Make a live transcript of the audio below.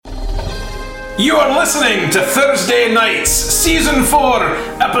You are listening to Thursday Nights, Season 4,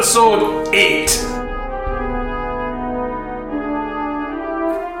 Episode 8.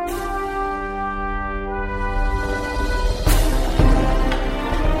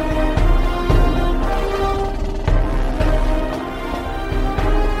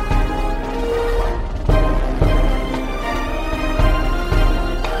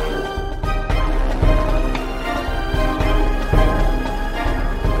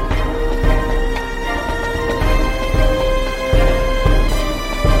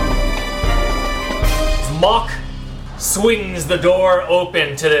 Mock swings the door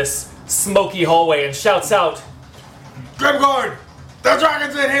open to this smoky hallway and shouts out, Grimgord! The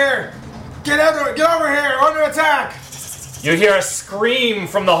dragon's in here! Get over here! Under attack! You hear a scream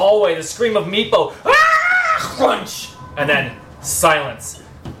from the hallway, the scream of Meepo. Ah! Crunch! And then silence.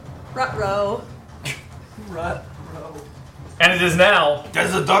 Rut-row. And it is now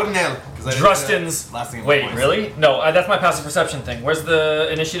There's a dognail! Drustin's... Wait, really? No, that's my passive perception thing. Where's the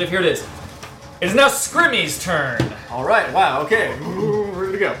initiative? Here it is. It is now Scrimmy's turn. Alright, wow, okay.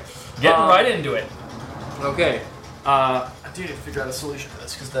 Ready to go. Getting right into it. Okay. I do need to figure out a solution for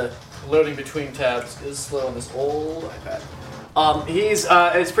this, because the loading between tabs is slow on this old iPad.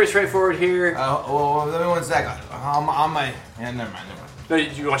 It's pretty straightforward here. Well, let me one sec. On my... Yeah, never mind. Do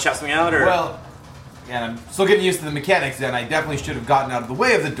you want to shout something out, or...? Well, yeah, I'm still getting used to the mechanics, and I definitely should have gotten out of the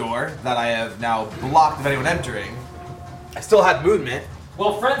way of the door that I have now blocked of anyone entering. I still had movement.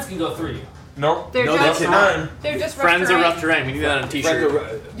 Well, friends can go through you. Nope. They're no, just they cannot. They're just rough Friends terrain. are rough terrain. We need that on a t-shirt.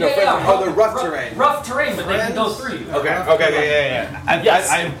 They're rough terrain. Rough terrain, but they can go through you. Okay, yeah.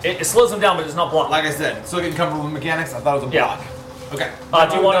 Yes, it slows them down, but it's not blocked. Like I said, still getting comfortable with mechanics. I thought it was a Yeah. block. Okay.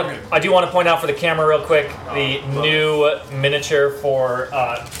 I do want to point out for the camera real quick the new miniature for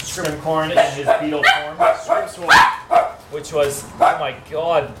Scrimcorn in his beetle form, which was, oh my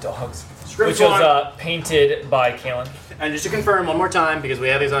god, dogs. Which was painted by Kalen. And just to confirm one more time, because we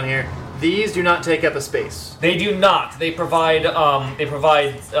have these on here, these do not take up a space. They do not. They provide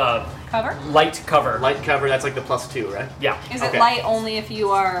Cover? light cover. Light cover, that's like the +2, right? Yeah. Is it Okay. light only if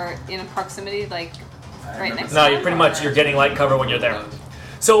you are in a proximity, like right next No, to you're them, pretty much or- you're getting light cover when you're there.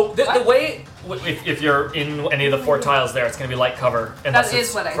 So the way if you're in any of the 4 tiles there, it's going to be light cover unless That is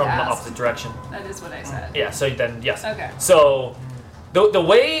it's what I from the asked. opposite direction. That is what I said. Yeah. So then yes. Okay. So the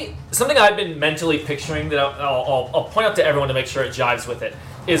way something I've been mentally picturing that I'll point out to everyone to make sure it jives with it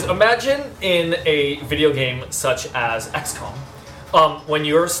is imagine in a video game such as XCOM, when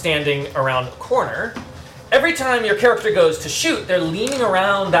you're standing around a corner. Every time your character goes to shoot, they're leaning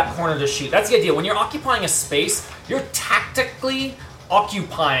around that corner to shoot. That's the idea. When you're occupying a space, you're tactically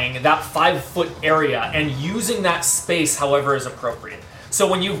occupying that 5-foot area and using that space however is appropriate. So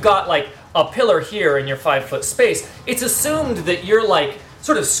when you've got like a pillar here in your 5-foot space, it's assumed that you're like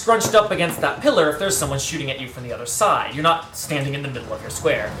sort of scrunched up against that pillar if there's someone shooting at you from the other side. You're not standing in the middle of your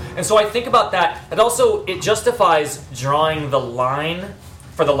square. And so I think about that, and also it justifies drawing the line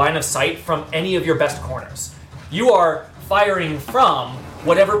for the line of sight from any of your best corners. You are firing from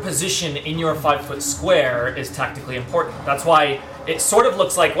whatever position in your 5-foot square is tactically important. That's why it sort of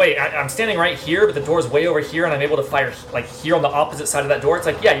looks like, wait, I'm standing right here, but the door's way over here, and I'm able to fire like here on the opposite side of that door. It's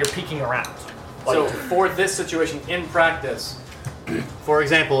like, yeah, you're peeking around. So for this situation in practice, for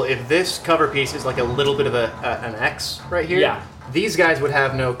example, if this cover piece is like a little bit of an X right here, Yeah. these guys would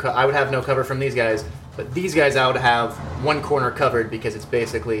have I would have no cover from these guys, but these guys I would have one corner covered because it's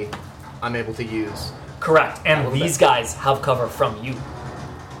basically I'm able to use. Correct, and little these bit. guys have cover from you.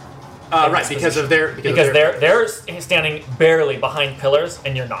 Right, because of their they're standing barely behind pillars,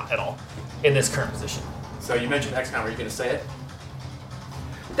 and you're not at all in this current position. So you mentioned XCOM. Are you going to say it?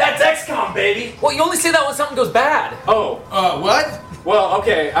 That's XCOM, baby. Well, you only say that when something goes bad. Oh, What? well,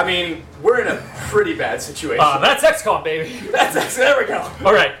 okay. I mean, we're in a pretty bad situation. That's XCOM, baby. There we go.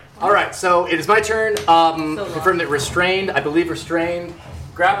 All right. So it is my turn. Confirm that restrained. I believe restrained.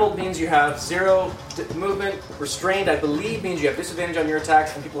 Grappled means you have 0 movement. Restrained, I believe, means you have disadvantage on your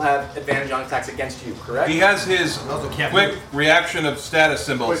attacks, and people have advantage on attacks against you. Correct? He has his quick reaction of status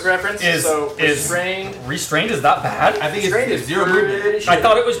symbols. Quick reference. Is Restrained. restrained is that bad? I think Restrained it's is 0 movement. pretty I shitty.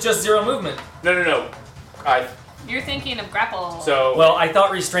 thought it was just 0 movement. No. You're thinking of grapple. So Well, I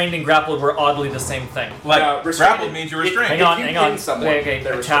thought restrained and grappled were oddly the same thing. Like, restrained- grappled means you're if- restrained. Hang on, you hang pin on. someone, Okay.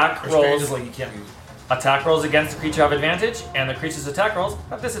 they're Attack Restrained rolls. is like you can't move. Attack rolls against the creature have advantage, and the creature's attack rolls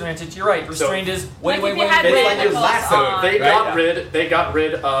have disadvantage. You're right. Restrained is way, Like way, if you way. had It's red like your nipples lasso, on. They Right. got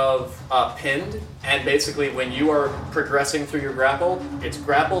rid of pinned, and basically when you are progressing through your grapple, it's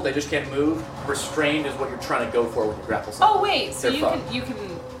grappled. They just can't move. Restrained is what you're trying to go for with your grapple. Oh wait, so They're you fucked.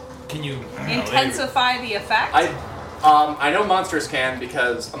 can Can you intensify the effect? I know monsters can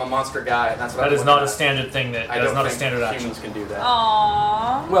because I'm a monster guy, and that's what That I'm is not a looking at. standard thing. That I is don't not a think standard action. humans can do that.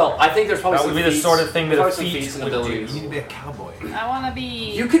 Aww. Well, I think there's probably That some would be the feats- sort of thing that a probably some feat feats and would do. abilities. You need to be a cowboy. I want to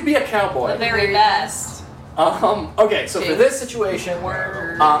be You could be a cowboy. the very best. Okay, so for this situation,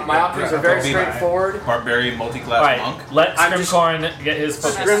 my options are very straightforward. Barbarian multi-class All right, monk. let I'm just- Scrimcorn get his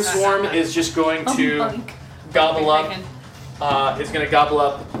focus. Grimswarm is just going to gobble up. Is going to gobble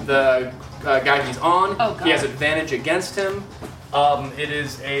up the guy he's on. Oh, God. He has advantage against him. It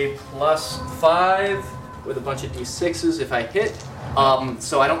is a +5 with a bunch of d6s if I hit.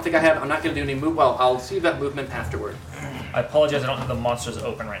 So I don't think I have. I'm not going to do any move. Well, I'll see that movement afterward. I apologize, I don't have the monsters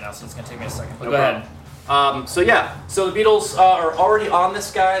open right now, so it's gonna take me a second. But No go ahead. problem. So the beetles are already on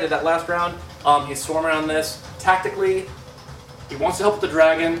this guy that last round. He's swarming on this. Tactically, he wants to help the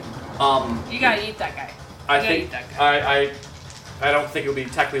dragon. You gotta eat that guy. I You gotta think eat that guy. I don't think it would be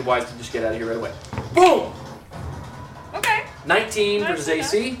tactically wise to just get out of here right away. Boom! Okay. 19 Nice, versus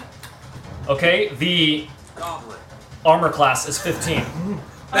AC. Okay, the armor class is 15.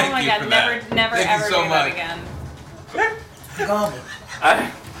 Thank oh my you god, for never, that. never, Thank you ever so do much. that again.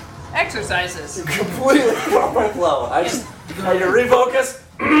 I Exercises. completely off my flow. I just had to refocus.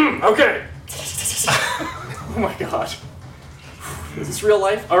 Okay. Oh my gosh. Is this real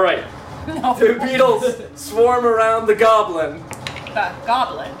life? All right. No. The beetles swarm around the goblin. The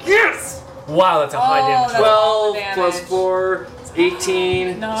goblin. Yes. Wow, that's a high Oh, damage. that's- 12 damage. plus 4 is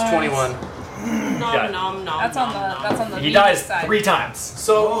 18. Nice. It's 21. Yeah. That's on the. He meat dies side. 3 times.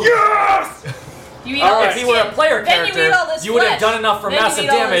 So yes. You eat All all right. this If he were a skin. player Then you eat all character, this you would have flesh. done enough for Then you massive eat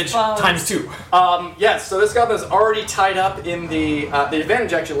all this damage bones. ×2. Yes. So this goblin is already tied up in the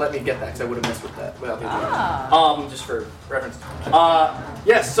advantage. Actually, let me get that because I would have messed with that without the advantage. Ah. Just for reference.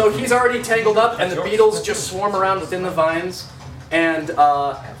 Yes. So he's already tangled up, and the beetles just swarm around within the vines, and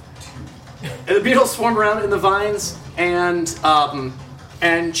the beetles swarm around in the vines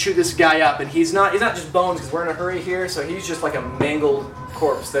and chew this guy up. And he's not just bones because we're in a hurry here. So he's just like a mangled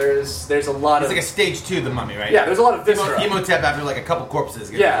corpse. There's a lot It's of like a stage 2 of the mummy, right? yeah. There's a lot of viscera. Emotep after like a couple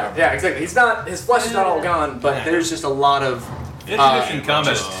corpses. Yeah, exactly. His flesh is not all gone, but there's just a lot of Introduction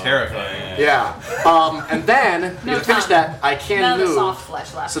combat is terrifying. yeah. And then No to finish tongue. that, I can None of the move. soft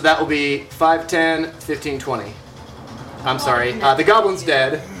flesh left. So that will be 5, 10, 15, 20. I'm sorry. The goblin's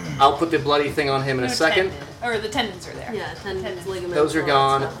dead. I'll put the bloody thing on him in a No second. tendon. Or the tendons are there. Yeah, tendons, ligaments. Those are all that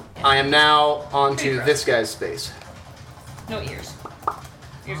gone. stuff. I am now onto Pretty this guy's space. No ears.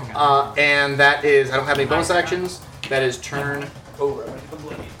 Ears are gone. And that is, I don't have any bonus actions. That is turn over.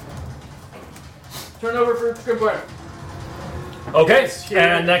 Turn over for Grimcorn. Okay, Here.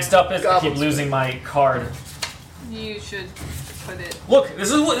 and next up is I keep Goblins. losing my card. You should put it. Look,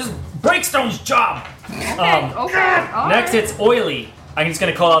 this is Breakstone's job. Okay. All Next, right. it's Oily. I'm just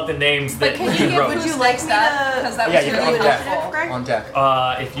gonna call out the names But that can you he give wrote. Would you like me that? to? Because that Yeah, was you really can on helpful. Greg? On deck.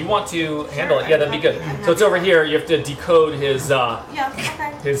 If you want to handle it, yeah, that'd be good. So it's over here. You have to decode his Yeah,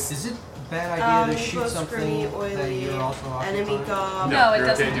 okay. his. Is it a bad idea to shoot Both something screamy, that oily, you're also enemy occupied? gob, No, it you're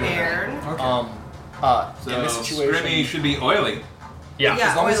doesn't okay do doing that. bairn. So in this situation, Scrimmy should be oily. Yeah. Yeah.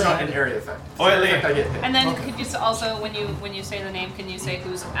 as long as it's oily. not an area effect. Oily. Effect I get hit. And then could you also, when you say the name, can you say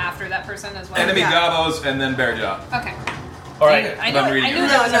who's after that person as well? Enemy Yeah. Gobos and then Bearjaw. Okay. All right. I I'm knew reading it. there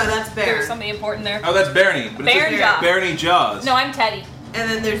No, was no, a- that's there Bairn. was something important there. Oh, that's Barney. But it says Bearjaw. Barney Jaws. No, I'm Teddy. And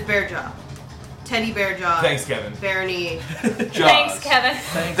then there's Bearjaw. Teddy Bearjaw. Thanks, Kevin. Barney. Jaws. Thanks, Kevin.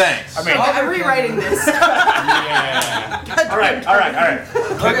 Thanks. I mean, I'm rewriting this. Yeah. all right.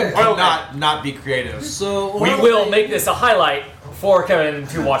 Okay. Not be creative. So We will make this a highlight for Kevin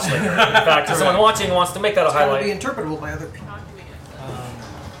to watch later. In fact, if someone watching wants to make that a It's got to be highlight, interpretable by other people.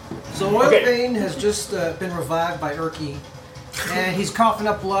 So Oilbane has just been revived by Urki, and he's coughing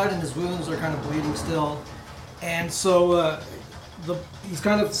up blood, and his wounds are kind of bleeding still. And so he's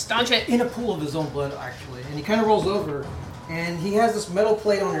kind of Staunch it. in a pool of his own blood, actually. And he kind of rolls over, and he has this metal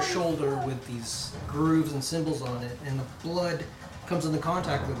plate on his shoulder with these grooves and symbols on it, and the blood comes into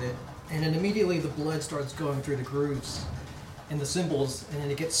contact with it, and then immediately the blood starts going through the grooves and the symbols, and then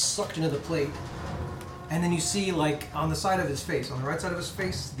it gets sucked into the plate. And then you see, like, on the side of his face, on the right side of his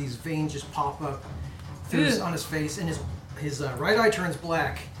face, these veins just pop up on his face, and his right eye turns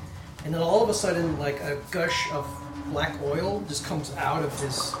black, and then all of a sudden, like, a gush of black oil just comes out of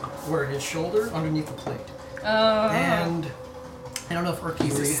his shoulder underneath the plate. And I don't know if Urki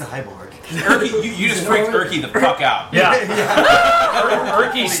He's a was... cyborg. Urki, you just freaked Urki the fuck out. yeah.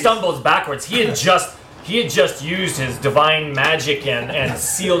 Urki stumbles backwards. He had just used his divine magic and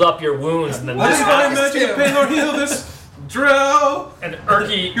sealed up your wounds, and then this Divine happens. magic of pain or heal this Drill! And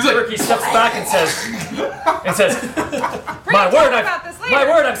Erky like- steps back and says, my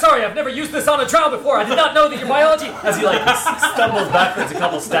word, I'm sorry, I've never used this on a trial before. I did not know that your biology, as he like stumbles backwards a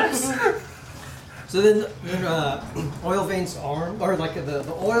couple steps. So then Oil Vein's arm, or like the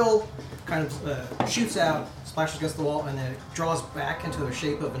oil kind of shoots out, splashes against the wall, and then it draws back into the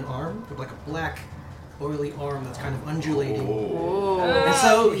shape of an arm, with like a black, oily arm that's kind of undulating. And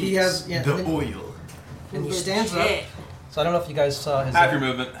so he has The oil. and he stands up. So I don't know if you guys saw his. Half your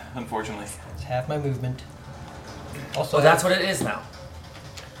movement, unfortunately. It's half my movement. Also, So that's what it is now.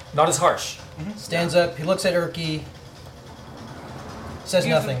 Not as harsh. stands up. He looks at Erky. Says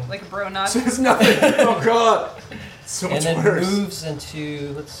nothing. Like a bro nod. There's nothing. Oh god. So And much then worse. moves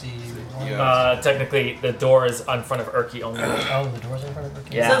into, let's see. Technically, the door is in front of Erky only. Oh, the door's in front of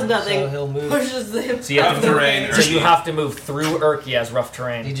Erky? Yeah. Says nothing. So he'll move. Pushes him. So you have Rough to move, terrain, so you Erky. have to move through Erky as rough He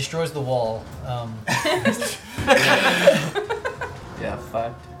terrain. destroys the wall. Yeah,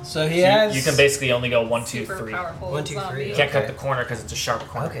 5. So he So has. you can basically only go 1, 2, Super 3. powerful 1, 2, 3. zombie. You can't cut Okay. the corner because it's a sharp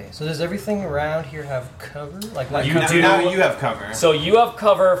corner. Okay, so does everything around here have cover? Like You Now, do- now you have cover. So you have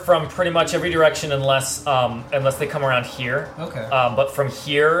cover from pretty much every direction unless they come around here. Okay. But from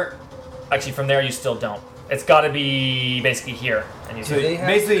here, actually from there you still don't. It's got to be basically here, and you So they have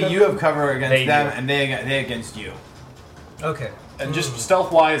basically, cover? you have cover against They them, do. and they against you. Okay. And just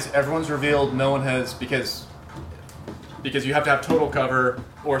stealth-wise, everyone's revealed. No one has because you have to have total cover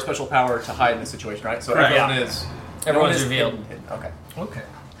or special power to hide in this situation, right? So Correct. everyone Yeah. is. Everyone's no one is revealed. hidden. Okay. Okay.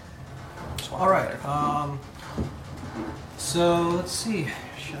 All right. So let's see.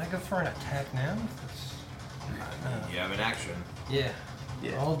 Should I go for an attack now? You have an action. Yeah.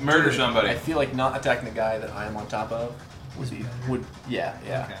 Yeah. I'll do Murder it. somebody. I feel like not attacking the guy that I am on top of would yeah.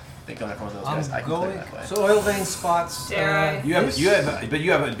 Okay. I think going after one of those I'm guys, I can play going. that way. So Oil Vein spots. Dare I? You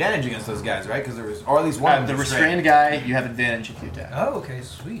have advantage against those guys, right? Because there was, or at least one. The restrained guy, you have advantage if you attack. Oh, okay,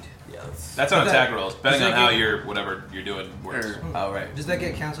 sweet. That's on Does attack that- rolls, depending does on that how get- your whatever you're doing works. Or- Oh right. Does that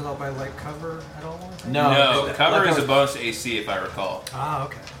get counted out by like cover at all? No, cover like is a bonus to AC if I recall. Ah,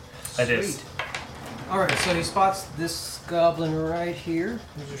 okay. It is. Sweet. All right, so he spots this goblin right here,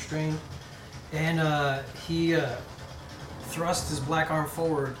 who's restrained, and he thrusts his black arm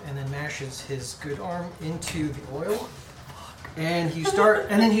forward and then mashes his good arm into the oil, and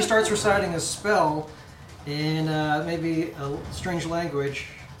then he starts reciting a spell in maybe a strange language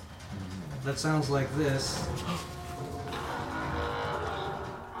that sounds like this.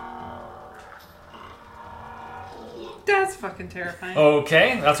 That's fucking terrifying.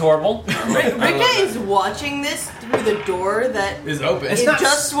 Okay, that's horrible. Rika is watching this through the door that Is open. it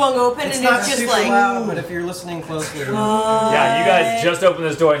just swung open, It's and not it's just super like. loud, but if you're listening closely, Yeah, you guys just open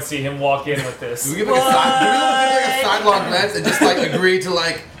this door and see him walk in with this. Do we give like a sidelong glance and just like agree to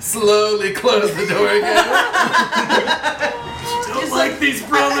like slowly close the door again? Just like these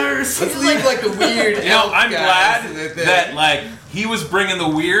brothers. Let's leave like the weird. You know, elf I'm guys glad in the thing. that like he was bringing the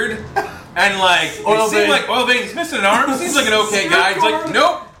weird, and like Oil it seemed Vein. like Oil Vein's missing an arm. Seems like an okay guy. It's like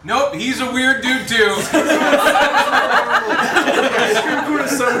nope, he's a weird dude too. Screwcoot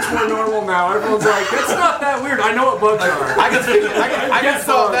is so much more normal now. Everyone's like, that's not that weird. I know what bugs are. I can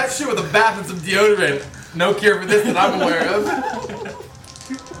solve that shit with a bath and some deodorant. No cure for this that I'm aware of.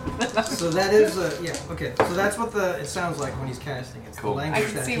 so that is okay. So that's what it sounds like when he's casting. It's Cool. the I language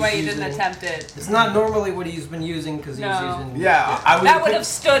can that see he's why you didn't using. attempt it. It's not normally what he's been using because he's No. using. Yeah, I That would have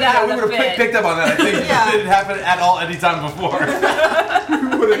stood Yeah, out we a would have bit. picked up on that. I think Yeah. it didn't happen at all any time before.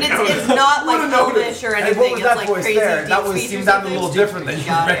 And it's not like Elvish or And anything. what was It's that like voice crazy there? deep That was speech or seemed sounded a something. little different than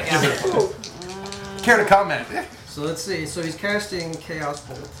Got it, regular. Care to comment? So let's see. So he's casting Chaos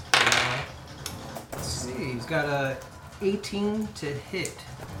Bolt. Let's see. He's got a 18 to hit.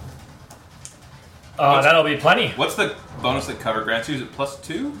 That'll be plenty. What's the bonus that cover grants you? Is it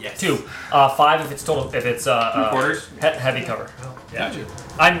 +2? Yes. 2, 5 if it's total. If it's Quarters? heavy cover. Gotcha.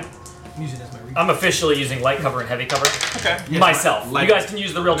 Use it as my reach. I'm officially using light cover and heavy cover Okay. myself. light- You guys can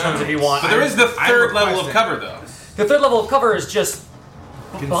use the real terms if you want. But there is the I'm third level of requesting. cover though. The third level of cover is just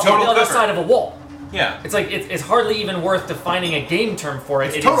on the Total other cover. side of a wall. Yeah. It's like it's hardly even worth defining a game term for it.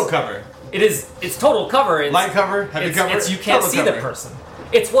 It's It total is- cover. It is. It's total cover. It's, Light cover, heavy it's, cover. it's you can't total see cover. the person.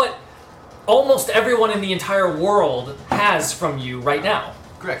 It's what almost everyone in the entire world has from you right now.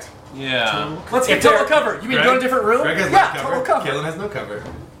 Correct. Yeah. Let's If get total they're- cover. You mean Greg? go to a different room? Greg has Yeah, light cover. total cover. Kaylin has no cover.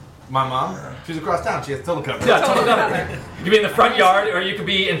 My mom, she's across town. She has total cover. Yeah, total cover. You could be in the front yard, or you could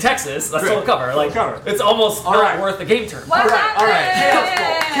be in Texas. That's total cover. Like cover. it's almost All not right. worth the game term. What happened? all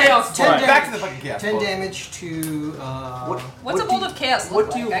right. Chaos Bolt. Ten Back to the fucking chaos. 10 bolt. damage to. What's a bolt of chaos what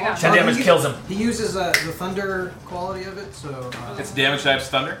look do you like? I want? got 10 damage kills him. He uses the thunder quality of it, so. It's damage type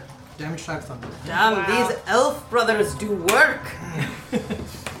thunder. Damage type thunder. Damn, Wow. these elf brothers do work.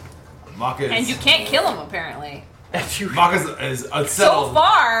 Maka is, And you can't kill him apparently. Maka is unsettled, So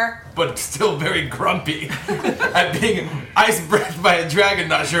far, but still very grumpy at being ice breathed by a dragon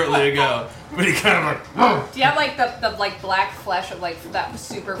not shortly ago. But he kind of like, whoa. do you have like the like black flesh of like that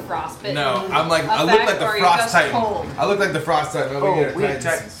super frostbitten? No, I'm like, I look effect, like the or are you Frost just Titan. cold? I look like the Frost Titan. Oh, get we Titans.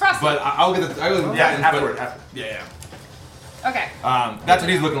 Titans. Frosty. But I'll get the Titans. afterward. But, yeah. Okay. That's what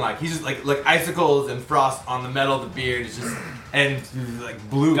he's looking like. He's just like icicles and frost on the metal of the beard. It's just and like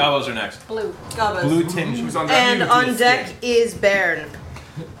blue, Gobos are next. Blue. Gobbos. blue tinge. Who's on And on deck is Baron.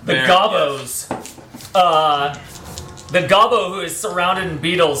 The There, Gobbos. The Gobbo, who is surrounded in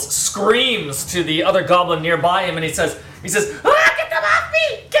beetles, screams to the other goblin nearby him, and he says, "Ah, get them off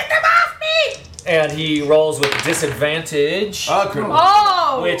me! Get them off me!" And he rolls with disadvantage, Oh, cool.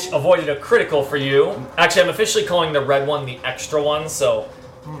 Oh! which avoided a critical for you. Actually, I'm officially calling the red one the extra one, so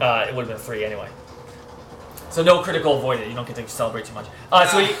it would have been 3 anyway. So no critical avoided. You don't get to celebrate too much.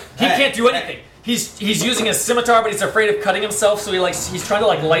 So he can't do anything. He's using his scimitar, but he's afraid of cutting himself, so he's trying to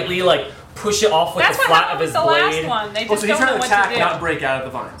lightly push it off with That's the what flat happened of his with the blade. last one. They Oh, just so he's don't know trying to what attack, to do. not break out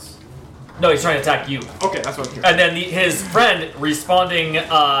of the vines. No, he's trying to attack you. Okay, that's what I'm hearing. And then his friend, responding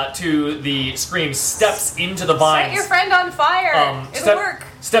to the scream, steps into the vines. Set your friend on fire. It'll work.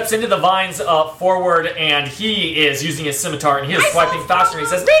 Steps into the vines forward, and he is using his scimitar, and he is swiping faster. And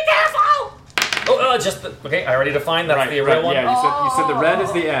he says, "Be careful!" Okay. I already defined that's the real one. Yeah, you said the red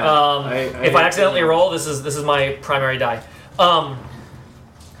is the end. If I accidentally roll, this is my primary die.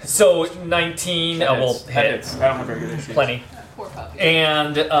 So 19 will hit. hits. I don't have very good AC. Plenty. Poor puppy.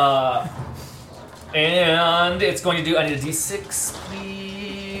 And it's going to do. I need a D6,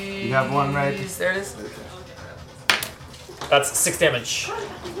 please. You have one, right? There it is. That's 6 damage.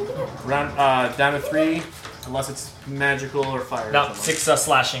 Round down to 3, unless it's magical or fire. or No, something. 6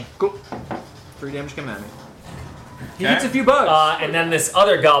 slashing. Cool. 3 damage come at me. He Okay. hits a few bugs. And then this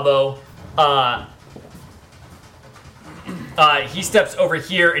other Gobbo, he steps over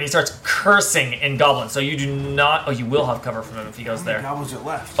here and he starts cursing in Goblin. So you do not. Oh, you will have cover from him if he goes there. Goblins are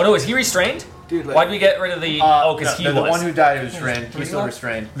left. Oh no, is he restrained? Dude, Why did we get rid of the? Because he was. The one who died was restrained. He's still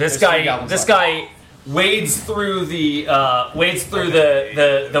restrained. This There's 3 guy. goblins This left. guy wades through the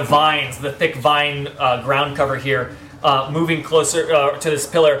the vines, the thick vine ground cover here, moving closer to this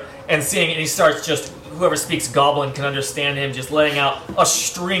pillar and seeing it. And he starts just. Whoever speaks Goblin can understand him, just letting out a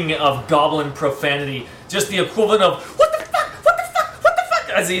string of Goblin profanity, just the equivalent of "What the fuck? What the fuck? What the fuck?"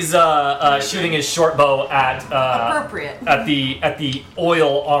 as he's shooting his short bow at Appropriate. at the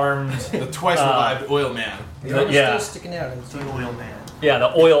oil armed. The twice revived oil man. The arm's Yeah. still sticking out. It's the oil man. Yeah,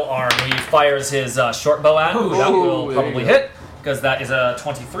 the oil arm he fires his short bow at. Ooh, that will there probably you go. hit, because that is a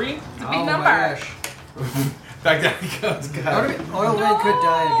 23. It's a big Oh number. my gosh. Back down he goes, guys. Oil man could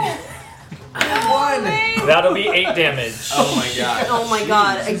die again. That'll be 8 damage. Oh my god. Oh my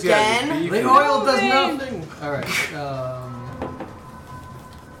god, again? The oil does nothing. Alright.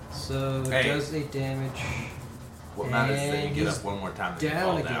 So it Hey. does 8 damage. What matters is that you And get he's up one more time and you down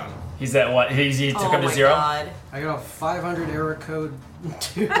fall again. down. He's at what? He took Oh him to my 0? god. I got a 500 error code.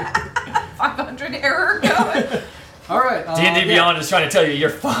 500 error code. Alright. D&D Beyond is trying to tell you you're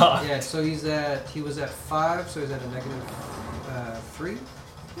fucked. Yeah, so he was at 5, so he's at a negative 3.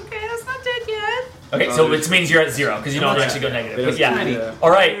 Okay, that's not dead yet. Okay, so which means you're at 0, because you don't actually go negative. But yeah. Yeah.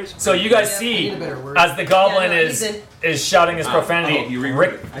 Alright, so you guys I see, need a better word. as the goblin Yeah, no, he's in. is shouting his profanity, oh, you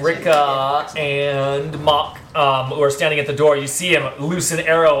rewrote it. Rika and Mock, who are standing at the door, you see him loose an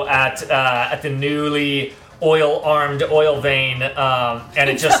arrow at the newly oil-armed oil vein, and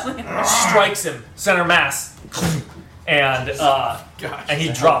it just strikes him, center mass, and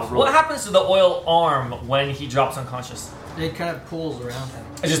he drops. What happens to the oil arm when he drops unconscious? It kind of pulls around him.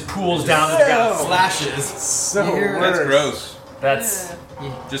 It just pools down to the ground. Slashes. So You hear- That's gross. That's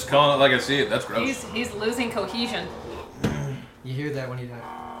Just calling it like I see it. That's gross. He's losing cohesion. You hear that when you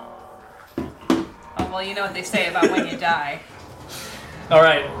die. Oh, well, you know what they say about when you die. all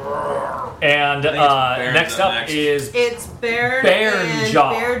right. And think it's Baron's next up up next. is It's Baron Baron and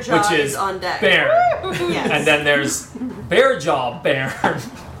Jaw, Bear Jaw which is on deck. Baron, Yes. and then there's Bear Jaw Baron.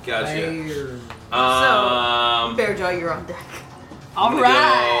 Gotcha. Bear. Bear Jaw, you're on deck. All gonna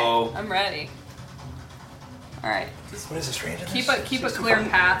right, go- I'm ready. All right, What is this range? keep a clear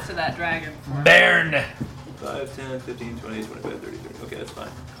path to that dragon. Baron. 5, 10, 15, 20, 25, 30, 30. Okay, that's fine.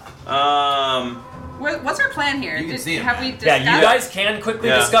 What's our plan here? You can see him, have man. we Yeah, discussed? you guys can quickly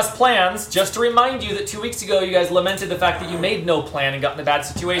Yeah. discuss plans. Just to remind you that 2 weeks ago you guys lamented the fact that you made no plan and got in a bad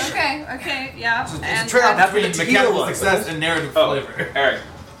situation. Okay, yeah. It's a And trade-off That's between what the mechanical tequila was. success and narrative Oh, flavor. Eric.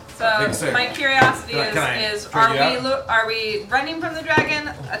 So my curiosity Can I is trade you are we running from the dragon,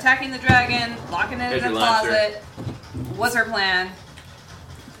 attacking the dragon, locking it Here's in a your lancer. closet? What's our plan?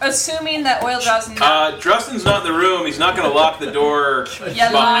 Assuming that Oiljaw's not. Drustin's not in the room. He's not going to lock the door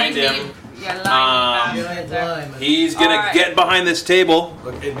behind him. He's going to get behind this table.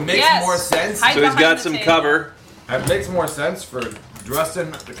 Look, it makes more sense. Hide So he's behind got the some table. cover. It makes more sense for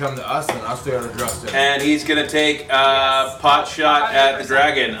Drustin to come to us than us to go to Drustin. And he's going to take pot shot at the 100%.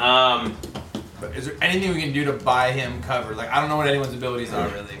 dragon. But is there anything we can do to buy him cover? Like, I don't know what anyone's abilities are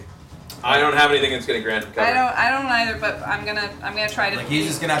really. I don't have anything that's going to grant him cover. I don't either, but I'm gonna try to. Like, he's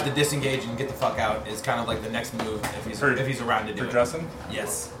just gonna have to disengage and get the fuck out. Is kind of like the next move if he's around to do For it. Justin?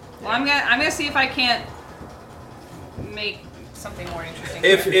 Yes. Well, I'm gonna see if I can't make something more interesting.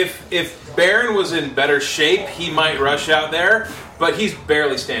 If Baron was in better shape, he might rush out there, but he's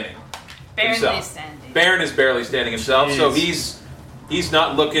barely standing. barely himself. standing. Baron is barely standing himself, so he's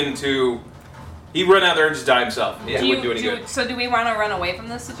not looking to. He'd run out there and just die himself. Yeah, wouldn't do any good. So do we want to run away from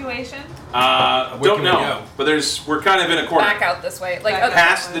this situation? Don't can we know, go? but we're kind of in a corner. Back out this way, like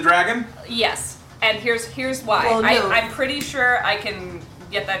Past the dragon. Yes, and here's why. Well, no. I'm pretty sure I can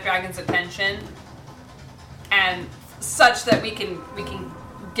get that dragon's attention, and such that we can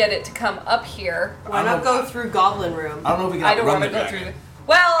get it to come up here. Why not go through Goblin Room? I don't know if we can I don't outrun want the to go dragon. through.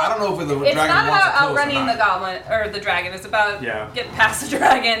 Well, I don't know if the it's dragon not wants about it close or outrunning not. the goblin or the dragon. It's about getting past the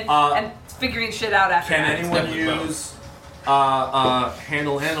dragon and figuring shit out after Can that. anyone definitely use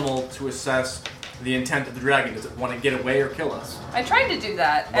handle animal to assess the intent of the dragon? Does it want to get away or kill us? I tried to do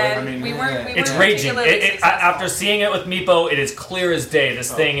that, Well, I and mean, we weren't. We It's weren't raging. particularly successful. After seeing it with Meepo, it is clear as day.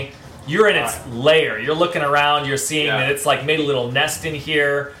 This thing, you're in its lair. You're looking around. You're seeing that it's like made a little nest in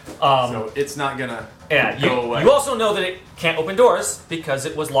here. So it's not gonna Yeah, go away. you also know that it can't open doors because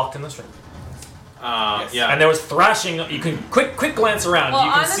it was locked in this room. Yeah. And there was thrashing. You can quick glance around. Well,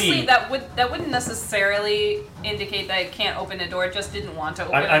 you can honestly, see. that wouldn't necessarily indicate that it can't open a door. It just didn't want to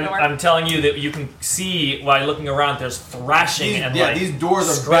open a door. I'm telling you that you can see while looking around. There's thrashing and like these doors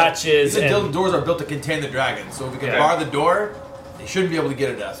are scratches. Built, and these doors are built to contain the dragon. So if we can Yeah. bar the door, they shouldn't be able to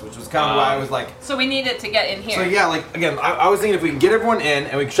get at us. Which was kind of why I was like. So we need it to get in here. So yeah, like again, I was thinking if we can get everyone in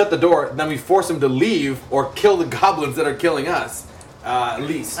and we can shut the door, then we force them to leave or kill the goblins that are killing us. At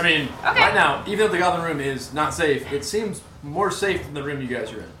least. I mean, Okay. right now, even if the goblin room is not safe, it seems more safe than the room you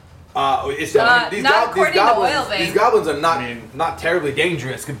guys are in. It's not according to Oilvein. These goblins are not I mean- not terribly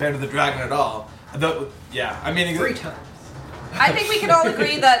dangerous compared to the dragon at all. I mean, 3 times. I think we can all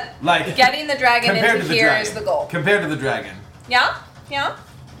agree that like getting the dragon compared into to the here dragon. is the goal. Compared to the dragon. Yeah? Yeah?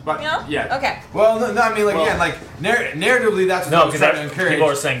 But Yeah? Okay. Well, no, I mean, like Well- again, like narratively, that's what No, I was 'cause trying to that- encourage. people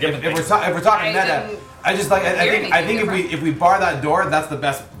are saying different if things. we're talking I meta, didn't I just like I hear think anything if we bar that door, that's the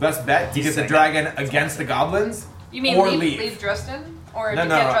best bet to He's get the saying dragon against the goblins. You mean or leave Drustin? Or No, to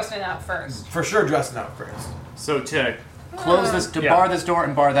no, get no. Drustin out first? For sure, dressing up first. So to close this, to Yeah. bar this door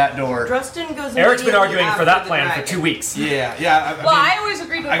and bar that door. Drustin goes. Eric's been immediately arguing for after that the plan for dragon. 2 weeks. Yeah. Well, I always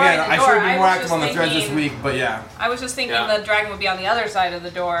agreed with Again, barring the I door. should be more was active just on the threads this thinking- week, but yeah. I was just thinking Yeah. the dragon would be on the other side of the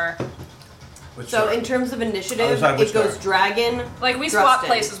door. Which So door? in terms of Other initiative, side, which it goes door? dragon. Like we swap Drustin.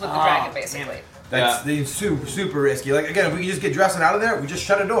 places with the dragon, basically. That's super risky. Like again, if we can just get Drustin out of there, we just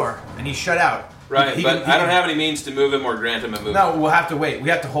shut a door and he's shut out. Right, He but can- I don't have any means to move him or grant him a move. No, we'll have to wait. We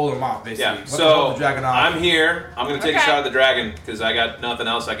have to hold him off, basically. Yeah, We have to hold so the dragon off. I'm here. I'm going to take a Okay. shot at the dragon because I got nothing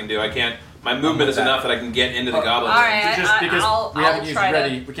else I can do. I can't. My movement is that. enough that I can get into the goblins. All right, Just because I'll we haven't used try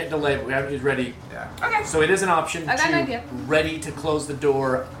ready, we can't delay, but we haven't used ready. Yeah. Okay. So it is an option I got an to idea. ready to close the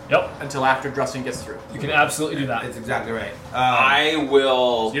door Yep, until after Drustin gets through. you can absolutely do that. That's exactly right. I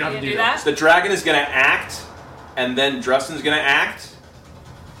will. So you don't have to You do do that. that? The dragon is going to act, and then Drustin's going to act,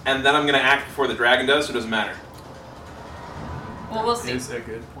 and then I'm going to act before the dragon does, so it doesn't matter. Well, we'll see. Is a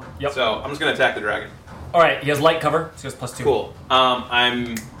good point. Yep. So I'm just going to attack the dragon. All right, he has light cover, so he has +2. Cool.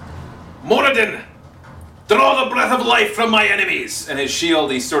 I'm Moradin. Draw the breath of life from my enemies. And his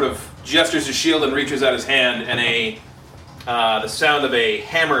shield, he sort of gestures his shield and reaches out his hand, and the sound of a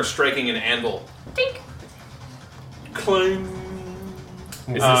hammer striking an anvil. Tink. Clang.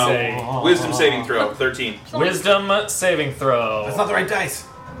 Is this a Wisdom saving throw, 13. wisdom saving throw? That's not the right dice.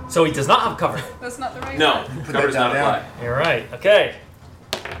 So he does not have cover. That's not the right No, one. cover does not down. apply. You're right. Okay.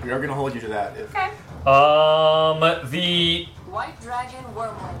 We are going to hold you to that. If Okay. The White dragon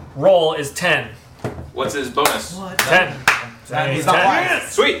wormling. roll is 10. What's his bonus? 10. He's not 10.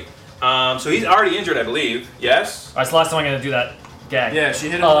 wise. Sweet. So he's already injured, I believe. Yes? Alright, so last time I'm gonna do that gag. yeah, she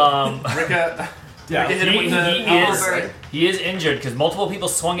hit him. Rika, Yeah. Rika hit him with the He is injured because multiple people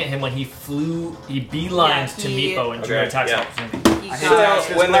swung at him when he flew. He beelined Yeah, to he- Meepo and drew Okay, attacks yeah. opportunity. you I hate got. to ask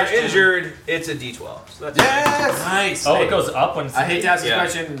So this when they're question. injured, it's a D12. So that's Yes! Nice. Oh, it goes up when it's I hate to ask this Yeah.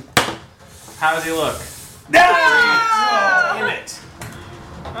 question. How does he look? Ah! Damn it.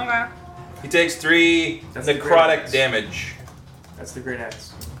 Okay. He takes 3 That's a necrotic great damage. That's the great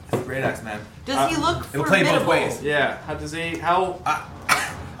axe. Great axe, man. Does he look It'll play both formidable? ways. Yeah. How does he? How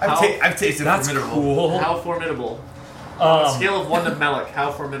I've tasted That's formidable. cool. how formidable? On a Um, scale of 1 to Melek,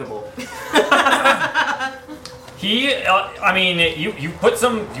 how formidable? he, I mean, you put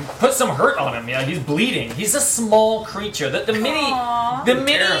some hurt on him. Yeah, he's bleeding. He's a small creature. The mini Aw.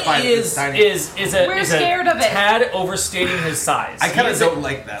 terrified of is this tiny- is scared a of it. tad overstating his size. I kind He of is a- don't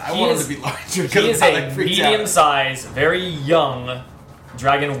like that. I he want him is- to be larger He because is of how a that freaks out. medium-sized, very young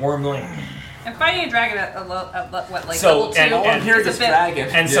dragon wormling. I'm fighting a dragon at what, like So, level 2? and- All I'm hearing It's a is bit- dragon.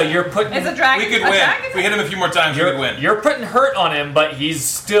 And so Yeah. you're putting It's a dragon. We could a win. dragon? If we hit him a few more times, we could win. you're putting hurt on him, but he's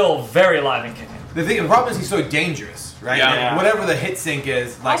still very alive and kicking. The problem is he's so dangerous, right? Yeah. And whatever the hit sync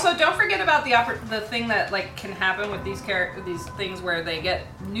is, like, Also, don't forget about the thing that like can happen with these these things where they get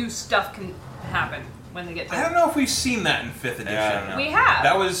new stuff can happen when they get. I don't know if we've seen that in 5th edition. Yeah, I don't know. We have.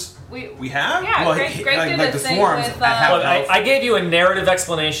 That was... we We have? yeah. Well, Greg did like a the thing swarms with. at half- Look, I gave you a narrative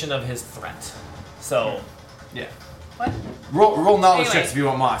explanation of his threat. So, yeah. What? Roll knowledge Anyway. checks if you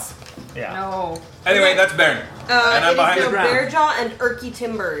want moss. yeah. No. Anyway, that's Baron. And I'm It behind is the now ground. Bearjaw and Urky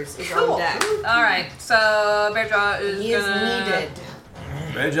Timbers is Cool. on deck. All right. So Bearjaw is He is gonna. needed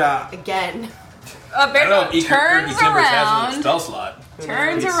Good job. again. I don't know Bearjaw if turns Timbers has a around. spell slot.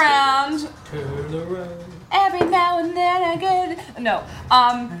 Turns around. Every now and then I get. No.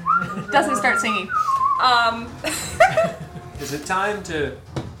 Doesn't start singing. Is it time to?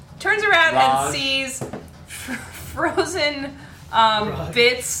 Turns around Raj. and sees frozen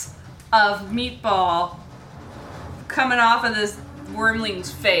bits of meatball coming off of this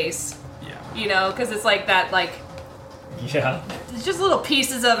wormling's face. Yeah. You know, because it's like that, like Yeah. it's just little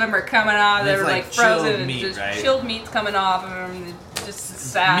pieces of him are coming off. They're It's like, like frozen chilled and meat, just right? chilled meat's coming off of him. Just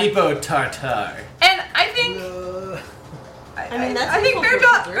sad. Meepo tartar. And I think. I mean, that's I think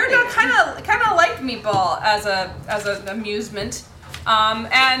meatball Bearjaw feels great, kind of liked meatball as an amusement,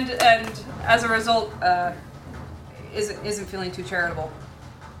 and as a result, isn't feeling too charitable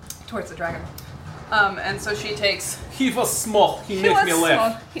towards the dragon, and so she takes. He was small. He She makes was me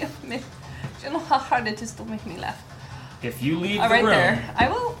laugh. small. You know how hard it is to make me laugh. If you leave All the right room, there. I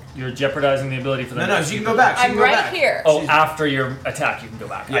will. you're jeopardizing the ability for the No, next she can people. go back. She I'm can go right back. here. Oh, after your attack, you can go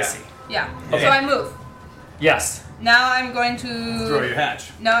back. I Yeah. see. Yeah. Okay. So I move. Yes. Now I'm going to. Throw your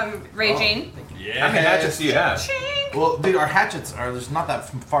hatch. No, I'm raging. How many hatchets do you have? Chink. Well, dude, our hatchets are just not that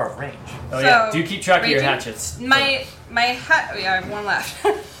far of range. Oh yeah. So, Do you keep track of your raging? hatchets? My hat. Yeah, I have one left.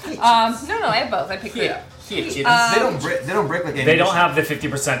 No, I have both. I picked three up. They don't break. They don't break like They don't ammunition. have the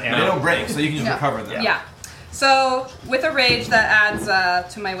 50% They ammo. don't break, so you can just No. recover them. Yeah. So with a rage that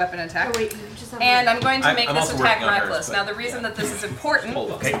adds to my weapon attack, Oh wait, you just have and I'm going to make I'm this also attack working on hers, reckless. but- Now the reason that this is important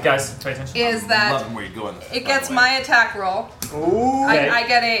Hold on. Okay, guys, pay attention. is that Loving where you're going. it gets my attack roll. Ooh. Okay. I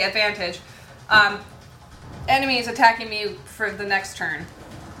get a advantage. Enemies attacking me for the next turn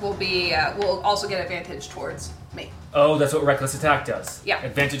will also get advantage towards me. Oh, that's what reckless attack does. Yeah.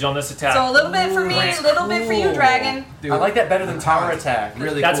 Advantage on this attack. So a little bit for me, a little bit for you, dragon. Dude, I like that better than tower attack.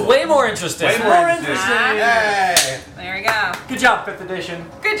 Really That's cool. way more interesting. Way More interesting. interesting. Hey! There we go. Good job, 5th edition.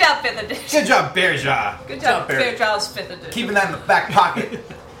 Good job, 5th edition. Good job, Bearjaw. Good job, Barry. Bearjaw's 5th edition. Keeping that in the back pocket.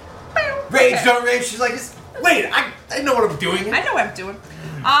 Rage, don't rage. She's like, wait, I know what I'm doing. I know what I'm doing.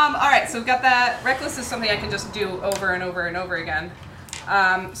 All right, so we've got that. Reckless is something I can just do over and over and over again.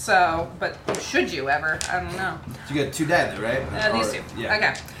 But should you ever? I don't know. You got 2 dead, right? These Or- two. Yeah.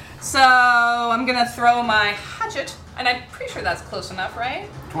 Okay. So I'm gonna throw my hatchet, and I'm pretty sure that's close enough, right?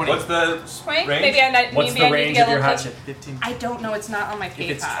 20. What's the Right? range? Maybe I What's maybe the I need to range get of a your little hatchet? 15. I don't know. It's not on my pay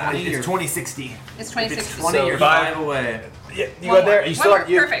it's pad. 20 It's 2060. It's If 2060. it's 20, so you're 5 away. Yeah, you One go there. more. You One still more. have,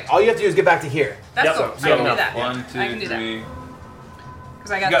 you, Perfect. all you have to do is get back to here. That's Yep. cool. So I can do enough. that. 1, 2, I can do that 3.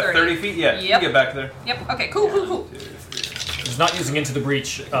 because I You got got 30. 30 feet? Yeah. You Yep. can get back there. Yep. Okay. Cool. He's not using into the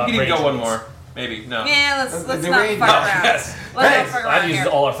breach. You can even range go one rules. more. Maybe. No. Yeah. Let's The not range- fuck no, around. yes. Let's Hey, not fuck I've around used here.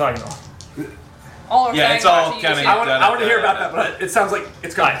 all orthogonal. All of Yeah, that it's all actually counting. using- I want to hear about that, but it sounds like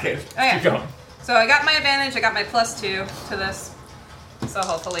it's complicated. Okay. Keep going. So I got my advantage. I got my +2 to this. So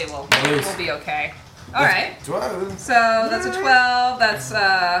hopefully we'll be okay. All right. 12. So that's a 12. That's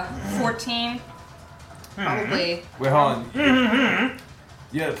 14. Probably. Wait, hold on.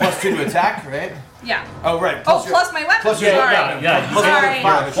 You had a +2 to attack, right? Yeah. Oh, right. Oh, your- plus my weapon. plus your Sorry. weapon. Yeah, Plus yeah. another Sorry.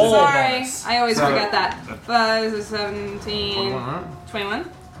 5, which is- Whole Sorry. bonus. I always So- forget that. 5, 17, 21, huh? 21?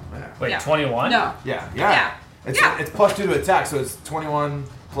 Wait, Yeah. 21? No. Yeah. Yeah. It's plus 2 to attack, so it's 21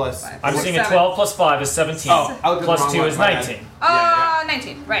 plus. I'm Six, seeing a seven. 12 plus 5 is 17. Oh, I looked at the Plus wrong 2 one, is my bad.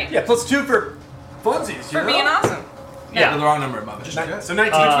 19. 19. Right. Yeah, plus 2 for funsies. For being awesome. Yeah. The wrong number, mother. So 19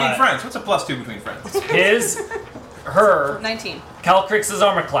 between friends. What's a plus 2 between friends? Her 19. Calcrix's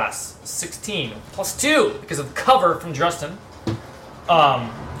armor class 16 plus 2 because of cover from Justin,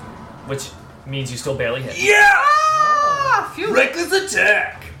 which means you still barely hit. Yeah! Ah, phew. Reckless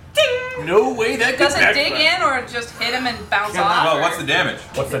attack. Ding! No way that Does could it dig backfire. in or just hit him and bounce Yeah, off? Well, or- what's the damage?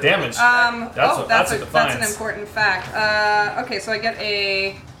 What's the damage? That's what that's an defines. important fact. Okay, so I get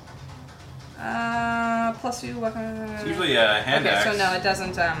a plus 2 weapon. It's usually a hand Okay, axe. so no, it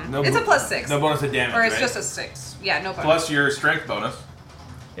doesn't. No It's a bo- plus 6, No bonus to damage. or it's right? just a 6. Yeah, no bonus. Plus your strength bonus.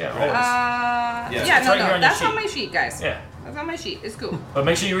 Yeah, roll this. Yeah, yeah, it's no, right here on no, your that's sheet. on my sheet, guys. Yeah, That's on my sheet. It's cool. but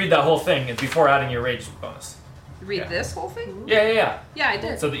make sure you read that whole thing before adding your rage bonus. Read Yeah. this whole thing? Yeah. Yeah, I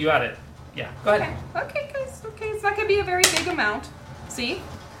did. So that you add it. Yeah, go ahead. Okay, guys. Okay, it's not gonna be a very big amount. See,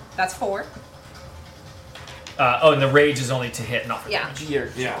 that's 4. And the rage is only to hit, not for Yeah.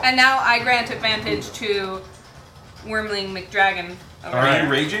 damage. Yeah. And now I grant advantage to Wormling McDragon. Over All right. here. Are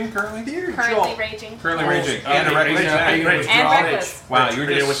you raging currently? Currently raging. Currently Oh, raging. and And a reckless raging. attack. Are you gonna And withdraw? reckless. Wow, you're Are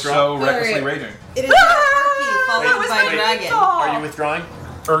you just withdraw? so recklessly Alright. raging. It is now Erky, that followed was by my Dragon. thought. Are you withdrawing?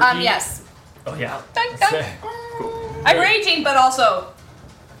 Erky. Yes. Oh yeah. Dun, dun. Okay. I'm raging, but also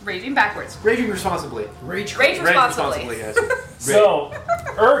raging backwards. Raging responsibly. Rage. Rage Rage responsibly. responsibly, guys. So,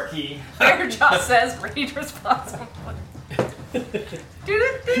 Erky. Air just says rage responsibly.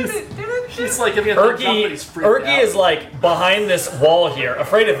 It's like giving a thumbs up, but he's freaked Erky out. is like behind this wall here,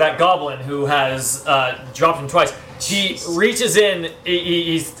 afraid of that goblin who has dropped him twice. He reaches in,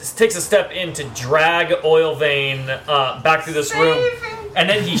 he takes a step in to drag Oil Vein back through this room, and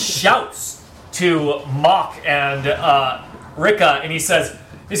then he shouts to Mock and Rika, and he says,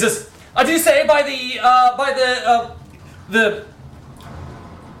 "I do say by the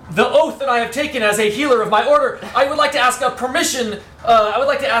oath that I have taken as a healer of my order, I would like to ask a permission.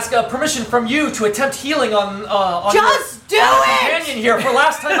 Permission from you to attempt healing on Just do your it! companion here. For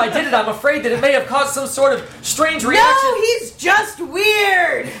last time I did it, I'm afraid that it may have caused some sort of strange reaction." No, he's just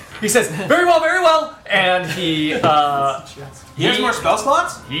weird. He says, "Very well," and he He has more spell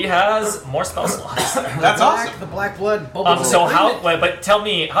slots? He has more spell slots. That's awesome. The black blood bubbles. So but tell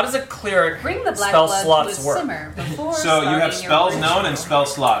me, how does a cleric Bring the black spell blood slots to a work? simmer before So you have starting your spells ritual. known and spell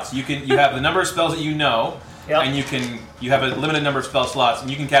slots. You have the number of spells that you know, Yep. and you have a limited number of spell slots, and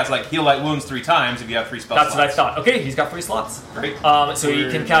you can cast like heal light wounds 3 times if you have 3 spell That's what I slots. thought. Okay, he's got 3 slots. Great. So he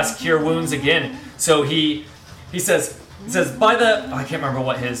can cast Cure Wounds again. So he says by the I can't remember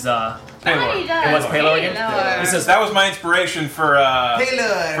what his Paylor. it was Paylor again. He says That was my inspiration for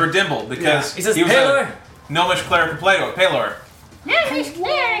Paylor. Dimble because he says was Paylor. a gnomish cleric for Paylor.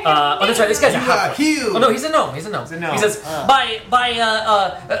 Oh, that's right. This guy's a half. Heal. Oh no, he's a gnome. He's a gnome. gnome. He says, by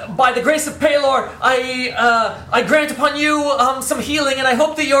the grace of Paylor, I grant upon you some healing, and I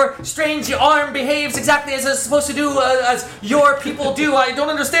hope that your strange arm behaves exactly as it's supposed to do, as your people do. I don't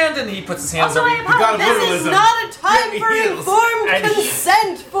understand. And he puts his hands over you. God of This is literalism. not a time Get me for heals. informed And he-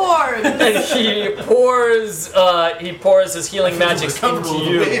 consent forms. And he pours his healing magic into Comfortable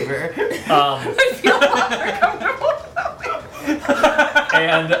you. favor. I feel uncomfortable.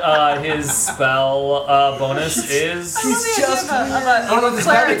 And his spell bonus is He's just of a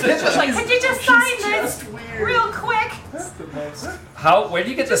cleric that's just like, could you just sign this real quick? how? Where do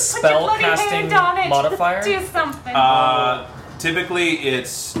you get the spell Put your bloody casting hand on it. modifier? Do something. Typically,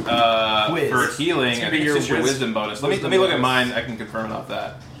 it's Quiz. for healing. I gonna be think it's your just your wisdom bonus. Let me look at bonus. mine. I can confirm it off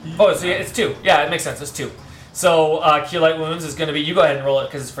that. Oh, so it's 2. Yeah, it makes sense. It's 2. So Cure Light Wounds is going to be. You go ahead and roll it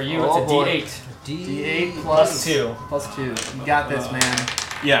because it's for you. Oh, it's a boy. D8 D8 plus 2. Plus 2. You got this, man.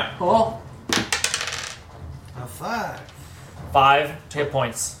 Yeah. Oh, A 5. 5 hit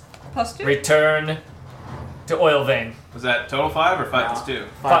points. Plus 2? Return to Oil Vein. Was that total 5 or 5 plus 2?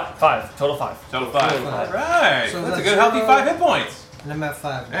 5. Total 5. Total 5. Five. All right. So that's a that's good, healthy 5 hit points. And I'm at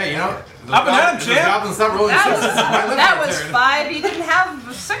 5. Hey, you know, Up and at him, champ. Goblins stop rolling That sixes. Might live that my was turn. 5 you didn't have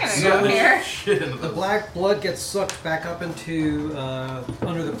a second ago here. The black blood gets sucked back up into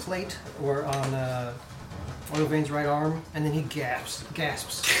under the plate or on Oil Vein's right arm, and then he gasps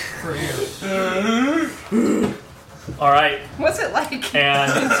for air. All right. What's it like?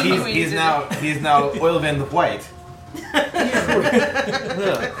 And continuing He's to- now Oil Vein the White.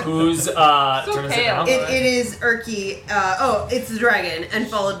 whose So turn is it pale. now? It is Erky. It's the dragon, and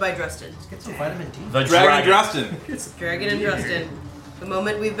followed by Drustin. Get some vitamin D. The Dragon dragon. Drustin. Dragon and Drustin. The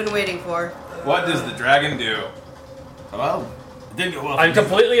moment we've been waiting for. What does the dragon do? Well, it didn't go well. I'm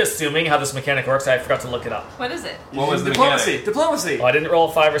completely assuming how this mechanic works. I forgot to look it up. What is it? What was the Diplomacy. mechanic? Diplomacy. Well, I didn't roll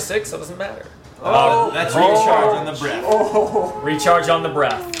a 5 or 6, so it doesn't matter. That's recharge on the breath. Recharge on the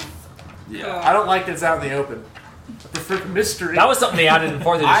breath. Yeah. I don't like that it's out in the open. The freaking mystery. That was something they added in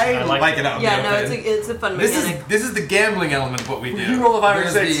 4th edition. I liked like it out in Yeah, the no, open. it's a fun This mechanic. is the gambling element of what we do. You roll a 5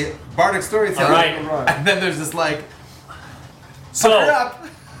 or There's 6. the bardic storytelling, All right. and then there's this like So, up.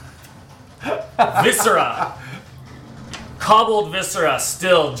 Viscera. Cobbled viscera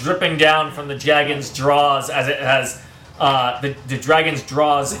still dripping down from the dragon's jaws as it has the dragon's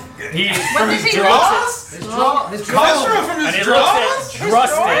draws. He What does he Draws? His draw. His Viscera draw. from and his he draws? looks at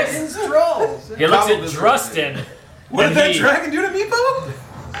Drustin. His draws. He looks Cobbled at viscera. Drustin. What and did that he- dragon do to Meepo?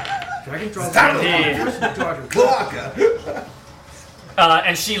 Dragon draws.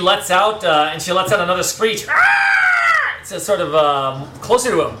 and she lets out another screech. It's a sort of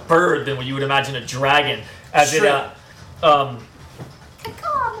closer to a bird than what you would imagine a dragon, as it bites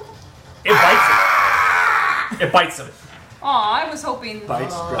him. It bites him. Aw, I was hoping.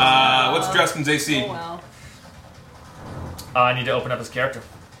 Bites. What's Drustin's AC? Oh well. I need to open up his character.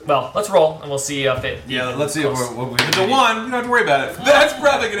 Well, let's roll and we'll see if it. Yeah, let's see what we If it's a 1, you don't have to worry about it. That's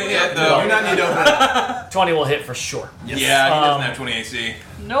probably gonna hit though. You not need to open it up. 20 will hit for sure. Yeah, he doesn't Um, have 20 AC.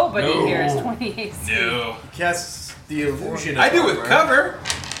 Nobody No. here is 20 AC. No. Casts the illusion. I do with armor. cover.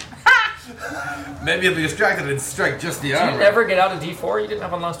 Maybe you'll be distracted and strike just the Did armor. you never get out a D4? You didn't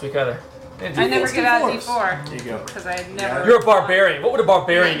have one last week either. I never get out D4s. D4 There you go. because I never. You're a barbarian. What would a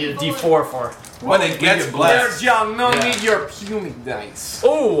barbarian need a D4 for? When it gets blessed. There's young, no Yeah. need your puny dice.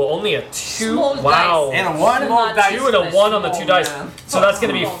 Oh, only a 2. Small Wow. dice. And a 1? Small dice. 2 and a 1 on the 2 dice. So that's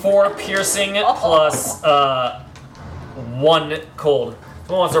going to be 4 piercing plus 1 cold.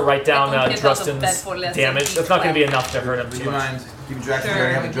 Someone wants to write down I can get out of bed Drustin's for less than damage. That's not going to be enough to hurt him Would too you much. mind keeping track of your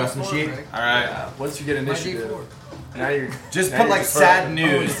having Justin sheet? Alright. Once you get My initiative, D4. now you're Just now put you're like sad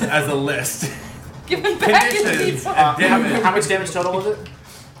news as a list. Give him back his Conditions. D4. how much damage total was it?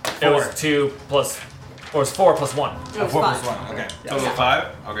 It was 2 plus, or it was 4 plus 1. It was 4 fine. plus 1, okay. Total of 5?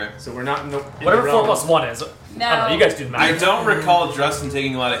 Okay. So we're not in the Whatever 4 plus 1 is. I don't know. You guys do the I math. don't recall Drustin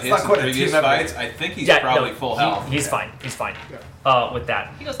taking a lot of hits not in quite a previous team effort. fights. I think he's Yeah, probably no, full health. He's fine. He's fine. With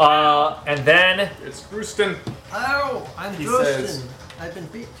that. He goes, And then It's Rooston. Ow! I'm He Drustin. says- I've been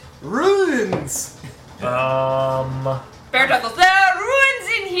beat. Ruins. Bear Douglas, there are ruins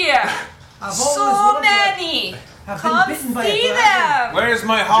in here. I've So always wondered- many. I've been Come bitten by a see dragon. them. Where's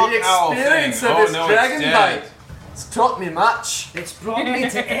my hawk The owl thing? experience of Oh this no, dragon it's dead. bite. It's taught me much. It's brought me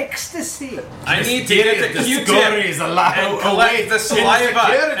to ecstasy. I need to get the Q-tip and collect the saliva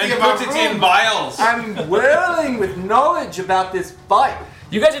and put it in vials. I'm whirling with knowledge about this bite.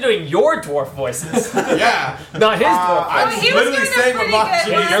 you guys are doing your dwarf voices, Yeah. not his dwarf I'm voices. he was literally doing a saying what pretty Mock good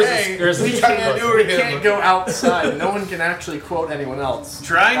Jimmy one. is Yours is- saying. yours is He's trying to pretty lure We him. can't go outside. No one can actually quote anyone else.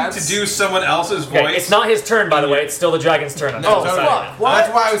 Trying That's- to do someone else's voice. Okay, it's not his turn, by the way. It's still the dragon's turn. I'm No, just totally. deciding. fuck. What?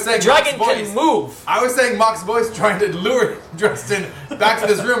 That's why I was saying The dragon Mock's can voice. move. I was saying Mock's voice trying to lure Drustin back to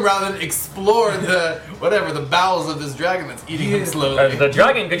this room rather than explore the bowels of this dragon that's eating him slowly. The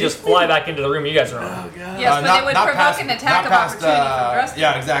dragon could just fly back into the room you guys are in. Yes, but it would provoke past- an attack not of past, opportunity from Drustin.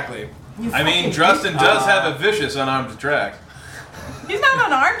 Yeah, exactly. I mean, Drustin does have a vicious unarmed attack. He's not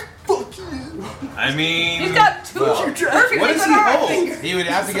unarmed. I mean, He's got two perfectly what good does he arms. hold? He would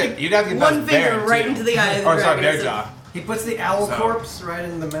have to get. You'd have to get One past finger Baron, right too. into the eye of the Or sorry, dragon. Bear Jaw. He puts the owl So- corpse right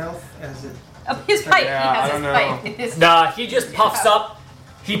in the mouth as it. His pipe. Yeah, he I has his don't know. pipe. His Nah, he just puffs up.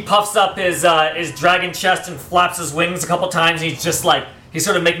 He puffs up his dragon chest and flaps his wings a couple times. He's just like he's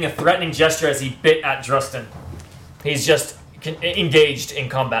sort of making a threatening gesture as he bit at Drustin. He's just engaged in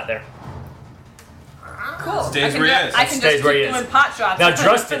combat there. Cool. Stays I can where he ju- is. I can Stays just where keep he is. doing pot shots. Now, for the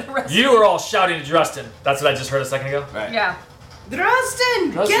Drustin, rest of you were all shouting to Drustin. That's what I just heard a second ago. Right. Yeah.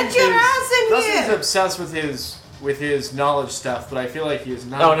 Drustin, Drustin's get your ass in Drustin's here! obsessed with his knowledge stuff, but I feel like he is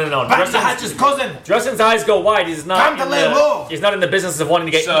not. No. Hatch's cousin. Drustin's eyes go wide. He's not. Time to lay low. He's not in the business of wanting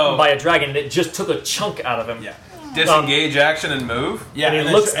to get So- eaten by a dragon. It just took a chunk out of him. Yeah. disengage action and move. Yeah. And he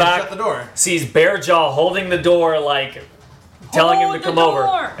then looks and back. Shut the door. Sees Bearjaw holding the door, like telling him to Hold the come over,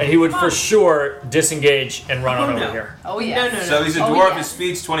 door. and he would Come for on. sure disengage and run on over no. here. Oh yeah. No. So he's a Oh, dwarf. yeah. His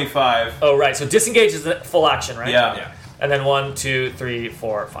speed's 25. Oh right, so disengage is the full action, right? Yeah. Yeah. And then 1, 2, 3,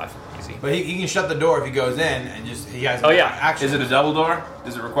 4, 5. Easy. But he can shut the door if he goes in and just he has. Oh, yeah. Action. Is it a double door?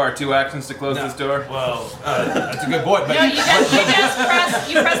 Does it require 2 actions to close No. this door? Well, that's a good point. But No, you just press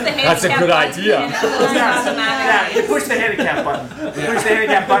the handicap That's a good button idea. and it closes Yeah, automatically. you push the handicap button. You push the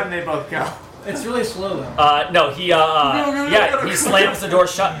handicap button, they both go. It's really slow though. No, he slams the door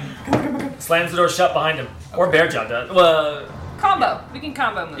shut. Slams the door shut behind him. Or Bearjaw does. Well, Combo. We can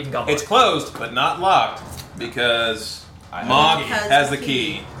combo you move. can go. It's closed, but not locked because Mog has the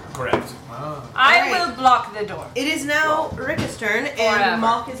key. correct. I Alright. will block the door. It is now Ricka's turn, Forever. and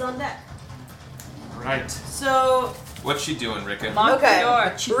Mock is on deck. Right. So, What's she doing, Rika? Lock okay.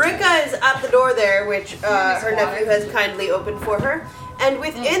 the door. Rika is at the door there, which her water. nephew has kindly opened for her. And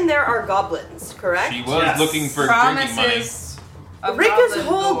within there are goblins, correct? She was Yes. looking for drinking money. Promises. of Rika's goblin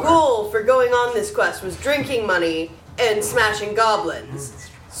whole door. goal for going on this quest was drinking money and smashing goblins.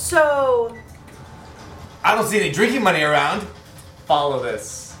 So, I don't see any drinking money around. Follow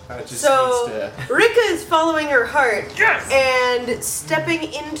this. That just so needs to. Rika is following her heart Yes! and stepping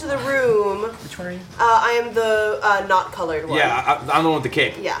into the room. Which one are you? I am the not colored one. Yeah, I'm the one with the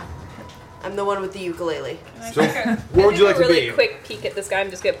cape. Yeah. I'm the one with the ukulele. So, where would you like to really be? quick peek at this guy. I'm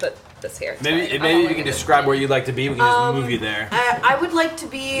just gonna put this here. It's Maybe fine. maybe you can describe where you'd like to be. We can just move you there. I would like to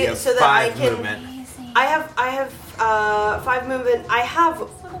be You have so that I 5 can. movement. I have 5 movement. I have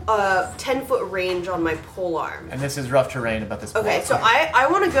 10-foot range on my pole arm. And this is rough terrain about this. Okay, point. so I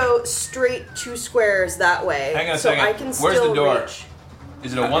want to go straight 2 squares that way. Hang on a so second. I can Where's still the door? reach.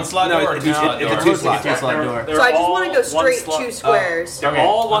 Is it a one-slot No, door or a it's two-slot a door? two-slot. Two-slot door. They're So I just all want to go one straight slot- 2 squares. They're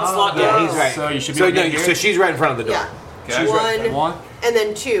all one slot Yeah, doors. he's right. So you should be So able to no, get so here. she's right in front of the door. Yeah. Okay. One, One. and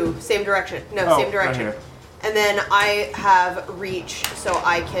then 2, same direction. No, Oh, same right direction. here. And then I have reach, so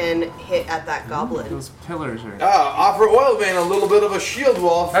I can hit at that goblin. Those pillars are. Offer oil vein a little bit of a shield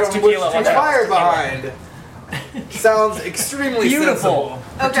wall That's from which tequila, to watch out. fire behind. Sounds extremely Beautiful.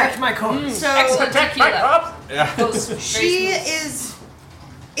 Protect my cause. So Excellent tequila. Yeah. Goes very she smooth.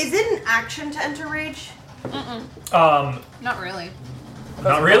 is it an action to enter rage? Not really.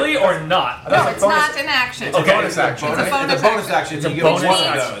 Not really or not? No, it's not an action. Okay. Bonus action. It's a bonus It's a bonus action. action. It's so a you get bonus one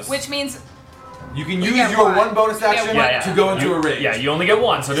action. of those. Which means You can You use get your one. one bonus You get action one. to go into you, a rage. Yeah, you only get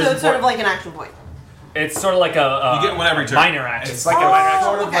one, so, So there's it's sort of like an action point. it's sort of like a You get one every turn. minor action. It's like a minor action.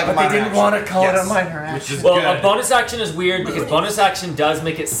 Sort of like a But minor they didn't action. want to call it Yes. a minor action. Which is Well, good. a bonus action is weird because bonus action does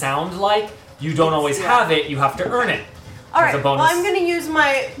make it sound like you don't always have it, you have to earn it. All As right. a bonus. Well, I'm going to use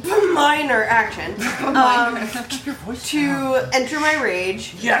my minor action to enter my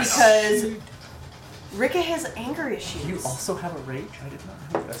rage Yes. because Rika has anger issues. You also have a rage? I did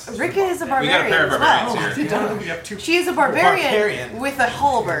not know this. Rika is a We got a barbarian pair of as well. barbarians here. We have two. She is a barbarian, Barbarian. with a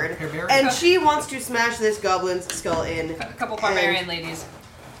halberd, Barbarian. and she wants to smash this goblin's skull in. a couple barbarian ladies.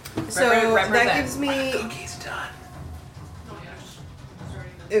 So Represent. that gives me. Cookies done.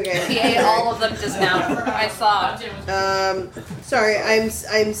 He Okay. ate all of them just now. I saw. Sorry,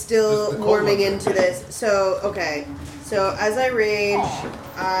 I'm still warming into this. So okay. So as I rage,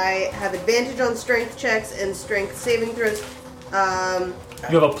 I have advantage on strength checks and strength saving throws.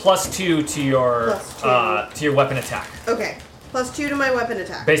 You have a +2 to your +2. to your weapon attack, Okay. +2 to my weapon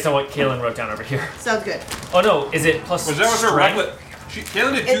attack. based on what Kaylin wrote down over here. Sounds good. Oh no, is it plus Was that was her strength? reckless?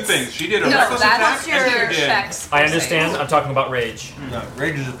 Kaylin did two It's- things. She did a No, reckless attack that's and your she did. checks. I understand. I'm talking about rage. No,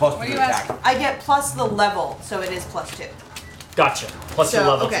 rage is a plus What two do you attack. ask? I get plus the level, so it is +2. Gotcha. Plus your So,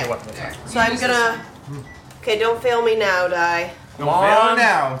 level okay. to your weapon attack. So I'm gonna. Okay, don't fail me now, die. Don't fail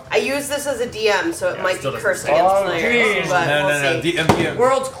now. I use this as a DM, so it Yeah, might still be doesn't cursed say. against Oh, players, geez. but No, we'll no, no. see. DM.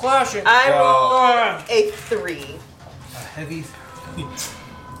 World's clashing. I rolled a 3. Heavy.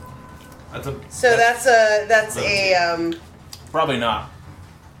 That's a. So that's a Probably not.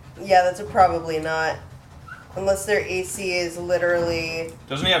 yeah, that's a probably not. Unless their AC is literally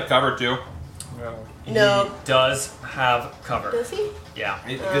Doesn't he have cover too? no. He does have cover. Does he? Yeah.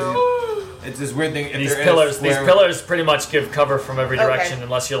 It's this weird thing. If These there pillars, is these where- pillars pretty much give cover from every Okay. direction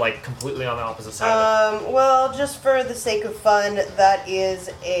unless you're like completely on the opposite side of Well, just for the sake of fun, that is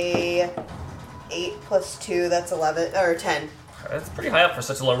a 8 plus 2. That's 11 or 10. it. That's pretty high up for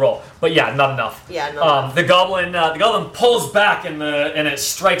such a low roll. But yeah, not enough. Yeah, not enough. The goblin pulls back and it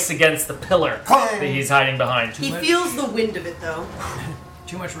strikes against the pillar that he's hiding behind. He feels the wind of it though.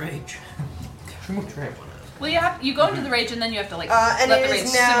 Too much rage. Well, you go into the rage and then you have to like And let it the rage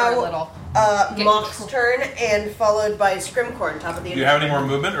is simmer a now little. Get Mock's control. turn, and followed by Scrimcorn, top of the Do you have any more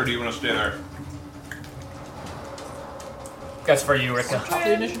movement, or do you want to stay there? That's for you, Rika.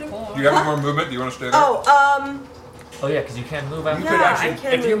 Do you have any more movement? Do you want to stay there? Oh yeah, because you can move out. yeah, I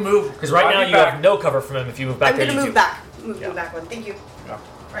can If you move, Because right I'll now be you back. have no cover from him. If you move back I'm there, gonna you move do. back. Move Yeah. back one. Thank you. Yeah.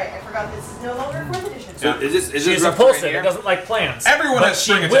 Right, I forgot this is no longer 4th edition. Yeah. Is this She is rough impulsive. terrain It here? doesn't like plans. Everyone but has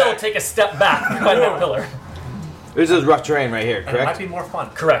she spring will attack. take a step back behind that pillar. This is rough terrain right here, And it might correct? be more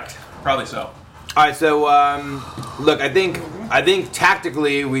fun. Correct. Probably so. All right, so look, I think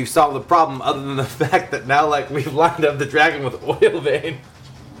tactically we've solved the problem, other than the fact that now like we've lined up the dragon with oil vein.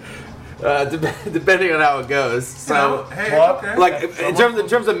 Depending on how it goes. So, Hey, What? like in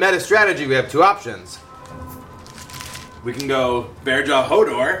terms of meta strategy, we have 2 options. We can go Bearjaw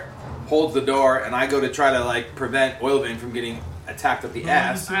Hodor holds the door, and I go to try to like prevent oil vein from getting attacked up the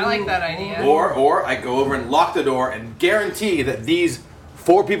ass. I like that idea. Or I go over and lock the door and guarantee that these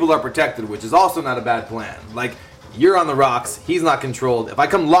 4 people are protected, which is also not a bad plan. Like, you're on the rocks, he's not controlled. If I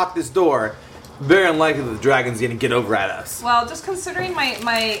come lock this door, very unlikely that the dragon's gonna get over at us. Well, just considering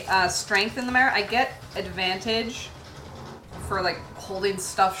my strength in the mirror, I get advantage for like holding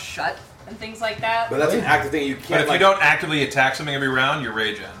stuff shut and things like that. But that's an active thing. You But can't. if you don't actively attack something every round, your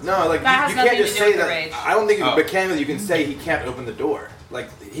rage ends. No, like That you has can't nothing just to do say with the that. rage. I don't think Oh. mechanically you can say he can't open the door. Like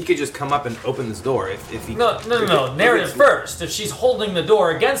he could just come up and open this door if he. No. if Narrative it's- first. If she's holding the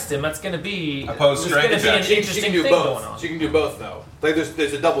door against him, that's going to be Opposed there's going to strength be an attack. She can interesting do thing going both. on. She can do both though. Like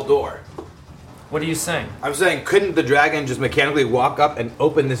there's a double door. What are you saying? I'm saying, couldn't the dragon just mechanically walk up and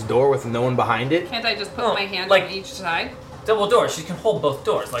open this door with no one behind it? Can't I just put Oh, my hand like- on each side? Double door. She can hold both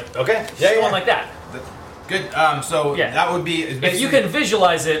doors. Like Okay. she's going like that. Good. So Yeah. that would be. If you can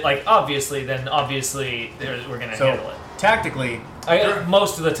visualize it, like obviously, then obviously we're going to handle it. Tactically,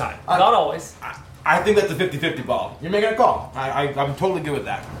 Most of the time, not always. I think that's a 50-50 ball. You're making a call. I'm totally good with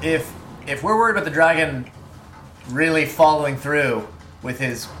that. if we're worried about the dragon really following through with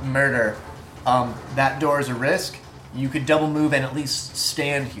his murder, that door is a risk. You could double move and at least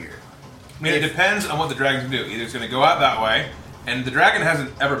stand here. I mean, it depends on what the dragon's gonna do. Either it's gonna go out that way, and the dragon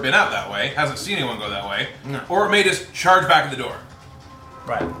hasn't ever been out that way, hasn't seen anyone go that way, or it may just charge back at the door.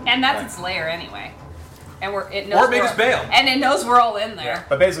 Right. And that's its lair anyway. And it knows Or it may we're- just bail. And it knows we're all in there.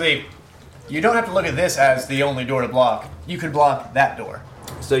 But basically, you don't have to look at this as the only door to block. You could block that door.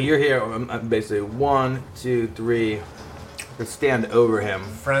 So you're here. I'm basically 1, 2, 3. Let's stand over him.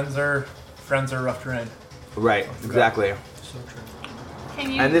 Friends are rough terrain. Right. Exactly. So true.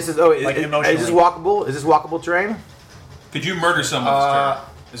 Can you? And this is Like is this emotionally. walkable? Is this walkable terrain? Could you murder someone this turn?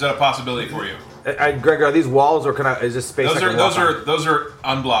 Is that a possibility for you? Greg, are these walls or is this space? Those I are can those walk are those are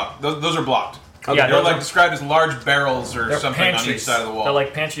unblocked. Those are blocked. Okay. Yeah, They're those like are- described as large barrels or They're something on each pantries. side of the wall. They're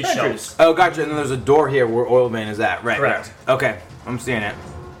like pantry shelves. Oh, gotcha. And then there's a door here where Oil Vein is at. Right. Correct. Right. Okay, I'm seeing it.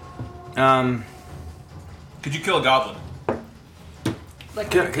 Could you kill a goblin? like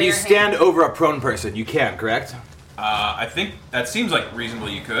Can with you bare stand hand? over a prone person? You can, correct? I think that seems like reasonable.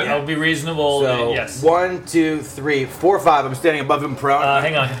 You could. That would be reasonable. So Yes. 1, 2, 3, 4, 5. I'm standing above him prone.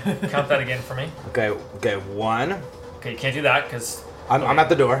 Hang on. Count that again for me. Okay. 1. Okay, you can't do that because I'm at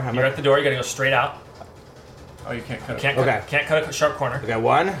the door. you're at the door. You gotta go straight out. Oh, you can't cut Can't it. cut, Okay. can't cut a sharp corner. Okay.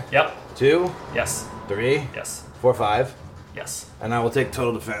 1, Yep. 2, Yes. 3, Yes. 4, 5, Yes. and I will take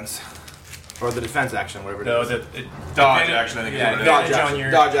total defense, or the defense action, whatever it No, is. Dodge action, I think. Yeah, is what it Dodge is. advantage on action.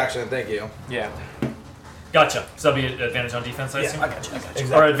 your- Dodge action. Thank you. Yeah. Gotcha. So that'll be advantage on defense, I assume? I got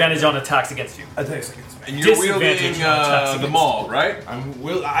you. Or advantage on attacks against you. I take seconds. And you're Disadvantage wielding on attacks the against- maul, right?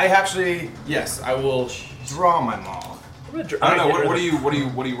 I actually yes. I will draw my maul. I don't know. What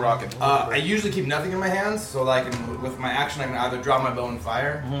are you rocking? I usually keep nothing in my hands, so that I can, with my action, I can either draw my bow and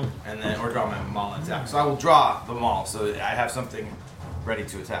fire, and then or draw my maul and attack. So I will draw the maul, so that I have something ready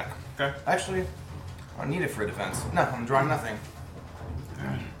to attack. Okay. Actually, I don't need it for defense. No, I'm drawing nothing. I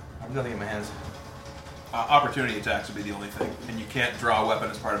have nothing in my hands. Opportunity attacks would be the only thing, and you can't draw a weapon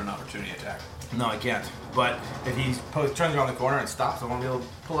as part of an opportunity attack. No, I can't. But if he turns around the corner and stops, I want to be able to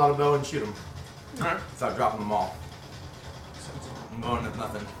pull out a bow and shoot him. Alright. Without dropping the maul. I'm going with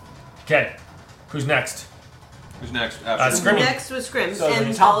nothing. Okay. Who's next? Who's next? After Scrimmy. Next was Scrim, So and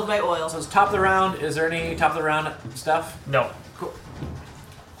the top- followed by Oil. So it's top of the round. Is there any top of the round stuff? No.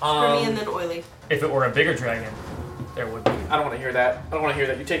 Scrimmy and then Oily. If it were a bigger dragon, there would be. I don't want to hear that. I don't want to hear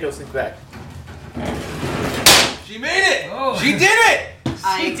that. You take those things back. She made it! She did it!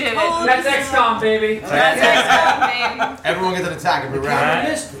 I did it. told That's you. XCOM, baby. That's excellent, baby. Everyone gets an attack every round.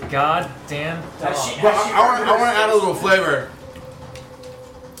 That goddamn dog. Well, I want to add a little flavor.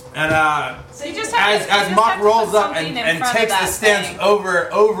 And So you just have as to, you just Mock have to rolls put up something in and front of takes the that stance thing. over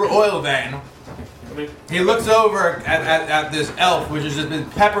Oil Vein, he looks over at this elf, which has just been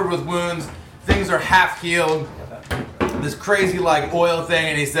peppered with wounds. Things are half healed. This crazy like oil thing,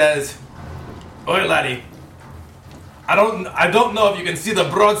 and he says, "Oi, laddie, I don't know if you can see the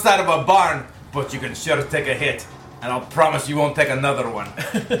broadside of a barn, but you can sure take a hit, and I'll promise you won't take another one."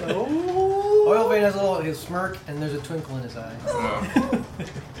 Oil Vein has a little smirk, and there's a twinkle in his eye.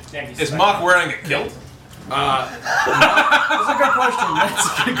 Is Mock wearing a kilt? That's a good question.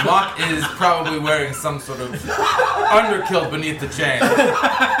 That's a good Mock is probably wearing some sort of underkilt beneath the chain.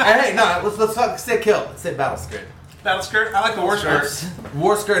 Hey, no, let's say kilt. Let's say battle skirt. Battle skirt? I like the war skirt.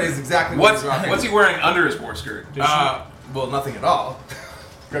 War skirt is exactly what he's rocking. What's he wearing under his war skirt? Well, nothing at all.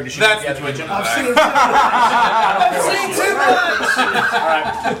 Greg, does she That's get the the twitch in the image? back.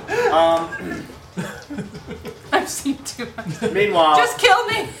 I've seen too much. Meanwhile, Just kill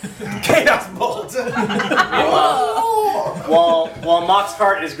me. Chaos bolt. while While Mock's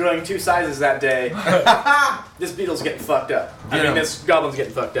heart is growing 2 sizes that day, this beetle's getting fucked up. I mean, this goblin's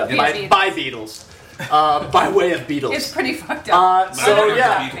getting fucked up by beetles. By way of beetles. It's pretty fucked up. So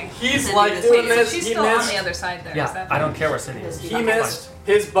yeah, he's like doing this. She's He still on missed. the other side there. Is Yeah, that I don't care where Cindy is. He missed.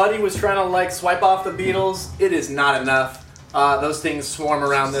 His buddy was trying to like swipe off the beetles. It is not enough. Those things swarm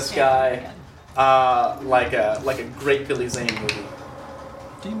around this guy like a Great Billy Zane movie.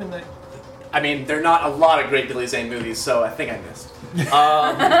 Demon Knight. I mean, there are not a lot of Great Billy Zane movies, so I think I missed.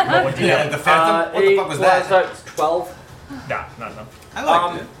 What would you Yeah, do? the Phantom. What the fuck was that? 12. Nah, no. I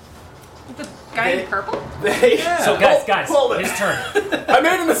liked it. the guy in purple? So guys, Hold it. his turn. I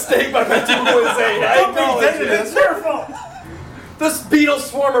made a mistake by mentioning Billy Zane. I acknowledge it. It's your fault. This beetles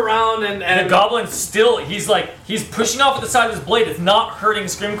swarm around and The goblin's still, he's pushing off at the side of his blade. It's not hurting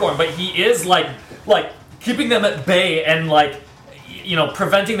Screamcorn, but he is like keeping them at bay and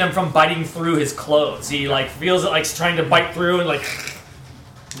preventing them from biting through his clothes. He feels like he's trying to bite through and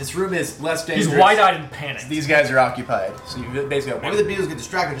This room is less dangerous. he's wide-eyed and panicked. These guys are occupied, so you basically Maybe the beetles get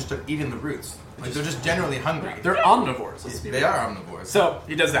distracted and just start eating the roots. Like they're just generally hungry. they're omnivores. Let's be They real. are omnivores. So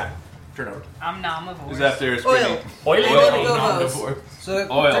he does that. Turn over. I'm nomivore. Who's after Oil. screaming? Oily. Oil. Omnivore. So,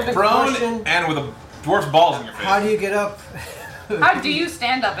 Oil. technical Prone question, and with a dwarf's balls in your face. how do you get up? How do you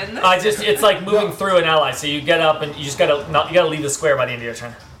stand up in this? It's like moving through an ally. So you get up and you just gotta leave the square by the end of your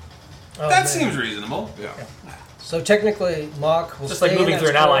turn. Oh, That man. seems reasonable. Yeah. So technically, Mock will Just stay like moving in through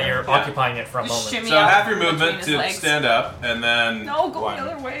an that ally, square. you're occupying it for a Just moment. shimmy So up half your between movement his to legs. stand up, and then No, go one. the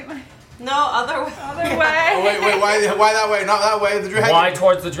other way. No, other way. Other Oh way. wait, why that way? Not that way. The dragon. Why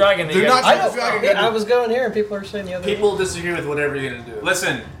towards the dragon? Do not I shoot the dragon. know. I was going here, and people are saying the other. People disagree with whatever you're gonna do.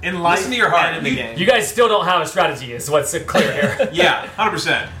 Listen, In life listen to your heart. and in the game. You guys still don't have a strategy, is what's clear here. Yeah,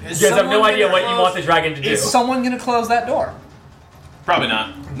 100%. You guys have no idea what you want the dragon to do. Is someone gonna close that door? Probably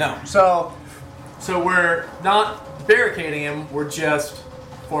not. No. So we're not barricading him. We're just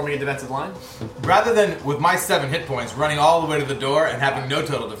forming a defensive line. Rather than with my 7 hit points running all the way to the door and having no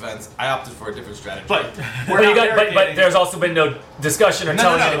total defense, I opted for a different strategy. But But there's also been no discussion or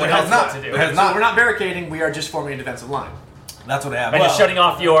telling anyone it has else not. what to do. It has So not. we're not barricading. We are just forming a defensive line. That's what I have. And you're shutting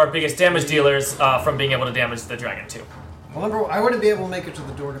off your biggest damage dealers from being able to damage the dragon too. Remember, I wouldn't be able to make it to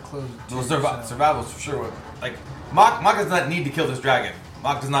the door to close it. Well, too, so- survival's for sure. Like Mock does not need to kill this dragon.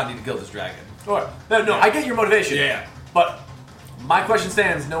 Mock does not need to kill this dragon. Sure. No, I get your motivation. Yeah. But my question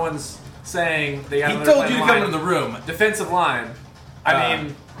stands. No one's saying they have He another told you to plan come line. into the room. Defensive line. I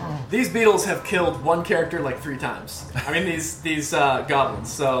mean, these beetles have killed one character like 3 times. I mean, these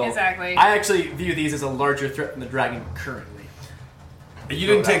goblins. So Exactly. I actually view these as a larger threat than the dragon currently. You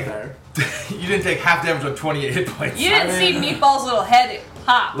didn't Throw take that you didn't take half damage on 28 hit points. You didn't see Meatball's little head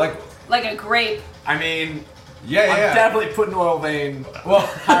pop Like like a grape. I mean, yeah. I'm definitely putting Oil Vein Well,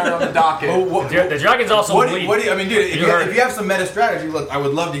 higher on the docket. The dragon's also what do bleeding. you? I mean, dude, if You you, heard if you have some meta strategy, look, I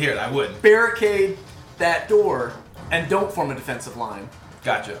would love to hear it. I would. Barricade that door and don't form a defensive line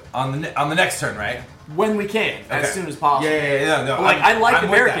Gotcha. On the next turn, right? when we can, as Okay. soon as possible. Yeah. No, Like, I like the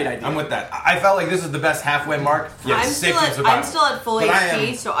with barricade that. idea. I'm with that. I felt like this is the best halfway mark for I'm safety still and at survival. full But I HP,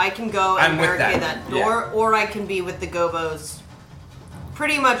 am- so I can go I'm and with barricade that. that door, or I can be with the gobos.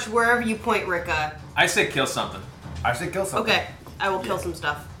 Pretty much wherever you point, Rika. I say kill something. I should kill something. Okay, I will kill some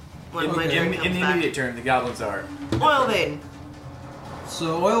stuff when my In, turn in comes the back. immediate turn, the goblins are. Oil vein.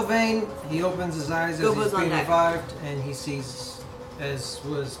 So Oil Vein, he opens his eyes as Gobo's he's on being deck. revived, and he sees, as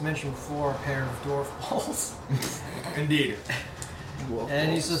was mentioned before, a pair of dwarf balls. Indeed.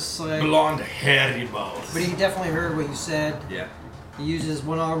 And he's just like, Blonde hairy balls. but he definitely heard what you said. Yeah. He uses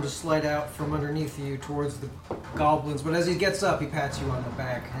one arm to slide out from underneath you towards the goblins, but as he gets up, he pats you on the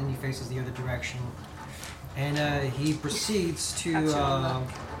back, and he faces the other direction. And he proceeds to Pats you on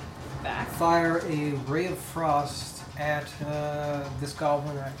Back. fire a ray of frost at this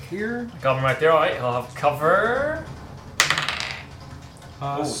goblin right here. Goblin right there. All right, he'll have cover.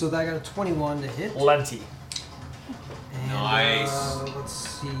 So that got a 21 to hit. Plenty. And, Nice. let's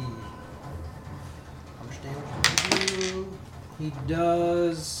see. How much damage does he do? He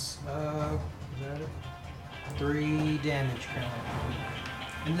does. Is that it? 3 damage currently.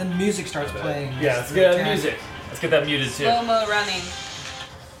 And then music starts playing. Yeah, let's get that music. Let's get that muted too. Slow mo running.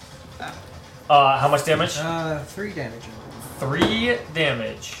 How much damage? 3 damage. 3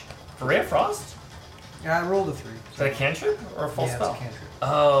 damage. For Ray of Frost? I rolled a 3. Is that a cantrip or a full Yeah, spell? it's a cantrip.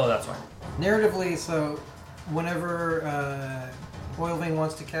 Oh, that's right. Narratively, so whenever Oil Vein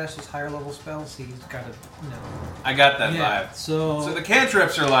wants to cast his higher level spells, he's got to, I got that Yeah. vibe. So So the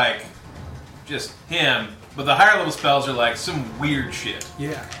cantrips are like just him. But the higher level spells are like some weird shit.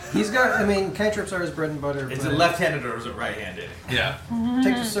 Yeah. He's got, I mean, cantrips are his bread and butter. Is but it left-handed or is it right-handed? Yeah. it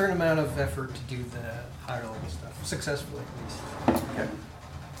takes a certain amount of effort to do the higher level stuff. Successfully, at least. Okay.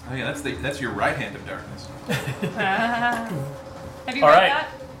 Oh yeah, that's your right hand of darkness. Have you All read right. that?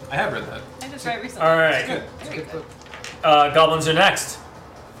 I have read that. I just read it recently. All right. Good. Very good. Goblins are next.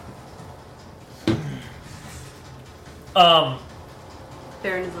 Baron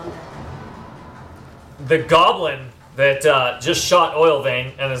is on deck. The goblin that just shot Oil Vein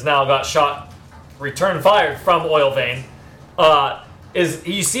and has now got shot, return fired from Oil Vein, is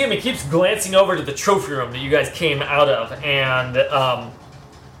you see him. He keeps glancing over to the trophy room that you guys came out of, and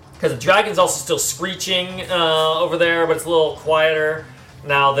because the dragon's also still screeching over there, but it's a little quieter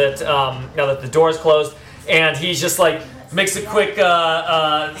now that the door is closed, and he's just like makes a quick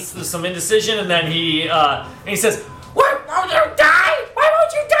some indecision, and then he says, "Why won't you die? Why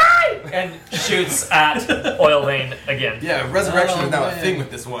won't you die?" and shoots at Oil Vein again. Yeah, resurrection Oh, is now a man. thing with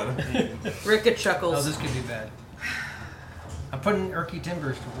this one. Ricka Oh, chuckles. this could be bad. I'm putting Erky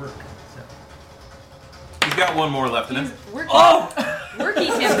Timbers to work. So. He's got one more left in him. Worky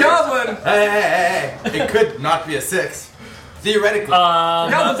timbers. Goblin! Hey. It could not be a 6. Theoretically.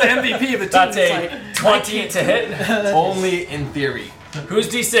 Goblin's the MVP of the team. That's It's a like, 20 to hit. Only in theory. Whose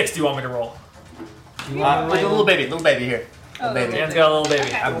D6 do you want me to roll? Like a little baby here. Oh, Little baby. Dan's got a little baby.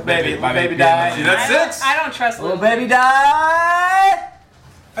 Okay. little baby See, die. that's 6. I don't trust Little Luke. baby die.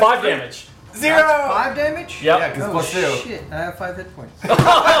 5 damage. 0. 5 damage? Yep. Yeah, because Oh, plus 2. shit. I have 5 hit points.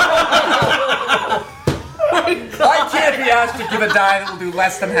 I can't be asked to give a die that will do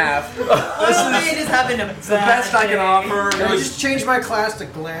less than half. Oil is having a The best I can offer. Can I just change my class to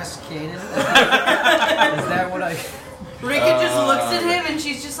Glass Cannon? Is that what I... Ricka just looks at him and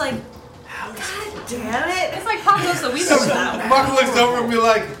she's just like, God damn it. It's like Pablo Sowito style. Mark looks over and be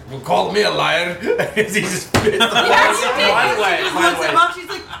like, well, call me a liar. He just spits the Yeah, you did. By the way, She just by the looks way. at Mom, she's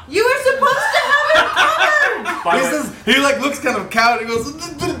like, you were supposed to have it covered. By He the way, says, he like looks kind of cowed. He goes,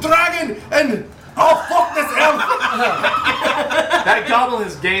 the dragon, and oh fuck this elf. that goblin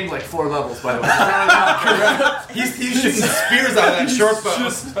has gained like 4 levels, by the way. He's shooting spears out of that short bow.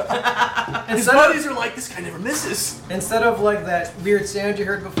 His buddies are like, this guy never misses. Instead of like that weird sound you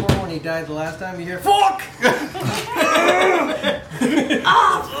heard before when he died the last time, you hear, fuck!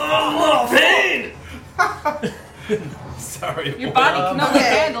 Pain! Sorry. Your body can only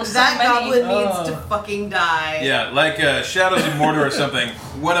handle so that many. goblin needs to fucking die. Yeah, like Shadows of Mordor or something.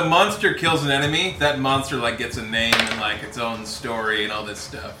 When a monster kills an enemy, that monster like gets a name and like its own story and all this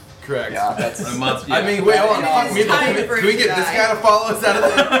stuff. Correct. Yeah, that's. When a monster, I mean, wait, hold on. It is Fuck me, though. time Can for we it to get this die. guy to follow us out of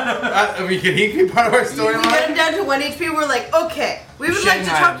the? I mean, can he be part of our We get storyline? him down to 1 HP. We're like, okay, we would like to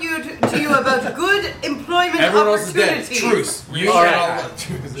Shanghai. talk to you about good employment Everyone else is dead. opportunities. Truce. You All get right.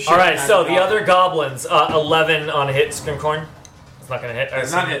 Truce. All right, so the other goblins, 11 on a hit, Scrimcorn. It's not going to hit.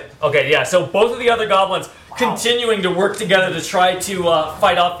 It's not hit. Okay, yeah, so both of the other goblins continuing to work together to try to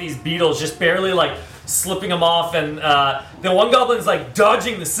fight off these beetles, just barely like slipping them off, and the one goblin's like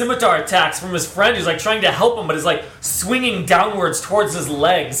dodging the scimitar attacks from his friend who's like trying to help him, but is like swinging downwards towards his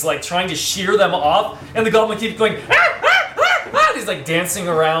legs, like trying to shear them off, and the goblin keeps going, ah, ah, ah, ah, and he's like dancing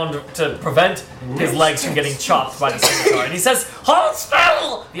around to prevent his legs from getting chopped by the scimitar, and he says, hold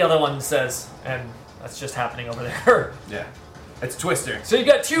still, the other one says, and that's just happening over there. Yeah. It's Twister. So you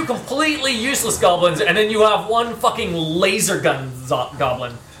got 2 completely useless goblins, and then you have 1 fucking laser gun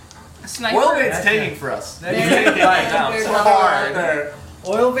goblin. Sniper. Well, it's tanking for us. That He's is- taking it right now. There's So another hard.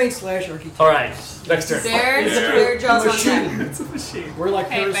 one. Oil Vein slash Erky All right, next turn. There's their jaws on deck. Machine. We're like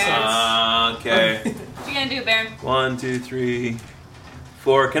Hey, parasites. Okay. What you gonna do, Baron? 1, 2, 3,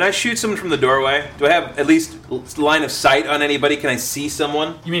 4. Can I shoot someone from the doorway? Do I have at least line of sight on anybody? Can I see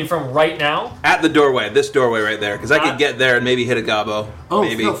someone You mean from right now? at the doorway? This doorway right there, because I could get there and maybe hit a gobbo. Oh,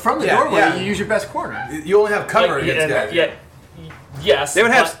 maybe. no, from the Yeah, doorway, yeah. you use your best corner. You only have cover Like, against guys. Yes. They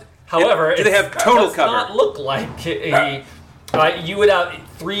would have- but, however, do they it have total does cover? not look like you would have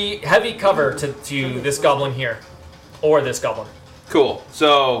 3 heavy cover to this goblin here, or this goblin. Cool. So,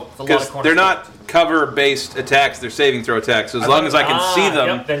 a lot of because corners. they're not cover-based attacks, they're saving throw attacks. So as long as I can see them,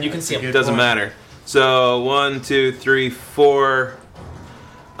 Yep, then you can see it them. doesn't matter. So 1, 2, 3, 4,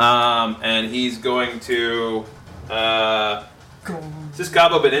 and he's going to. Has this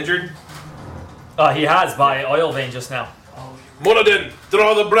gobbo been injured? He has by Oil Vein just now. Moradin,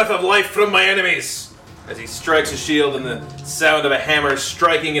 draw the breath of life from my enemies! As he strikes his shield and the sound of a hammer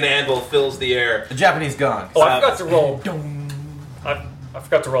striking an anvil fills the air. The Japanese gone. Oh, I forgot to roll. I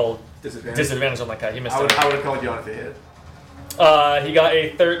forgot to roll Disadvantage. on that guy. He missed I would it. have called you on if it hit. He got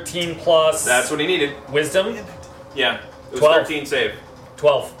a 13 plus That's what he needed. wisdom. Yeah, it was 12. 13 save.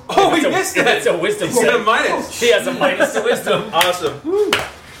 12. Oh, he That's missed a, it. That's a wisdom He's got a save. minus. He has a minus to wisdom. Awesome.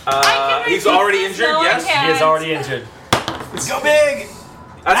 I can He's resist already this, injured. no one Yes. can. He is already injured. Go big!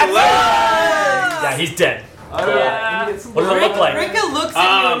 That's 11. Yeah, he's dead. Yeah. What does it look like? Rika looks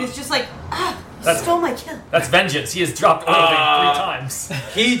at you and is just like, That's- stole my kill. That's vengeance. He has dropped Oil Vein 3 times.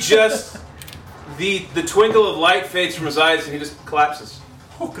 He just the twinkle of light fades from his eyes and he just collapses.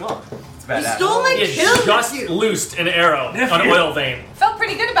 Oh god. It's You badass. stole my He kill. has just loosed an arrow on Oil Vein. Felt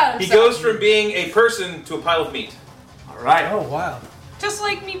pretty good about He himself. goes from being a person to a pile of meat. Alright. Oh wow. Just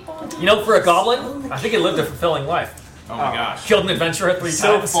like Meatball. You know, for a goblin, I think he lived a fulfilling life. Oh my gosh. Killed an adventurer 3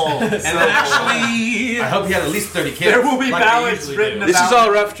 So times. full. And then actually, I hope he had at least 30 kills. There will be like they ballads usually written do. about- This is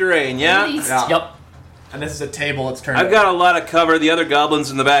all rough terrain, yeah? Yeah. Yep. And this is a table. It's turned. I've got a lot of cover. The other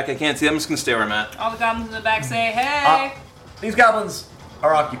goblins in the back, I can't see. I'm just gonna stay where I'm at. All the goblins in the back say, hey. These goblins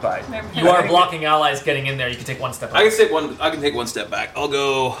are occupied. You are blocking allies getting in there. You can take 1 step I up. can take one step back. I'll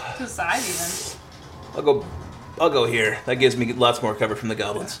go To the side even. I'll go here. That gives me lots more cover from the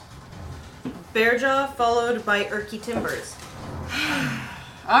goblins. Bearjaw followed by Erky Timbers.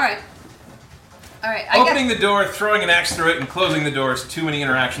 Alright. Alright, I Opening the door, throwing an axe through it, and closing the door is too many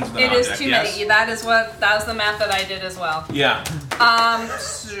interactions with an It object. is too yes? many. That was the math that I did as well. Yeah.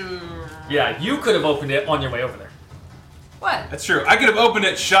 Yeah, you could have opened it on your way over there. What? That's true. I could have opened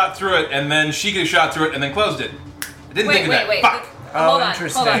it, shot through it, and then she could have shot through it, and then closed it. I didn't think of that. Wait. Fuck. Hold on,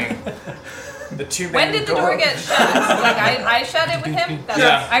 interesting. hold on. The two-man When did the door get shut? Like I shut it with him? That's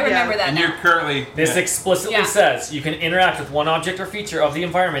Yeah. I remember Yeah. that And now. you're currently... This yeah. explicitly Yeah. says you can interact with one object or feature of the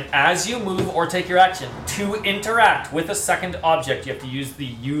environment as you move or take your action. To interact with a second object, you have to use the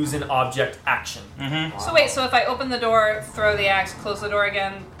use an object action. So wait, so if I open the door, throw the axe, close the door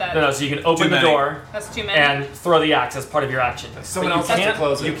again, that No, so you can open Too the many. door that's too many. and throw the axe as part of your action. Someone But else has to can't-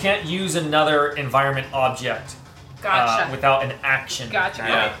 close it. You can't use another environment object Gotcha. without an action. Gotcha.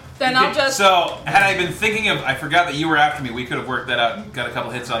 Yeah. Okay. Then I'll just So, had I been thinking of... I forgot that you were after me. We could have worked that out and got a couple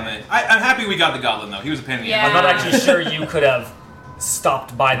hits on the... I'm happy we got the goblin, though. He was a pain in the Yeah. I'm ass. not actually sure you could have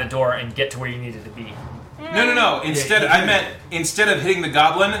stopped by the door and get to where you needed to be. No. Instead, I meant instead of hitting the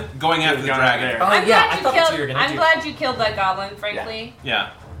goblin, going after the going dragon. there. Oh, I'm yeah, I glad you thought that's killed. what you were gonna I'm do. glad you killed that goblin, frankly,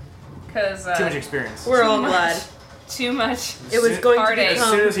 Yeah. because Too much experience. We're all Too much. glad. too much. It was going to Heartache. As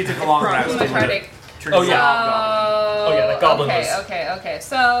soon as he took a long rest, Too he much would heartache. turn Oh, into a yeah. hobgoblin. Oh, yeah, that goblin okay, was- okay.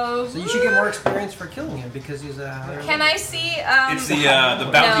 So So you should get more experience for killing him because he's a higher. Can I see? It's the no,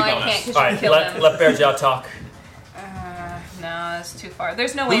 bounty I bonus. can't. 'Cause All you right, killed let him. Bearjaw talk. No, that's too far.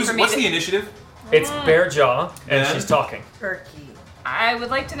 There's no way for me What's to. the initiative? It's Bearjaw, and Yeah. she's talking. Erky. I would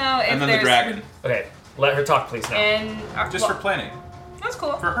like to know if And then the there's dragon. Okay, let her talk, please. Now. And Just for planning. that's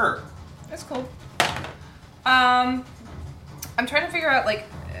cool. For her. That's cool. I'm trying to figure out like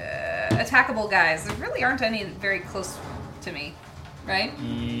attackable guys. There really aren't any very close to me, right?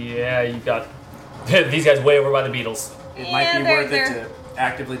 Yeah, you got these guys way over by the Beatles. It might Yeah, be they're- worth it to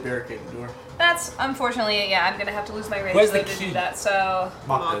actively barricade the door. That's unfortunately, yeah. I'm gonna have to lose my rage Where's though the to key? do that. So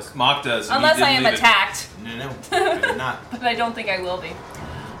Mock this. Mock does. and unless you I didn't am leave it. attacked, No, I did not. but I don't think I will be.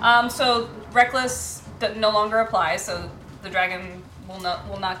 So reckless no longer applies. So the dragon will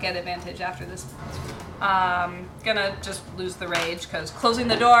not get advantage after this. Gonna just lose the rage because closing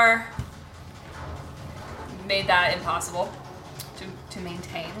the door made that impossible to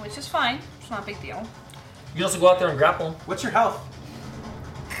maintain, which is fine. It's not a big deal. You can also go out there and grapple. What's your health?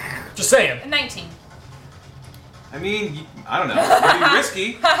 Just saying. 19. I mean, I don't know. It'd be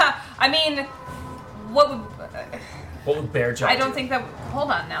risky. I mean, what would? What would Bearjaw I don't do? think that. Hold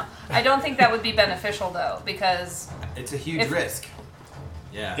on now. I don't think that would be beneficial though, because It's a huge If- risk.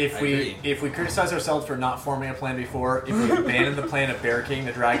 Yeah. I If agree. we criticize ourselves for not forming a plan before, if we abandon the plan of barricading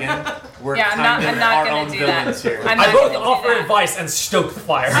the dragon, we're Yeah, kind I'm of not our gonna own do that. villains here. I'm I not both gonna do offer that. advice and stoke the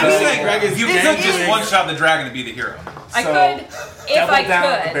fire. I'm saying, Greg, is You this can't a just game- one-shot the dragon to be the hero. I So, could, if double I down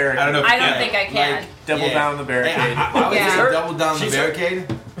the could. barricade. I don't know if I you don't can. think I can. Like, Double Yeah. down the barricade. I would Yeah. say double down the She's-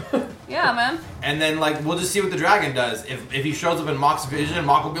 barricade, Yeah, man. and then like we'll just see what the dragon does. If he shows up in Mock's vision,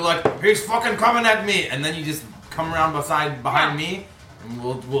 Mock will be like, "He's fucking coming at me," and then you just come around behind Yeah. me, and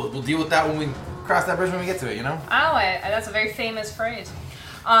we'll deal with that when we cross that bridge when we get to it. You know, Oh, that's a very famous phrase.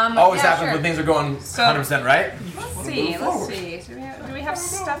 always yeah, happens sure. when things are going So- 100% right. Let's see. Do we have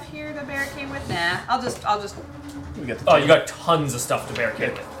stuff here to barricade with? Nah. I'll just. We got the Oh, you got tons of stuff to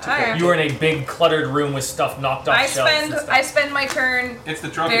barricade with. Alright. You were in a big cluttered room with stuff knocked off I shelves. and stuff. spend my turn It's the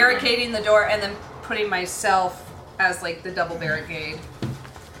trophy room. barricading the door and then putting myself as like the double barricade.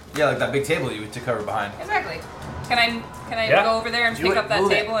 Yeah, like that big table you took cover behind. Exactly. Can I Yeah. go over there and Do pick it. up that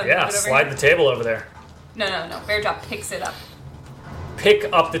Move it. table and Yeah, move it over slide here? the table over there. No. Bearjaw picks it up. Pick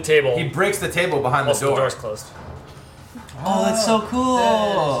up the table He breaks the table behind whilst the the door. door's closed. Oh, that's so cool.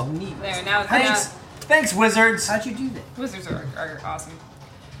 That is neat. There, now Thanks, wizards. How'd you do that? wizards are awesome.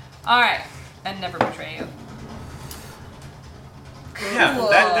 Alright. And never betray you. Yeah, Cool.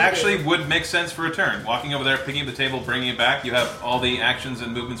 that actually would make sense for a turn. Walking over there, picking up the table, bringing it back, you have all the actions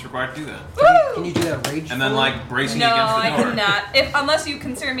and movements required to do that. Can you do that rage? And then, like, bracing No, against the I door. cannot. Unless you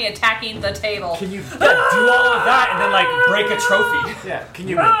consider me attacking the table. Can you do all of that and then like break a trophy? Yeah. Can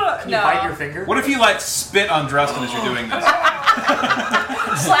you No. bite your finger? What if you, like, spit on Drustin as you're doing this?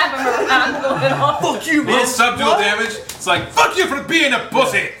 Slap him around a little. Fuck you, man! Little subdual damage. It's like, fuck you for being a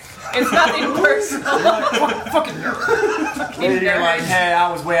pussy! It's nothing personal. Fucking you're like, hey,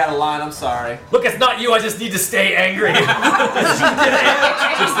 I was way out of line. I'm sorry. Look, it's not you. I just need to stay angry. Just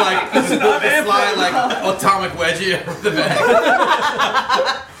like a slide, like atomic wedgie over the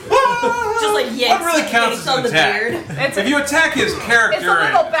back. Just like yanks What really the counts case as on an the attack? beard. If you attack his character It's a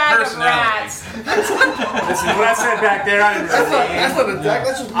little and bag of personality, rats. Listen, what I said back there, I didn't That's not an attack.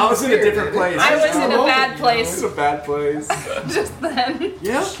 That's just I was in a different place. I was in a bad place a bad place. just then.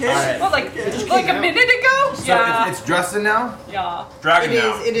 Yeah, okay. What, like a minute ago? So Yeah. it's Drustin now? Yeah. Dragon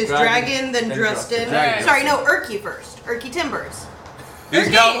now. It is Dragon, then then Drustin. Dragon. Sorry, no, Urki first. Urki Timbers. He's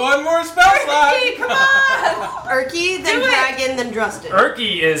got one more spell slot! Hey, come on! Urki, then Do it. Dragon, then Drustin.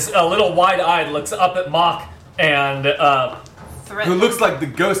 Urki is a little wide-eyed, looks up at Mock, and Who looks like the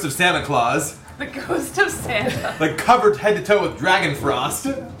ghost of Santa Claus, the ghost of Santa. like covered head to toe with dragon frost.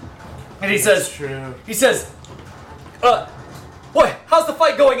 and he says, True. boy, how's the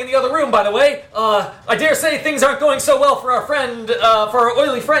fight going in the other room, by the way? I dare say things aren't going so well for our friend, for our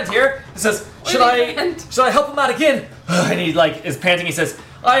oily friend here. He says, should Oily I friend. help him out again? And he like is panting. He says,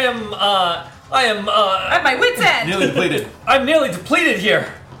 I am At my wit's end. Nearly depleted. I'm nearly depleted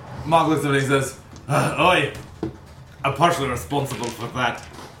here. Mog looks at him and he says, Oi, I'm partially responsible for that.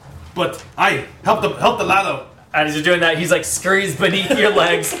 But I help the lado. And as you're doing that, he's like scurries beneath your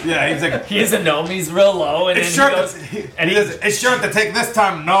legs. Yeah, he's like, He is a gnome. He's real low, and it's then sure he goes, and he says, it's sure to take this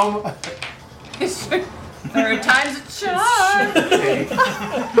time, gnome. Third time's a charm.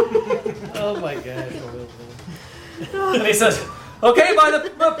 Oh my gosh. and he says, "Okay, by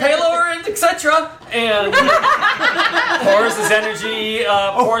the payload and etc." And pours his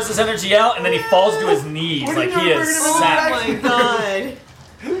energy out, and then he falls to his knees like he is Oh sacked. my god.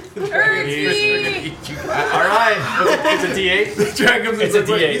 Urki! Alright. It's a D8. The dragon comes in It's a and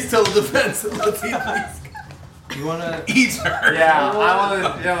says, D8. he's still defensive. Let's eat these. You wanna? Eat her! Yeah, I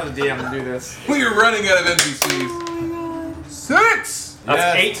want the DM to do this. We are running out of NPCs. 6! That's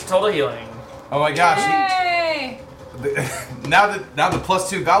Yes. 8 total healing. Oh my gosh. Yay! Now the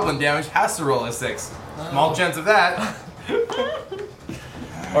 +2 goblin damage has to roll a 6. Small chance of that.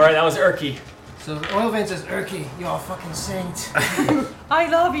 All right, that was Urki. So Oilvein says, Urki, you're a fucking saint. I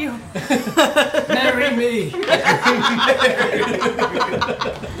love you. Marry me.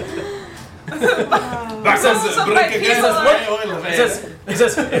 Back So- so my piece of life- He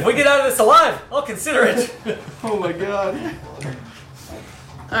says, "If we get out of this alive, I'll consider it." Oh my god.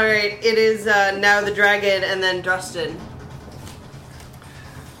 Alright, it is now the Dragon and then Drustin.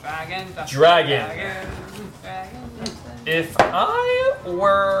 Dragon. If I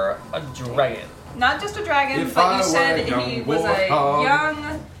were a dragon, Not just a dragon, If but I you said were a he young was a warthog.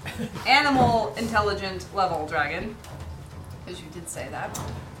 young animal intelligent level dragon. Because you did say that.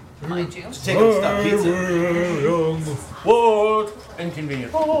 Mind you. Take him stuff pizza. what?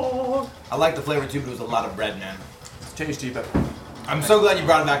 Inconvenient. I like the flavor too, but it was a lot of bread, man. It's tasty, but I'm so glad you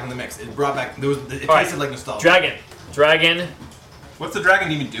brought it back in the mix. It brought back. It All right. tasted like nostalgia. Dragon. What's the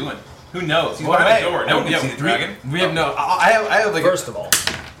dragon even doing? Who knows? He's Well, behind hey, the door. No one can see the dragon. We have no. I have like. First of all,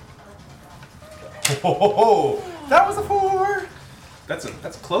 That was a 4. That's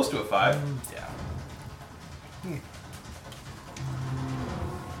close to a 5. Yeah.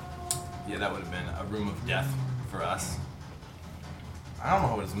 Yeah, that would have been a room of death for us. I don't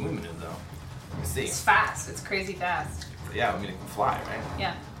know what his movement is though. Let me see. It's fast. It's crazy fast. Yeah, I mean it can fly, right?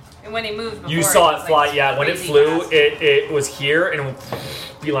 Yeah. And when he moved before, you saw it was, fly. like, Yeah, when it crazy flew, fast. it was here and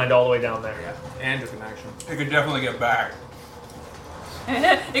beelined all the way down there. and took an action. It could definitely get back.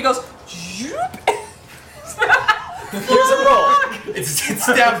 It goes. Here's a roll. It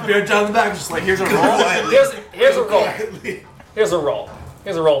stabs Bear John in the back, just like here's a roll. Here's a roll. Here's a roll.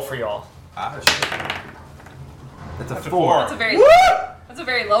 Here's a roll for y'all. That's a That's a 4. That's a very. That's a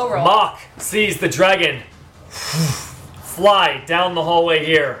very low roll. Mock sees the dragon fly down the hallway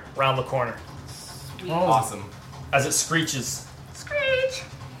here, around the corner, Awesome. as it screeches. Screech.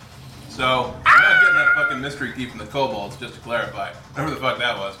 So, I'm not getting that fucking mystery key from the kobolds, just to clarify. Whatever the fuck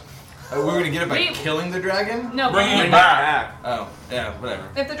that was. We're gonna get it by We- killing the dragon? No, Bringing but it back. Oh, yeah, whatever.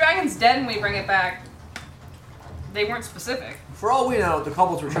 if the dragon's dead and we bring it back, They weren't specific. For all we know, the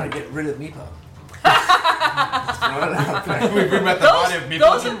kobolds were trying to get rid of Meepo. We met the body of Meepo.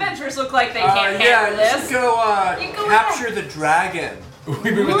 Those adventures look like they can't handle you this. should go You go capture the dragon. We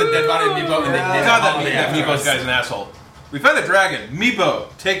met the dead body of Meepo, and Yeah. God, that Meepo's guy's an asshole. We found the dragon. Meepo,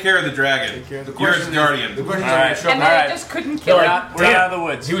 take care of the dragon. You're his guardian. The question Alright. is, And then it just couldn't kill They're him. like, We're not damn, out of the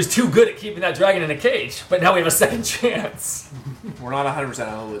woods. he was too good at keeping that dragon in a cage, but now we have a second chance. We're not 100%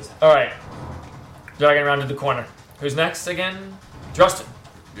 out of the woods. All right, dragon rounded the corner. Who's next again? Justin.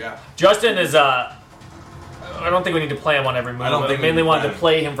 yeah. Justin is I don't think we need to play him on every move. I don't think we we mainly need to wanted play to him.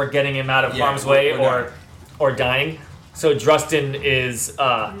 play him for getting him out of Yeah, harm's way we're or dying. So Justin is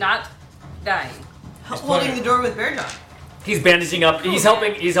Not dying. Holding the door with Bearjaw. he's bandaging up. He's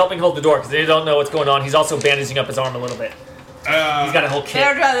helping hold the door because they don't know what's going on. He's also bandaging up his arm a little bit. He's got a whole kit.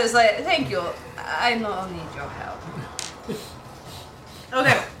 Bearjaw is like, thank you. I don't need your help.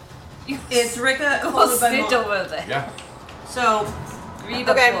 Okay. It's Rika Go followed by sit Mo. over there. Yeah. So, Read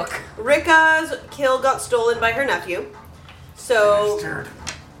a okay, book. Rika's kill got stolen by her nephew. So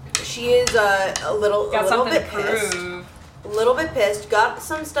she is a little Got something to bit pissed. prove. A little bit pissed. Got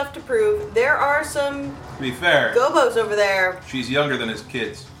some stuff to prove. There are some To be fair, gobos over there. she's younger than his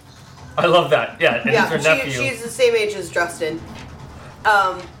kids. I love that. Yeah, and Yeah, he's her nephew. she's the same age as Justin.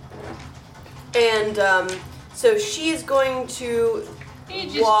 So she's going to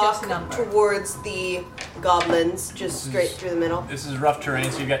Age is walk just a number. towards the goblins, just straight through the middle. This is rough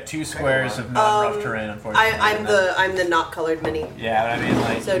terrain, so you've got 2 squares of non-rough terrain, unfortunately. I'm the not colored mini. Yeah, but I mean,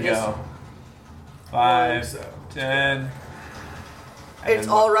 like, So you just- go 5, 10. and It's then-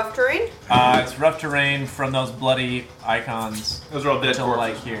 all rough terrain. It's rough terrain from those bloody icons Those are all dead to corpses.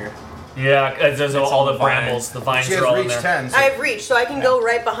 like here. Yeah, there's all all the the brambles, the vines She has are all in reached there. 10. So I have reached, so I can go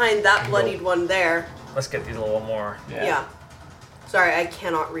right behind that bloodied one there. Let's get these a little more. Yeah. Sorry, I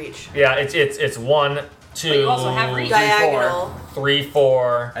cannot reach. Yeah, it's 1, 2, But you also have reach. 3, 4, Diagonal. 3,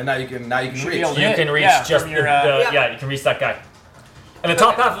 4. and now you can Should reach. be able to You hit. can reach Yeah, just from the, your, Yeah. you can reach that guy. And the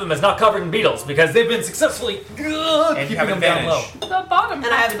top half of them is not covered in beetles because they've been successfully keeping have them down low. advantage. The bottom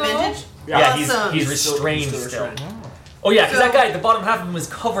And I have half, though. advantage. Yeah, Awesome. he's He's still restrained restrained. still. Oh yeah, because So- that guy, the bottom half of him is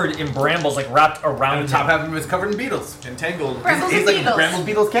covered in brambles, like wrapped around And the top him. half of him is covered in beetles. Entangled. Brambles He's and like beetles. Bramble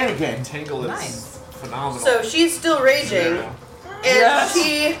Beetles candy cane. Entangled is Nice. phenomenal. So she's still raging, and Yes.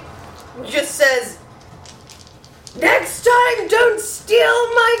 she just says, "Next time, don't steal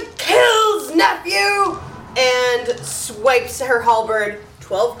my kills, nephew!" And swipes her halberd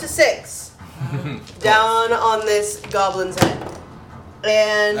 12 to 6 down on this goblin's head,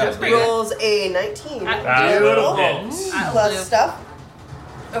 and That's pretty rolls a 19. That will hit. Plus stuff.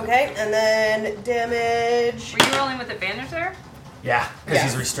 Okay, and then damage. Were you rolling with advantage there? Yeah, because Yeah.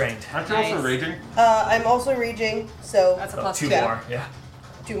 he's restrained. Aren't you also Nice. raging? I'm also raging, so That's a Oh, plus 2 yeah. more. Yeah.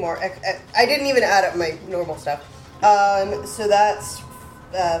 2 more. I didn't even add up my normal stuff. So that's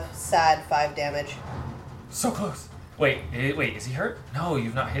sad 5 damage. So close. Wait, is he hurt? No,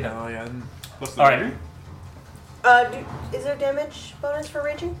 you've not hit him. Oh yeah. What's the All right. raging? Is there damage bonus for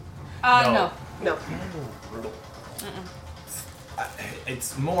raging? No. No. No.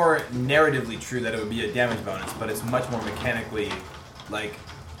 It's more narratively true that it would be a damage bonus, but it's much more mechanically like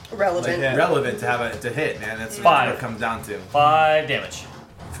Relevant. Yeah. relevant to have it to hit, man. That's what 5. it comes down to. 5 damage.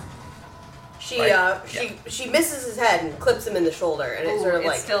 She Right. she misses his head and clips him in the shoulder, and it's Ooh, sort of it's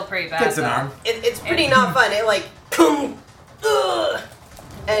like still pretty bad. Gets an though. arm. it's pretty not fun. It like ugh,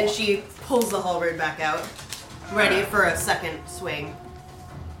 and she pulls the halberd back out, ready for a second swing.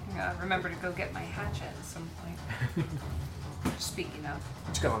 I gotta remember to go get my hatchet at some point. Speaking of.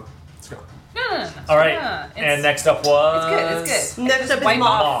 It's gone. It's gone. No. All right. Yeah, And next up was. It's good. Next up is wipe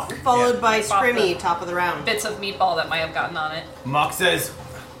Mock, off. followed Yeah. by Wipe off Scrimmy, the- top of the round. Bits of meatball that might have gotten on it. Mock says,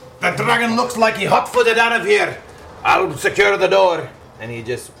 "The dragon looks like he hot-footed out of here. I'll secure the door." And he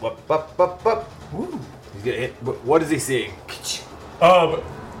just whoop. He's gonna hit. What is he seeing?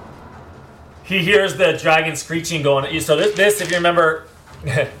 He hears the dragon screeching going. So this, if you remember,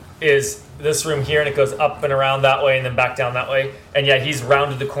 is this room here, and it goes up and around that way, and then back down that way. And yeah, he's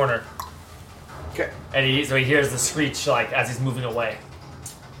rounded the corner, Okay. and so he hears the screech like as he's moving away.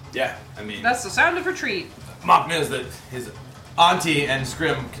 Yeah, I mean, That's the sound of retreat. Mock knows that his auntie and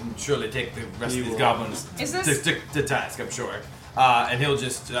Scrim can surely take the rest of these goblins Is this- to task, I'm sure. And he'll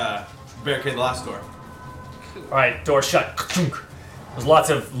just barricade the last door. All right, door shut. There's lots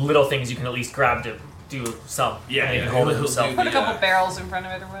of little things you can at least grab to do some. Yeah, and he yeah, can hold it he'll himself. do Put a the, couple barrels in front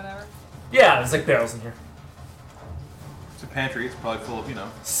of it or whatever. Yeah, there's like barrels in here. It's a pantry. It's probably full of,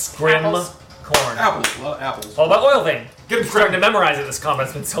 Scrim Apples. corn. apples. Well, apples. Oh, that oil thing. Get him, I'm starting to Scrim. memorize it. This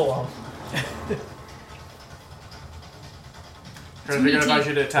combat's been so long. Trying to figure out if I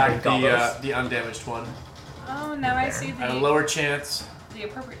should attack Gobbos. the undamaged one. Oh, now I see At a lower chance, the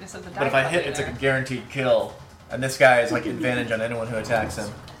appropriateness of the die. but if I hit, flipping it's like there. a guaranteed kill. And this guy is like advantage on anyone who attacks him.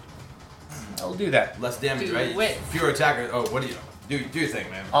 I'll do that. Less damage, Do right? it. Fewer attackers. Oh, what do you do? Your thing,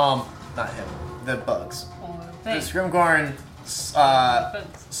 man. Not him. The bugs. Oh, The thanks. Scrimgorn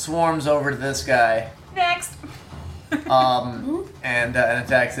swarms over to this guy. Next. And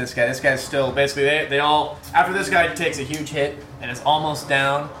attacks this guy. This guy's still basically they all after this guy takes a huge hit and is almost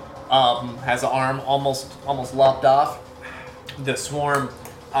down, has the arm almost lopped off. The swarm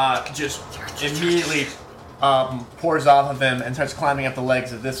just immediately pours off of him and starts climbing up the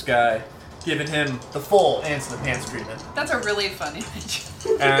legs of this guy, giving him the full ants in the pants treatment. That's a really fun image.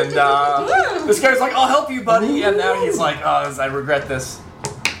 And this guy's like, "I'll help you, buddy," and now he's like, "Oh, I regret this."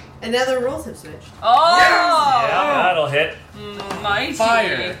 And now the rules have switched. Oh! Yeah, that'll hit. Mighty.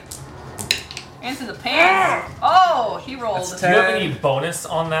 Fire. Into the pants. Oh, he rolled. That's Do you have any bonus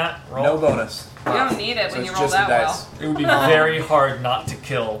on that roll? No bonus. You don't need it So when you it's roll just the that dice. well. It would be very hard not to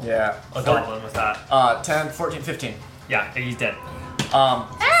kill Yeah. a goblin with that. 10, 14, 15. Yeah, he's dead.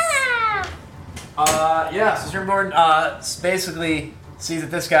 Yeah, so Scrimgorn basically sees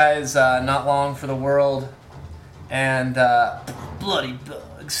that this guy is not long for the world, and bloody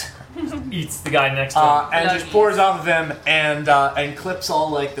bugs. Eats the guy next to him. And just pours off of him and clips all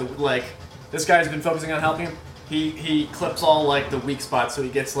like this guy's been focusing on helping him. He clips all like the weak spots, so he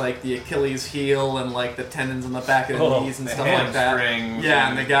gets like the Achilles heel and like the tendons on the back of the knees and the stuff like that. hamstrings Yeah,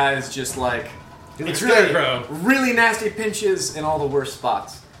 and the guy is just like It's really nasty pinches in all the worst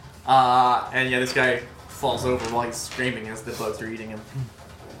spots. And yeah, this guy falls over while he's screaming as the bugs are eating him.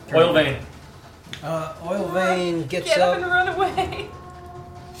 Oil vein. Oil Vein gets Get up. him and run away.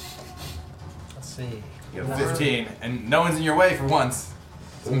 Let's see. You have 15, and no one's in your way for once.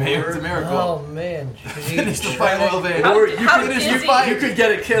 It's a miracle. Oh man. Finish the fight, Oil Vein. How- Or you how could, dizzy. you could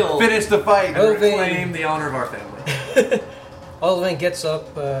get a kill. Finish the fight. Oil Claim Vein. the honor of our family. Oil Vein gets up.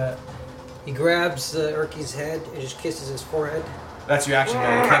 He grabs Urky's head and just kisses his forehead. That's your action.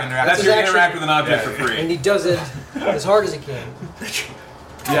 Man. You can't interact. That's with your it. interact with an object Yeah. for free. And he does it as hard as he can.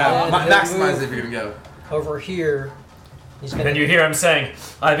 Yeah, And he'll maximize move it if you're gonna go. over here. He's And gonna. then you hear him saying,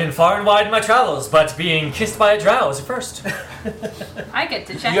 "I've been far and wide in my travels, but being kissed by a drow is a first." I get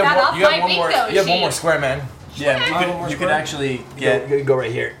to check You that have, off one, you have my one bingo more. sheet. You have one more square, man. Yeah, one more you could square? actually get. You go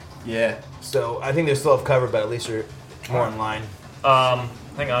right here. Yeah. So I think they still have cover, but at least they're more in line.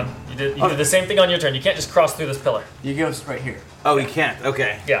 Hang on. You did the same thing on your turn. You can't just cross through this pillar. You go right here. Oh, you can't.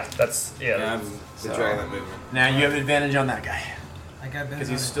 Okay. Yeah, that's Yeah, I'm So- dragging that movement. Now you have advantage on that guy I got because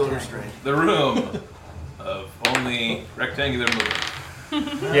he's still restrained. The room of only rectangular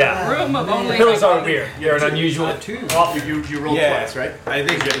movement. Yeah. Room of only. Pillars are weird. They're an unusual. You rolled twice, right? I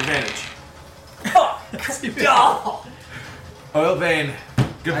think You have advantage. Oil Vein,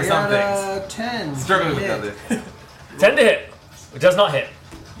 good for I some got things. 10. Struggling with Yeah. others. 10 to hit. It does not hit.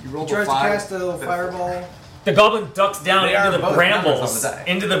 You He rolled tries a to 5. cast a fireball. The goblin ducks down They are into the both brambles, numbers on the die.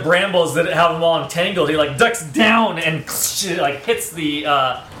 into the brambles that have him all entangled. He like ducks down and like hits the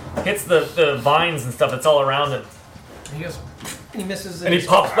vines and stuff that's all around him, And he goes. And he misses. and he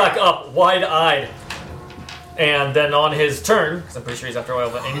pops back up, wide-eyed. And then on his turn, because I'm pretty sure he's after oil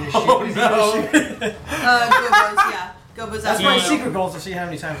vein. Oh no! Gobos, yeah. Gobos That's after my oil. secret goal, to see how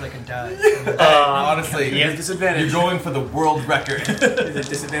many times I can die. Honestly, He has disadvantage. you're going for the world record. He has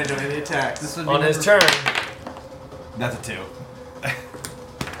disadvantage on any attacks. This would be On his number- turn, That's a 2.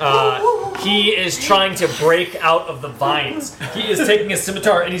 he is trying to break out of the vines. He is taking a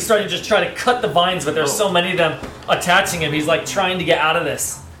scimitar and he's starting to just try to cut the vines, but there's so many of them attaching him. He's like trying to get out of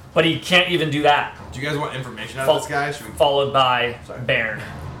this, but he can't even do that. Do you guys want information out of this guy? Should Followed by Bairn.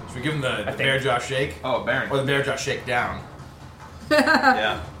 we give him the think. bear jaw shake? Oh, Baron. Or the bear jaw shake down?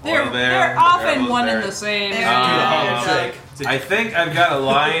 Yeah. They're, Oil they're Baron, often Rebels one Baron. and the same. Do the hollow shake. I think I've got a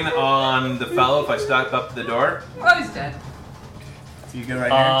line on the fellow if I step up to the door. Oh, he's dead. So you go right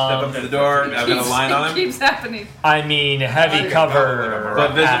here. Step up to the door. I've got a line on It him. keeps happening. I mean, heavy cover.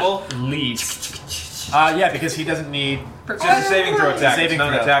 But visible? At least. Yeah, because he doesn't need. It's just a saving throw attack. Saving It's not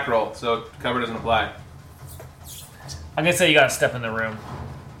an throw. attack roll, so cover doesn't apply. I'm gonna say you gotta step in the room.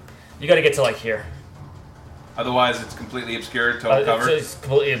 You gotta get to like here. Otherwise, it's completely obscured, total cover. It's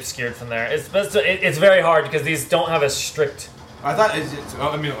completely obscured from there. It's very hard because these don't have a strict. I thought it's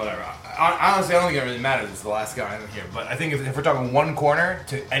I mean, whatever. Honestly, I don't think it really matters. It's the last guy in here. But I think if we're talking one corner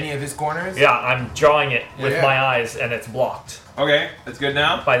to any of his corners, Yeah, I'm drawing it with Yeah. my eyes and it's blocked Okay, that's good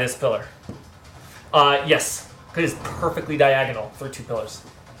now. by this pillar. Yes, because it's perfectly diagonal through two pillars.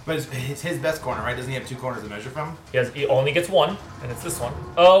 but it's his best corner, right? Doesn't he have 2 corners to measure from? He only gets one, and it's this one.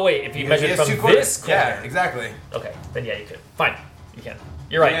 Oh wait, if you Because measure he has from 2 corners. this corner, Yeah, exactly. okay, then yeah, you could. Fine, you can.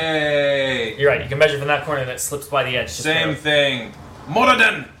 You're right. Yay! You're right. You can measure from that corner and it slips by the edge. Just Same barely. thing.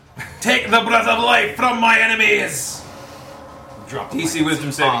 Moradin, take the breath of life from my enemies. Drop DC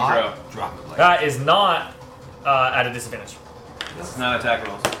Wisdom saving throw. Drop it like That is not at a disadvantage. It's not attack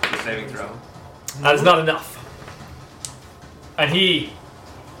rolls. It's a saving throw. That is not enough. And he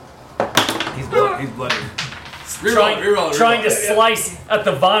He's bloody. trying to slice at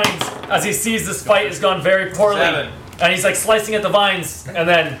the vines as he sees this fight has gone very poorly. 7. And he's like slicing at the vines and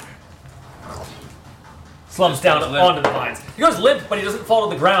then slumps Just down goes limp. onto the vines. He goes limp, but he doesn't fall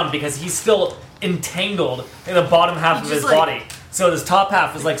to the ground because he's still entangled in the bottom half of his body. So his top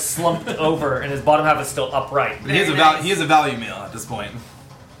half is like slumped over and his bottom half is still upright. But he has a value meal at this point.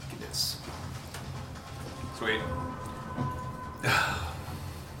 Look at this. Sweet.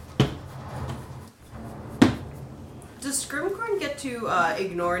 Does Scrimcorn get to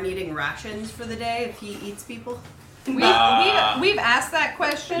ignore needing rations for the day if he eats people? We've asked that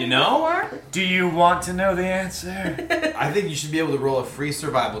question You know? before. Do you want to know the answer? I think you should be able to roll a free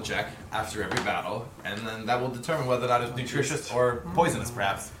survival check after every battle, and then that will determine whether or not it's nutritious or poisonous,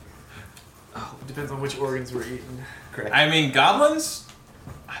 perhaps. Oh, it depends on which organs we're eating. Correct. I mean, goblins,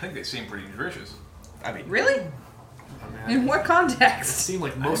 I think they seem pretty nutritious. I mean, Really? In what It context? seemed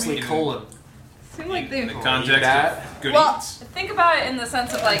like mostly mean- colon. Seem like In they. the context that. of good Well, eats. think about it in the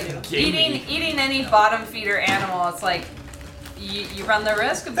sense of like eating any bottom feeder animal. It's like you run the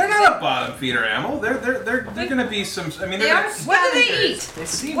risk of. They're not a bottom feeder animal. They're gonna be some. I mean, They they're are. gonna, What do they eat? They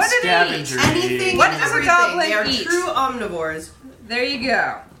seem What do they eat? scavenger. Anything What and does a everything. goblin They are eat? true omnivores. There you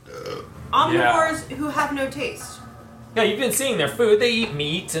go. Omnivores who have no taste. Yeah, you've been seeing their food. They eat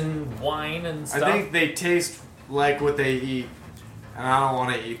meat and wine and stuff. I think they taste like what they eat, and I don't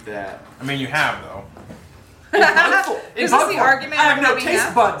want to eat that. I mean, you have though. This is the argument I have we're no having taste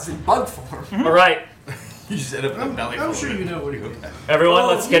now. buds in bug form. All right, you just end up with a belly full I'm of sure it. you know what you everyone, Oh,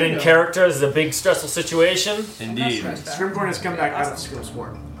 let's get in you know. character. This is a big stressful situation. Indeed. Scrimcorn has come back out of Scrim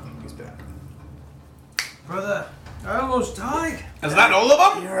Swarm. He's back. Brother, I almost died. Is that all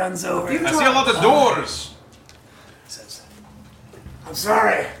of them? He runs over. I see a lot of doors. Says, I'm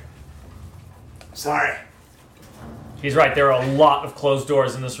sorry. Sorry. He's right. There are a lot of closed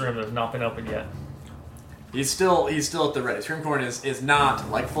doors in this room that have not been opened yet. He's still at the ready. Scrimcorn is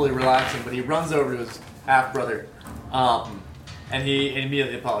not like fully relaxing, but he runs over to his half brother, and he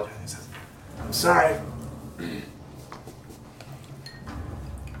immediately apologizes. He says, "I'm sorry.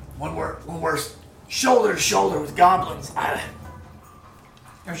 One worse, shoulder to shoulder with goblins. I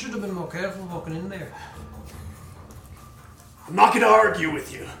should have been more careful walking in there. I'm not going to argue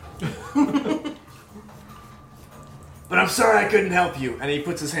with you, but I'm sorry I couldn't help you." And he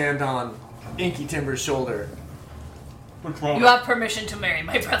puts his hand on Inky Timber's shoulder. You have permission to marry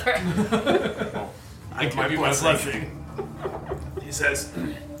my brother. I give you my blessing. He says,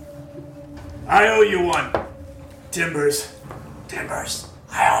 "I owe you one, Timbers. Timbers,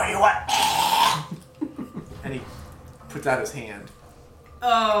 I owe you one." And he puts out his hand.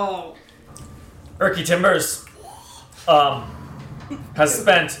 Oh. Erky Timbers has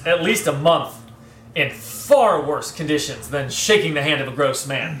spent at least a month in far worse conditions than shaking the hand of a gross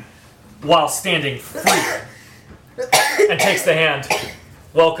man while standing free, and takes the hand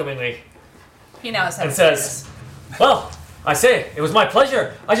welcomingly He knows how and to say says, "Well, I say it was my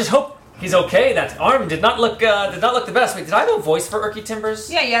pleasure. I just hope he's okay. That arm did not look the best. Wait, did I have a voice for Erky Timbers?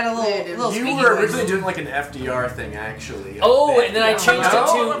 this. Yeah, you had a little You squeaky were voice. originally doing like an FDR thing, actually. Oh, and then I changed it No,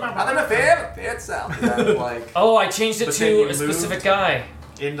 to. I'm a fan. It sounds like Oh, I changed it But then to you a specific moved. guy.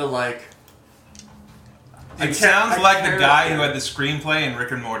 into like. It sounds like the care- guy who had the screenplay in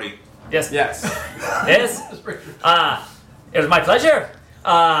Rick and Morty. Yes. Yes. Yes. It was my pleasure.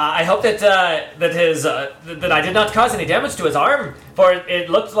 I hope that that I did not cause any damage to his arm, for it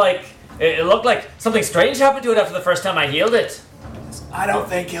looked like something strange happened to it after the first time I healed it. I don't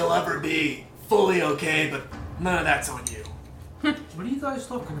think he'll ever be fully okay, but none of that's on you. What are you guys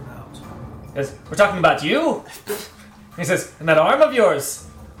talking about? Yes, we're talking about you. He says, "And that arm of yours,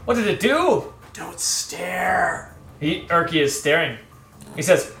 what did it do?" Don't stare. Erky is staring. He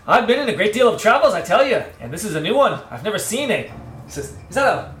says, "I've been in a great deal of travels, I tell you, and this is a new one. I've never seen it." He says, "Is that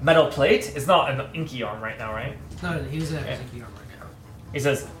a metal plate? It's not an inky arm right now, right?" No, he doesn't have his inky arm right now. He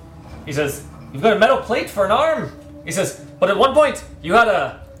says, "You've got a metal plate for an arm." He says, "But at one point, you had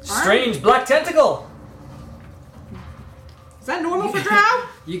a strange black tentacle." Is that normal for Drow?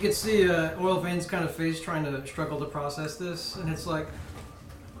 You could see Oil Vein's kind of face trying to struggle to process this, and it's like,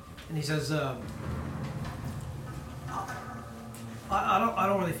 and he says, I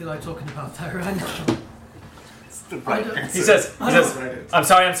don't really feel like talking about that right now. He says, "I'm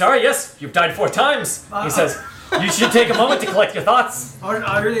sorry, yes, you've died 4 times." He says, You should take a moment to collect your thoughts.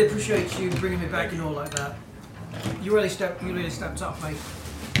 I really appreciate you bringing me back and all like that. You really stepped up, mate.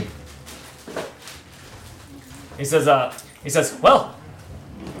 He says, well,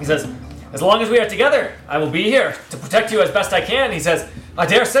 as long as we are together, I will be here to protect you as best I can. He says, I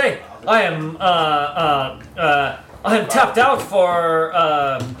dare say, I am tapped out for,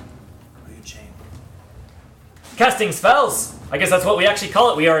 casting spells. I guess that's what we actually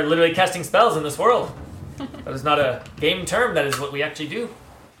call it. We are literally casting spells in this world. That is not a game term, that is what we actually do.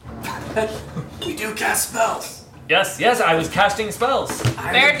 We do cast spells. Yes, I was casting spells.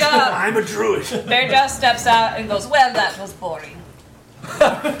 I'm a druid. Bearjaw steps out and goes, well, that was boring.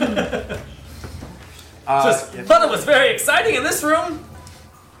 Thought it was very exciting in this room.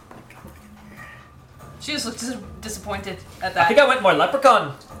 She just looks disappointed at I that. think I went more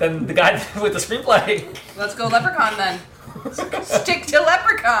leprechaun than the guy with the screenplay. Let's go leprechaun then. Stick to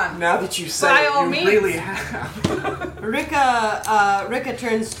leprechaun. Now that you By say all it, you means. really have. Rika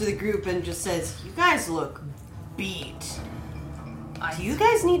turns to the group and just says, "You guys look beat. Do you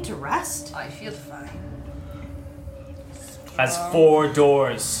guys need to rest?" I feel fine. As 4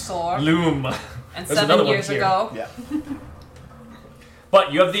 doors loom. And There's 7 another one years here. ago. Yeah.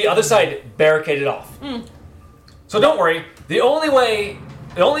 But you have the other side barricaded off. So don't worry. The only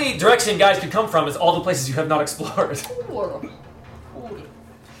direction guys could come from is all the places you have not explored.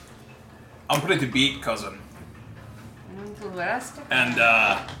 I'm pretty beat, cousin. And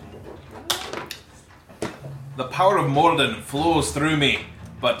the power of Morden flows through me,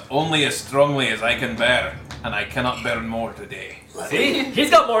 but only as strongly as I can bear, and I cannot bear more today. See? He's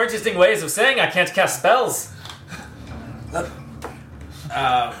got more interesting ways of saying I can't cast spells.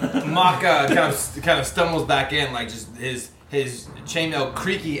 Maka kind of stumbles back in, like just his chainmail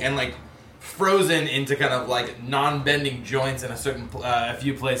creaky and like frozen into kind of like non-bending joints in a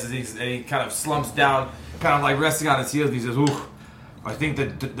few places. He kind of slumps down, kind of like resting on his heels. And he says, "Ooh, I think the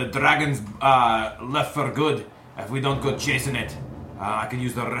dragon's left for good. If we don't go chasing it, I can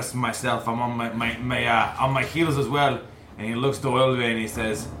use the rest myself. I'm on my heels as well." And he looks to Olve and he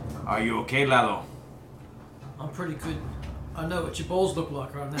says, "Are you okay, Lalo?" I'm pretty good. I know what your balls look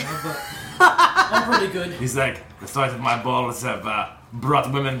like right now, but I'm pretty good. He's like, "The sight of my balls have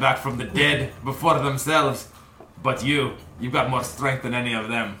brought women back from the dead before themselves. But you've got more strength than any of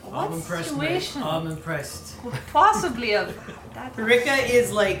them." I'm impressed, mate. situation? I'm impressed. Possibly of that. Rika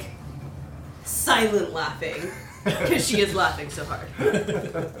is like silent laughing because she is laughing so hard.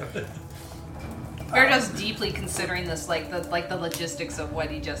 Bearjaw's deeply considering this, like the logistics of what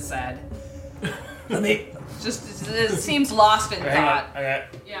he just said. Just it seems lost in thought. Okay.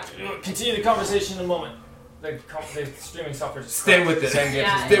 Yeah. Continue the conversation in a moment. The streaming software just Stay with it.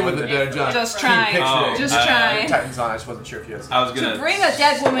 Yeah. Stay with it there, John. Just Keep trying. picturing. Just trying. Titan's on. I just wasn't sure if you had. I was gonna To bring a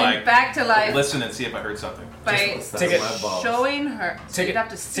dead woman like, back to life listen and see if I heard something. by Take it. showing her. So Take you'd it. have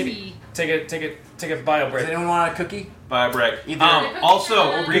to see. Take a bio Does break. anyone want a cookie? By a break. Either-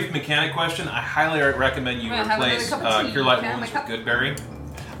 Also, brief mechanic question. I highly recommend you I'm gonna have another replace cup of tea. Cure Light Can I have Wounds my with cup? Goodberry.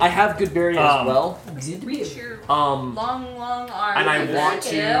 I have Goodberry as well. Reach your Um, long arm. and I want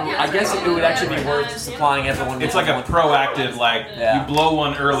to. I guess it would actually be worth supplying everyone. It's with like a one. proactive, like, Yeah. you blow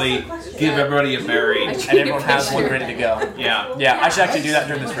one early, give everybody a berry. And everyone has one ready to go. Yeah. Yeah, I should actually do that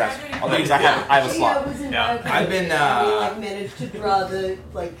during this round. Although because I have a slot. Yeah. I've been managed to draw the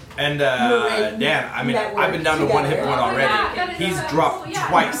and Dan. I mean, I've been down to 1 hit point already. He's dropped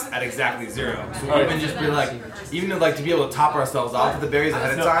twice at exactly 0. So even just be like, to be able to top ourselves off with the berries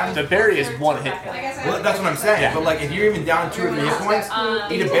ahead of time. The berry is 1 hit point. Well, that's what I'm saying. Yeah. But like, if you're even down 2 or 3 hit points,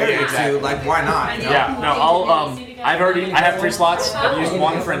 eat a berry or 2. Like, why not? You know? Yeah, no, I have 3 slots. I've used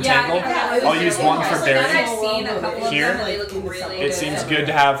 1 for Entangle. I'll use 1 for I've Berry. seen a couple of Here, them. They look really It good. seems good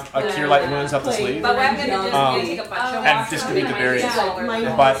to have a Cure Light Wounds up the sleeve. But what I'm gonna do is I'm gonna take a bunch of And distribute the berries.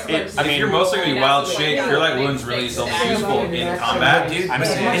 But it, I If you're mean, mostly going to be wild shape, Cure Light Wounds really is only useful in combat. Dude, I'm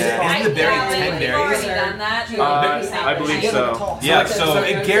isn't saying isn't the berry 10 We've already berries? done that. I believe so. Yeah, So so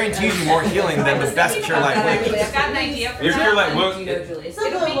it guarantees you more healing than the best Cure Light Wounds. I've got an idea for your Cure that. Light Wounds,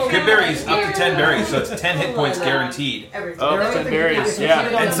 good berries up to 10 berries, so it's 10 hit points guaranteed. Oh, 10 berries, yeah.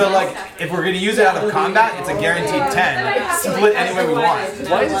 And so, like, if we're gonna use it out of combat, it's a guaranteed 10. Split any way we want.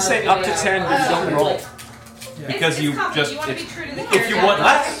 Why does it say up to 10 but you don't roll? Because you just, You want to be true to the if you want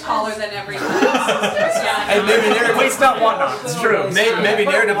less. taller than everyone else. And maybe narratively, Waste not, want not. It's true. maybe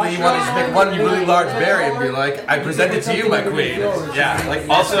narratively, you want to just make one really large berry and be like, "I present it to you, my queen." Yeah. Like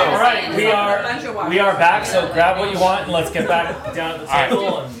Also, All right, we are back. So grab what you want and let's get back down to the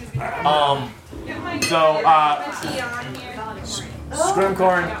table. And So,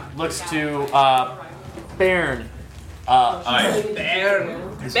 Scrimcorn looks to Bairn. aye.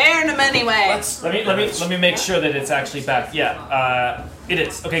 Burn them anyway. Let me make sure that it's actually back. Yeah, it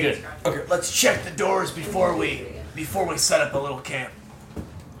is. Okay, good. Okay, let's check the doors before we set up a little camp.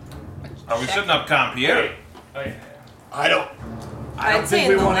 Are we setting up camp here? I don't I'd say think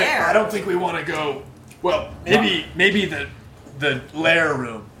in we the want to. lair. I don't think we want to go. Well, maybe the lair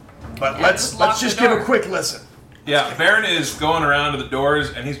room, but Yeah, just lock let's just the give a door. quick listen. Yeah, Baron is going around to the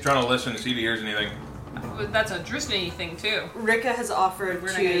doors and he's trying to listen to see if he hears anything. That's a Drisney thing too. Rika has offered We're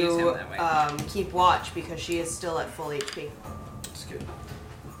not gonna use him that way. to keep watch because she is still at full HP. That's good.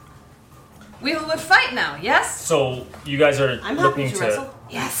 We would fight now, yes? So you guys are I'm happy looking to to wrestle.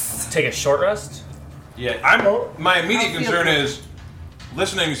 Yes. take a short rest. Yeah, my immediate I'll feel concern good. is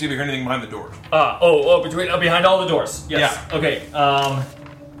listening to see if we hear anything behind the doors. Behind all the doors. Yes. Yeah. Okay.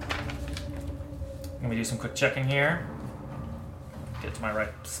 Let me do some quick checking here. Get to my right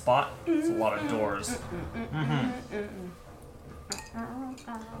spot. It's a lot of doors.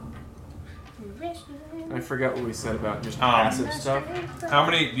 I forgot what we said about just Um, passive stuff. How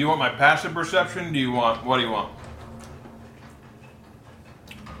many? Do you want my passive perception? What do you want?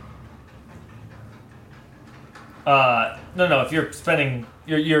 No. If you're spending,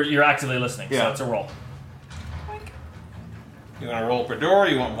 you're actively listening, so Yeah. it's a roll. You want to roll per door?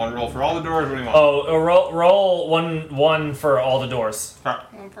 You want one roll for all the doors? What do you want? Oh, roll one for all the doors.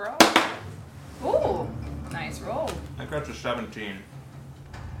 One for all. Ooh, nice roll. I got to 17.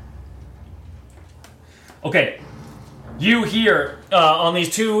 Okay, you hear on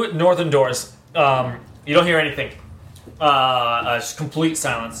these two northern doors. You don't hear anything. Just complete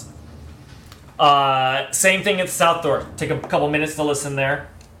silence. Same thing at the south door. Take a couple minutes to listen there.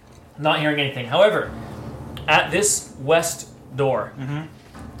 Not hearing anything. However, at this west door,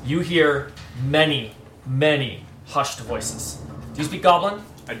 you hear many hushed voices. Do you speak Goblin?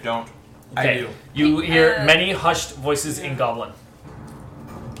 I don't. Okay. I do. You hear many hushed voices in Goblin.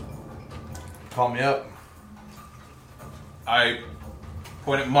 Call me up. I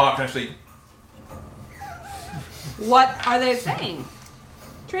point at Mock and I say, What are they saying?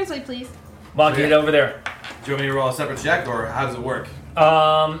 Translate, please. Mock, get over there. Do you want me to roll a separate check, or how does it work?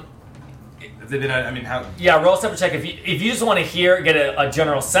 If they did, I mean, how? Yeah, roll a separate check. If you just want to get a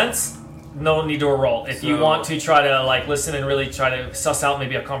general sense, no need to roll. If you So- want to try to listen and really try to suss out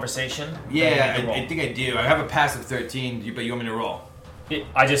maybe a conversation, Yeah, then you need to roll. I think I do. I have a passive 13, but you want me to roll?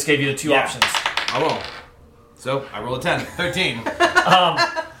 I just gave you the two Yeah. options. I will. So I roll a 10, 13.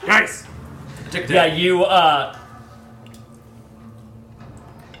 Nice. Tick Yeah,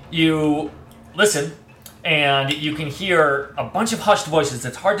 you listen, and you can hear a bunch of hushed voices.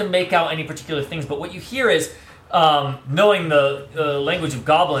 It's hard to make out any particular things, but what you hear is, knowing the language of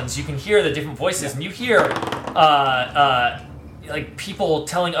goblins, you can hear the different voices, and you hear people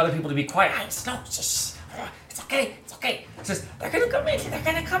telling other people to be quiet. It's okay. It's just they're gonna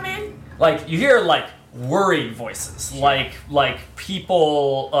come in. Like you hear worried voices, like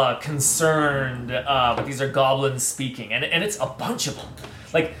people concerned, but these are goblins speaking, and it's a bunch of them.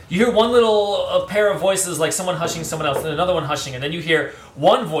 Like you hear one little pair of voices, like someone hushing someone else, and another one hushing, and then you hear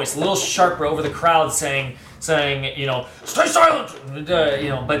one voice, a little sharper over the crowd, saying, stay silent,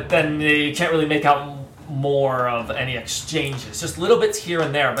 but then you can't really make out more of any exchanges, just little bits here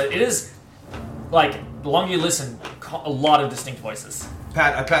and there. But it is the longer you listen, a lot of distinct voices.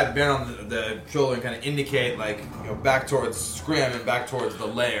 I pat Baron on the shoulder and kind of indicate, back towards Scrim and back towards the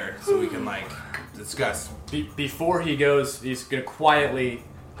lair, so we can discuss. Before he goes, he's gonna quietly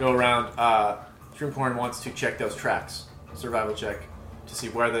go around. Shrimpcorn wants to check those tracks, survival check, to see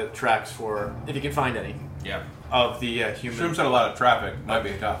where the tracks for, if he can find any, yeah, of the human. Shroom's had a lot of traffic. Might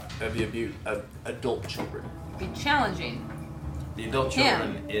be tough. Of the adult children. Be challenging. The adult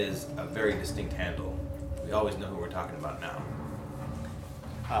children is a very distinct handle. We always know who we're talking about now.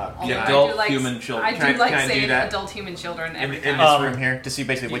 Although adult I do human children. I do Can I do saying that? adult human children In every this time. room here, to see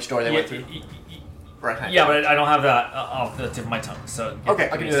basically which door they went through. Right. Yeah, but I don't have that off the tip of my tongue. So Okay,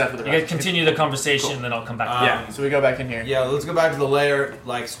 I can do that for the You rest. guys continue the conversation, then I'll come back to Yeah, so we go back in here. Yeah, let's go back to the lair.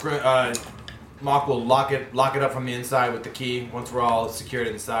 Mock will lock it up from the inside with the key once we're all secured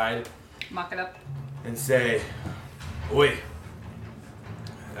inside, Mock it up. and say, "Oi."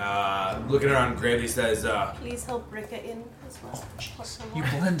 Looking around gravely says, Please help Rika in as well. You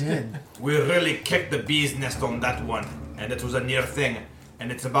blend in. "We really kicked the bee's nest on that one, and it was a near thing.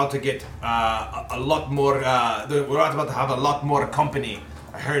 And it's about to get a lot more. We're about to have a lot more company.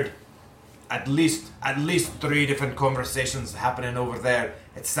 I heard at least 3 different conversations happening over there.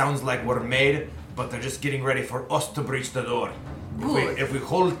 It sounds like we're made, but they're just getting ready for us to breach the door. If we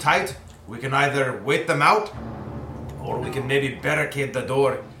hold tight, we can either wait them out, or we can maybe barricade the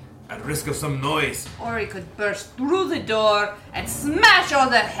door at risk of some noise. Or he could burst through the door and smash all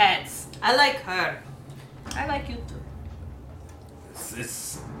their heads. I like her. I like you too.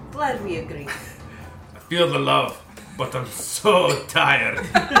 It's Glad we agree. I feel the love, but I'm so tired.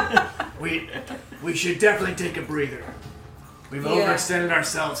 We should definitely take a breather. We've Yeah. overextended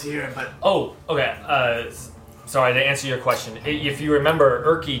ourselves here, but Oh, okay. Sorry to answer your question. If you remember,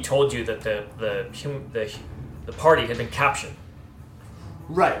 Urki told you that the party had been captured.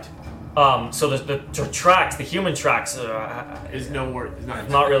 right So the tracks, the human tracks, is no more. Is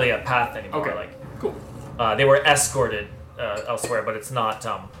not really a path anymore. Okay. Like, Cool. they were escorted elsewhere, but it's not.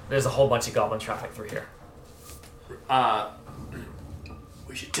 There's a whole bunch of goblin traffic through here.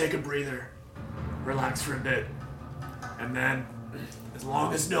 We should take a breather, relax for a bit, and then, as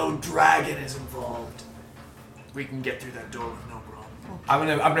long as no dragon is involved, we can get through that door with no problem.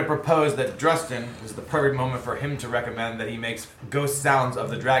 I'm gonna propose that Drustin is the perfect moment for him to recommend that he makes ghost sounds of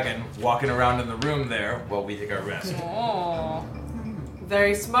the dragon walking around in the room there while we take our rest. Oh.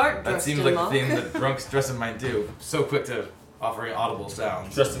 Very smart. That seems like the thing that drunks Drustin might do. So quick to offering audible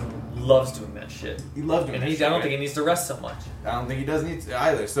sounds. Justin loves doing that shit. He loves doing And that I shit, don't right? think he needs to rest so much. I don't think he does need to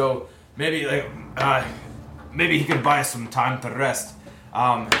either. So maybe maybe he could buy us some time to rest.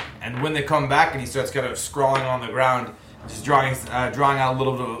 And when they come back and he starts kind of scrawling on the ground, just drawing out a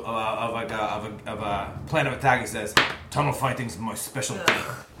little bit of a plan of attack, he says, "Tunnel fighting's my specialty."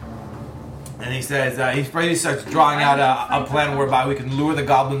 And he says he starts drawing out a plan whereby we can lure the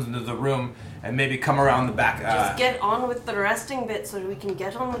goblins into the room and maybe come around the back. Just get on with the resting bit so we can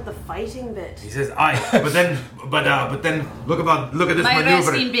get on with the fighting bit. He says, "Aye, but then look at this My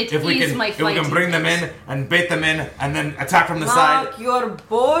maneuver. resting bit If we is can my bring them fighting in and bait them in and then attack from the side." Mark, you're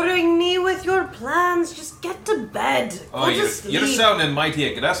boring me with your plans. Just get to bed. Oh, Go to you're sleep. sounding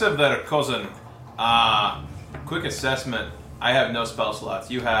mighty aggressive there, cousin. Quick assessment. I have no spell slots.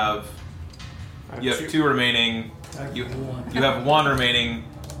 You have two remaining. You have one remaining.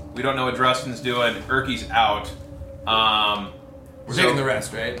 We don't know what Drustin's doing. Urki's out. We're taking the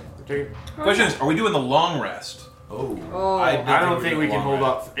rest, right? Question is, are we doing the long rest? Oh. I don't think we can hold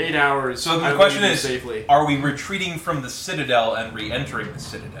up 8 hours. So I the don't question think is, safely. are we retreating from the Citadel and re-entering the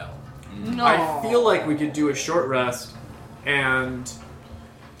Citadel? No. I feel like we could do a short rest, and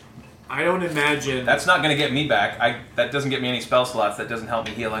I don't imagine That's not going to get me back. That doesn't get me any spell slots. That doesn't help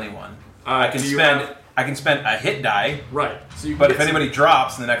me heal anyone. I can spend a hit die. right. So you can But get if anybody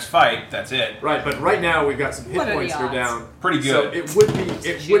drops in the next fight, that's it. right, but right now we've got some hit What are the points that are odds? down. Pretty So good.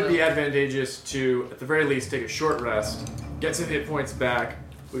 it would be advantageous to at the very least take a short rest, get some hit points back.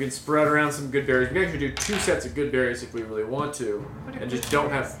 We can spread around some good berries. We can actually do 2 sets of good berries if we really want to, and just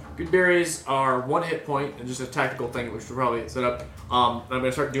don't have good berries are 1 hit point and just a tactical thing which we'll probably set up. I'm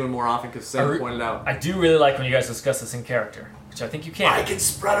gonna start doing more often because Sam pointed out. I do really like when you guys discuss this in character, which I think you can. I can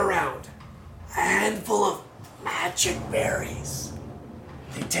spread around a handful of magic berries.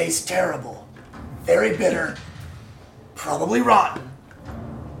 They taste terrible, very bitter, probably rotten,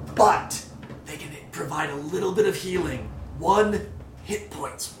 but they can provide a little bit of healing, 1 hit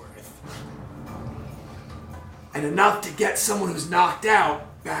point's worth, and enough to get someone who's knocked out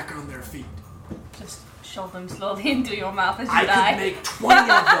back on their feet. Just shove them slowly into your mouth as you I die. could make 20 of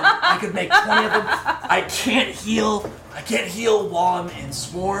them. I could make 20 of them. I can't heal while I'm in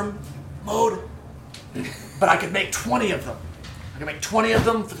swarm mode, but I could make 20 of them. I can make 20 of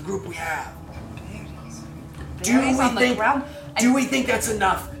them for the group we have. Berries on the ground. Do we think that's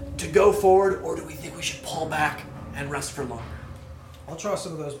enough to go forward, or do we think we should pull back and rest for longer? I'll try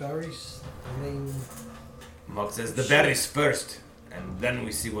some of those berries. I mean, Mark says the berries first, and then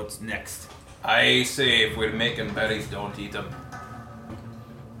we see what's next. I say if we're making berries, don't eat them.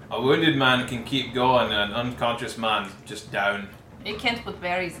 A wounded man can keep going, an unconscious man just down. You can't put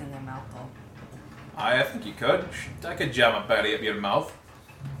berries in their mouth, though. I think you could. I could jam a berry up your mouth.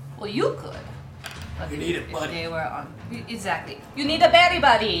 Well, you could. But You need a if buddy. They were on. Exactly. You need a berry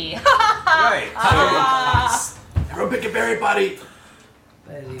buddy. Right. Everyone pick a berry buddy.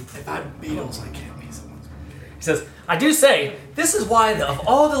 If I'm Beatles, I can't be someone's berry. He says, I do say, this is why of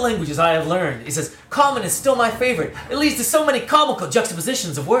all the languages I have learned, he says, common is still my favorite. It leads to so many comical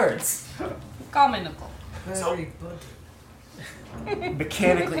juxtapositions of words. Comical. very good.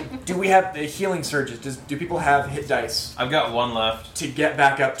 Mechanically, do we have the healing surges? Do people have hit dice I've got 1 left. to get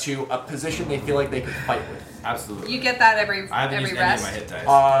back up to a position they feel like they could fight with? Absolutely. You get that every I haven't used rest. any of my hit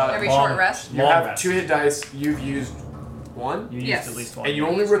dice. Every Long short rest. You Long have rest. 2 hit dice. You've used 1, You Yes. used at least one. and you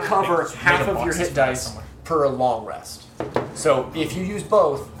only used one. recover Make half a of your box hit for that dice somewhere. per long rest. So if you use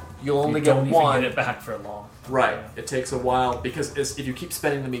both, you'll only you get don't even 1. get it back for long. Right. It takes a while because if you keep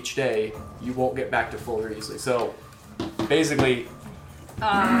spending them each day, you won't get back to full very easily. So basically,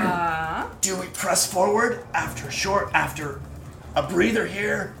 Do we press forward after a breather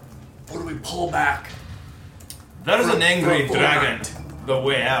here, or do we pull back? There's an angry from dragon the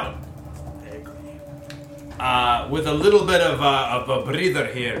way out. With a little bit of a breather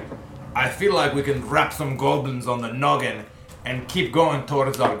here, I feel like we can wrap some goblins on the noggin and keep going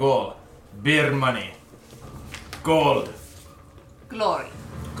towards our goal. Beer money. Gold. Glory.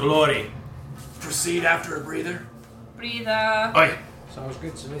 Glory. Proceed after a breather. Breather. Oi. Sounds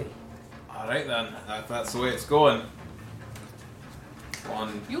good to me. Alright then, that's the way it's going.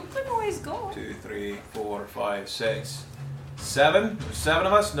 1, You can always go. 2, 3, 4, 5, 6, 7? There's 7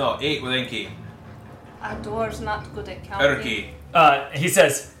 of us? No, 8 with Inky. A dwarf's not good at counting. Erky. He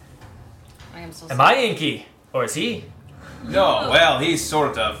says, I am so am sorry. I Inky? Or is he? No, well, he's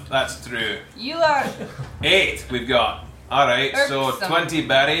sort of. That's true. You are 8 we've got. Alright, so Irksome. 20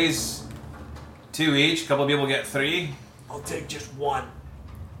 berries. 2 each. Couple of people get 3. I'll take just one.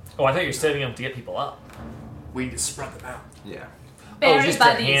 Oh, I thought you were saving them to get people up. We need to spread them out. Yeah. berry just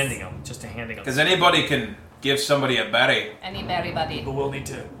buddies. to handing them. Just to handing them. Because anybody can give somebody a berry. Any berry buddy But we'll need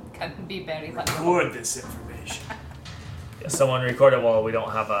to can be berry buddy. record this information. Yeah, someone record it while we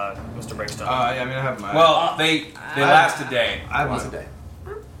don't have Mr. Breakstone. I have my. Well, they last a day. I have Once my. a day.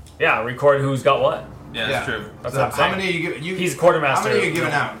 Yeah, record who's got what. Yeah, that's true. That's So what I'm saying. how many are you give? He's quartermaster. How many are you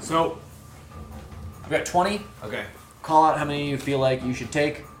giving out? So, I've got 20. Okay. Call out how many you feel like you should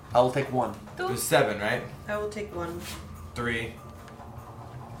take. I will take one. There's 7, right? I will take 1. 3.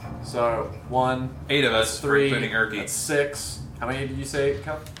 So, 1, 8 of us, 3, including Erky. that's 6. How many did you say,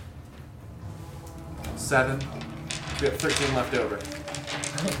 Cal? 7. We have 13 left over.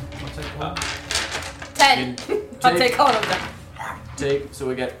 10. I'll take all of them. So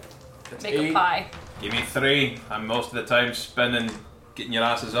we get that's Make 8. a pie. Give me 3. I'm most of the time spending getting your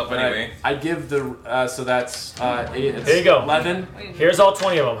asses up anyway. I give the so that's 8. It's There you go. 11. Here's all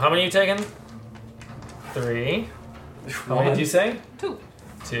 20 of them. How many are you taking? 3. How many did you say? 2.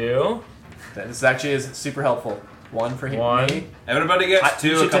 2. This actually is super helpful. 1 for 1. me. Everybody gets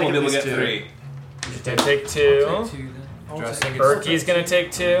you 2. A should couple take at people least get 2. 3. You take 2. Dressing Erky's gonna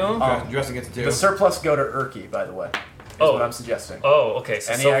take 2. Dressing gets 2. The surplus go to Erky, by the way. Is what I'm suggesting. Oh, okay.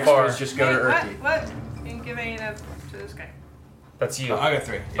 So, Any so extras far, just go to Erky. What? You can give any enough to this guy. that's you. I got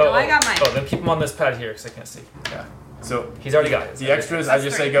 3. No, I got mine. Oh, then keep him on this pad here because I can't see. Yeah. So He's already got it. the extras, I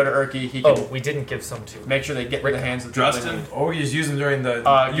just say go to Erky. He can Oh, we didn't give some to. make sure they get in the hands of Drustin? Or we just use them during the.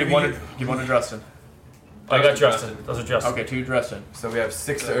 Give one to Drustin. Oh, I got Justin. Those are Justin. Okay, 2 Drustin. So we have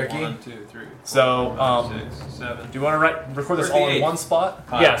 6 to Erky. 1, 2, 3. 4, So 5, 6, 7. do you want to record this Where's all the in 8? one spot?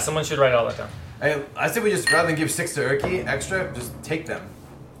 Yeah, someone should write all that down. I said we just rather than give 6 to Erky extra, just take them.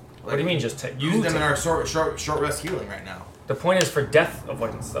 What do you mean just take? Use Who them in take- our short rest healing right now. The point is for death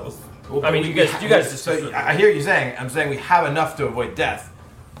avoidance. That was. Well, I mean, you guys just. So I hear you saying. I'm saying we have enough to avoid death.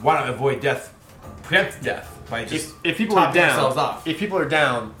 Why not avoid death? Preempt death by just If people are topping down, ourselves off. if people are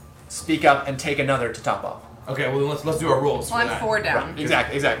down, speak up and take another to top off. Okay, well then let's do our rolls. Well, for I'm that. 4 down.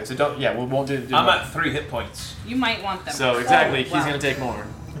 Exactly. So don't. Yeah, we won't do. I'm at 3 hit points. You might want them. So exactly, he's wow. gonna take more.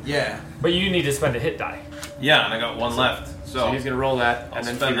 Yeah. But you need to spend a hit die. Yeah, and I got 1 left. So So he's gonna roll that I'll and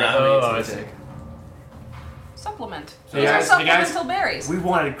then spend figure out that. how Oh, many I he's see. gonna take. Supplement. Hey These are guys, hey guys. supplemental berries. We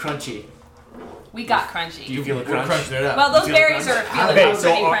wanted crunchy. We got crunchy. Do you feel a We're crunch? crunching it up. Well, those feel berries crunchy? are feeling Okay, pretty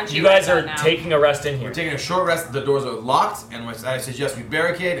so crunchy. you guys right are now. taking a rest in We're here. taking a short rest. The doors are locked, and I suggest we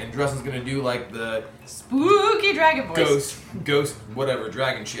barricade. And Justin's gonna do like the spooky dragon voice. ghost, whatever,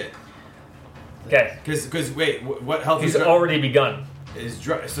 dragon shit. Okay. Because wait, what health He's is already begun.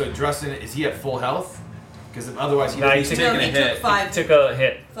 so Justin? Is he at full health? Because otherwise Nah, he's he taking No, a he hit. took 5, Took a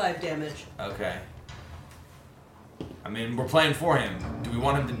hit. 5 damage. Okay. I mean, we're playing for him. Do we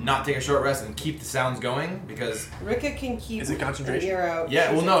want him to not take a short rest and keep the sounds going? Because Rika can keep Is it concentration? an ear out.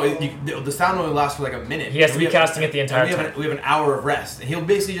 yeah, well, no, the sound only lasts for like a minute. He has to And be we have- casting it the and entire we have time. we have an hour of rest, and he'll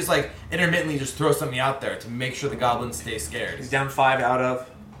basically just like intermittently just throw something out there to make sure the goblins stay scared. He's down 5 out of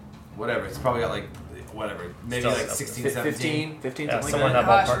Whatever. It's probably got like whatever, maybe Still like up. 16, 17. 15, Yeah, something somewhere like in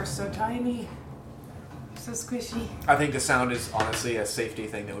that. that Gosh, ballpark. we're so tiny. So squishy. I think the sound is honestly a safety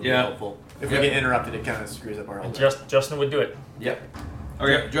thing that would Yeah. be helpful. If Yeah. we get interrupted, it kind of screws up our whole day. Justin would do it. Yep.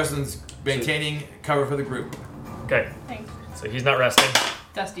 Okay. Justin's maintaining cover for the group. Okay. Thanks. So he's not resting.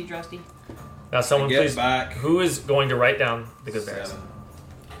 Dusty, drusty. Now someone Get please. back. Who is going to write down the good berries? 7.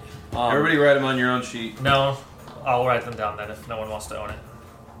 Everybody write them on your own sheet. No, I'll write them down then if no one wants to own it.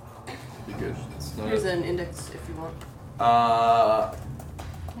 Be good. Here's an index if you want.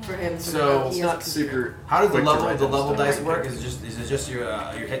 For him. So, It's he not has a computer. super. How does the quick to level write the down level stuff. dice work? Is it just your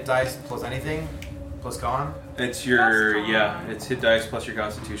hit dice plus anything? Plus con? It's your, it's hit dice plus your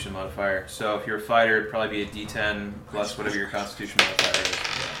constitution modifier. So if you're a fighter, it'd probably be a d10 plus whatever your constitution modifier is.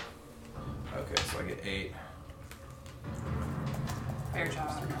 Yeah. Okay, so I get 8. Fair job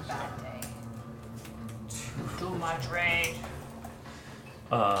on a bad day. Too much rage.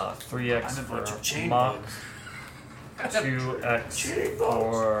 3x for Mock. 2x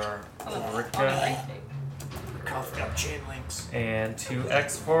for Rika. Coffee up chain links. And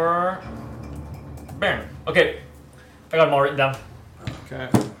 2x for Baron. Okay. I got them all written down. Okay.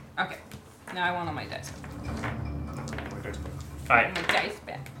 Okay. Now I want all my dice. Alright. My dice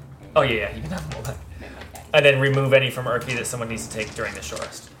back. Oh, yeah, you can have them all back. And then remove any from Urki that someone needs to take during the short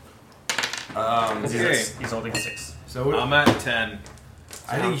rest. He's holding 6. So I'm at 10.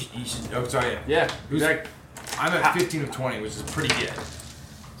 I think you should. Oh, sorry. Yeah. Who's Zach. I'm at 15 of 20, which is pretty good.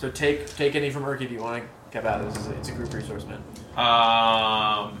 So take any from Urki if you want to cap out. It's a group resource, man.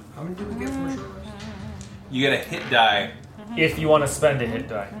 How many do we get from a short rest? You get a hit die. If you want to spend a hit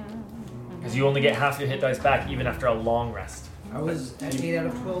die. Because you only get half your hit dice back even after a long rest. I was at 8 out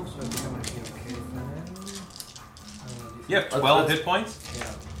of 12, so I think I might be okay for that. You have 12 hit points?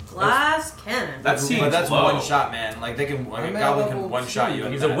 Yeah. Glass cannon. That seems But that's low. one shot, man. Like they can, I'm at Goblin level can one shot 2. you.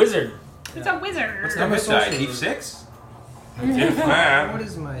 He's a wizard. It's a wizard. What's the I'm a hit die? sorcerer. D6? What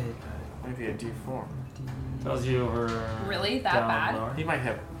is my hit die? Maybe a D4. Tells you over. Really? That down, bad? lower. He might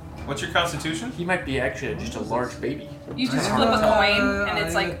have. What's your constitution? He might be actually just a large baby. You just flip a coin, and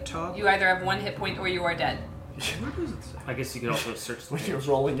it's I'm like a top. you either have 1 hit point or you are dead. What does it say? I guess you could also search the When you're page.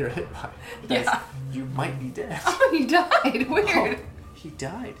 rolling your hit dice, Yeah. you might be dead. Oh, he died. Weird. He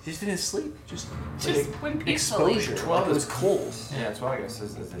died. Just in his sleep. Just Went peacefully. exposure. 12 it was cold. Yeah, 12 I guess.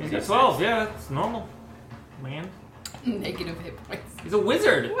 He's a 12, yeah, it's normal. Man. Negative hit points. He's a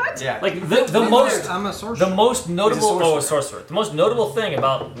wizard. What? Yeah. Like the most I'm a sorcerer. the most notable He's a sorcerer. The most notable thing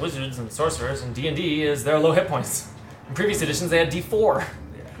about wizards and sorcerers in D&D is their low hit points. In previous editions they had D4.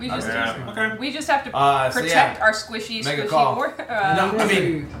 We just Okay. we just have to So protect yeah. our squishy Make a squishy call. war. No, I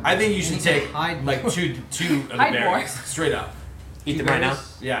mean, I think you should need to take hide like more. two of the Hide berries more. straight up. Eat them right now.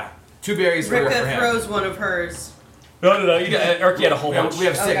 Yeah, 2 berries for Rika him. throws one of hers. No. Urki had a whole We have, bunch. we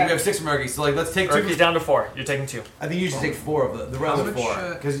have 6. Okay. We have 6 Murky. So like, let's take 2. Urki's down to 4. You're taking 2. I think you should take 4 of the How other much, 4.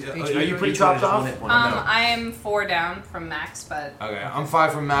 Because HP are you pretty Each one chopped is one off? hit point. No. I am 4 down from max, but Okay, I'm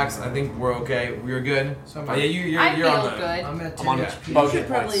 5 from max. I think we're okay. We're good. So Yeah, you're I you're on feel the. good. I'm at 10 I'm on HP. both You should hit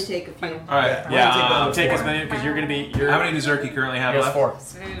probably points. take a few. Alright. Yeah, take four. as many because you're gonna be. How many does Urki currently have He has left?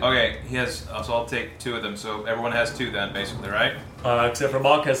 4. Okay, he has. So I'll take 2 of them. So everyone has 2 then, basically, right? Except for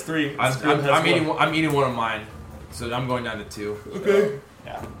Mock has 3. I'm eating one of mine, so I'm going down to 2. Okay.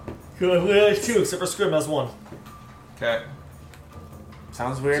 Yeah. Good. We have 2, except for Scrim has 1. Okay.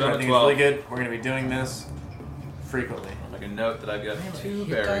 Sounds weird, So but I I'm think at it's really good. We're gonna be doing this frequently I'll make a note that I've got 2 Hit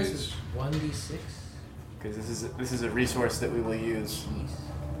dice berries. is 1d6. because this is a resource that we will use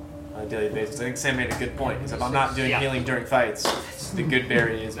on a daily basis. I think Sam made a good point. Because if I'm not doing healing during fights, the good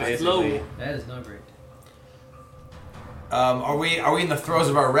berry is basically. That is not great. Are we in the throes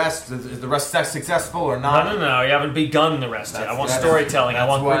of our rest? Is the rest successful or not? No. You haven't begun the rest yet. I want That's- storytelling. I that's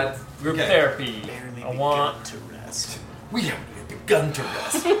want what- group okay. therapy. Barely I want. to rest. We haven't begun to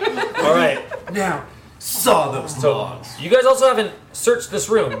rest. All right. Now, saw those So logs. you guys also haven't searched this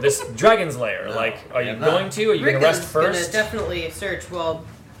room, this dragon's lair. Like, are you Yeah, no. going to? Are you going to rest Rika's first? gonna definitely search while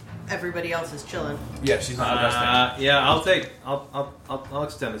everybody else is chilling. Yeah, she's not resting. Yeah, I'll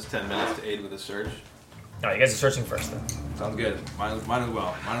extend this 10 minutes to aid with a search. No, you guys are searching first then. Sounds good. Mine as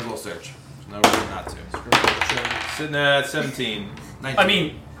well. Mine as well search. There's no reason not to. Sitting at 17. 19. I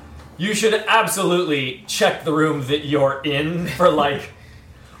mean, you should absolutely check the room that you're in for like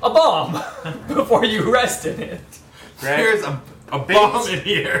a bomb before you rest in it. There's a bomb in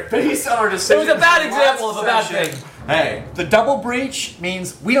here. Based on our It decision, was a bad example of a bad thing. Hey, The double breach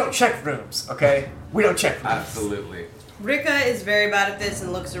means we don't check rooms. Okay, we don't check rooms. Absolutely. Rika is very bad at this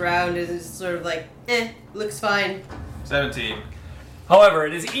and looks around and is sort of like, looks fine. 17. However,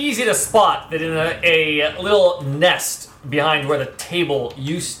 it is easy to spot that in a little nest behind where the table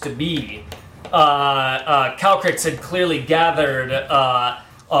used to be, Calcrix had clearly gathered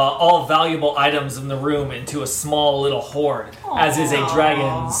all valuable items in the room into a small little hoard, as is a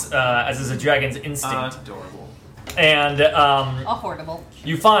dragon's instinct. Adorable. And Affordable.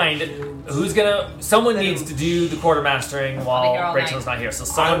 you find someone needs to do the quartermastering I'll be here while all Rachel's not here. So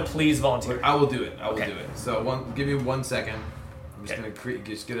someone please volunteer. I will do it. I will Okay. do it. So give me 1 second. I'm just Okay.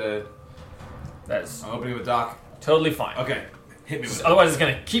 gonna That's I'm opening the dock. totally fine. Okay, hit me with it. Otherwise, it's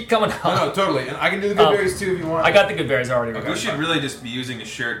gonna keep coming up. No, totally. And I can do the good berries too if you want. I got the good berries already. We should really just be using a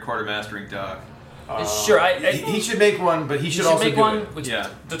shared quartermastering dock. Sure, he should make one, but he should you also make do one. it. Which Yeah.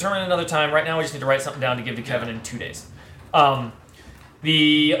 determine another time. Right now, we just need to write something down to give to Kevin in 2 days.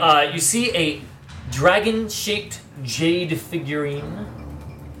 You see a dragon-shaped jade figurine.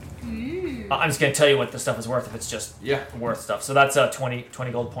 I'm just gonna tell you what the stuff is worth if it's just worth stuff. So that's 20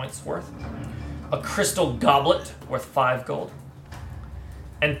 gold points worth. A crystal goblet worth 5 gold.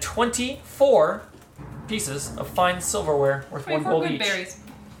 And 24 pieces of fine silverware worth 1 gold good each. berries.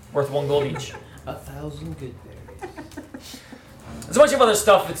 Worth 1 gold each. 1,000 good berries. There's a bunch of other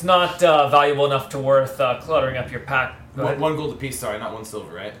stuff that's not valuable enough to worth cluttering up your pack. One gold apiece, sorry, not 1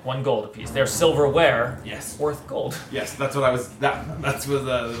 silver, right? 1 gold apiece. They're silverware. Yes. Worth gold. Yes, that's what I was. That's what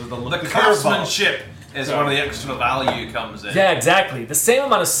The craftsmanship is one of the extra value comes in. Yeah, exactly. The same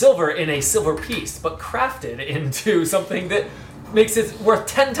amount of silver in a silver piece, but crafted into something that makes it worth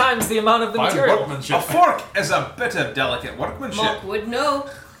 10 times the amount of the material. A fork is a bit of delicate workmanship. Mock would know.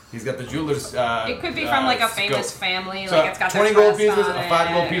 He's got the jeweler's. It could be from like a famous scope. family, So like it's got 20 their gold crest pieces, on 5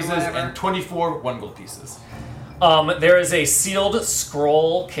 gold it, pieces, whatever. and 24 1 gold pieces. There is a sealed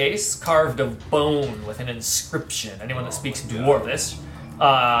scroll case carved of bone with an inscription. Anyone that speaks Dwarvish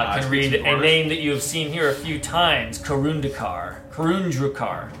can read a name that you have seen here a few times: Karundukar.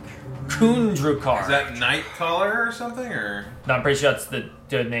 Kundrukar. Is that Nightcaller or something, or? No, I'm pretty sure that's the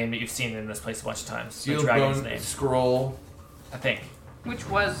name that you've seen in this place a bunch of times. Sealed the dragon's bone name, scroll. I think. Which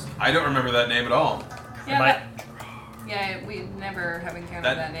was I don't remember that name at all. we never have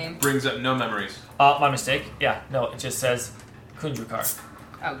encountered that name. Brings up no memories. My mistake. Yeah, no, it just says Kundrukar.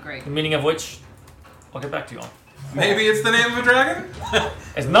 Oh, great. The meaning of which I'll get back to you on. Maybe it's the name of a dragon?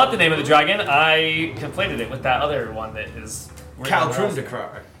 It's not the name of the dragon. I conflated it with that other one that is.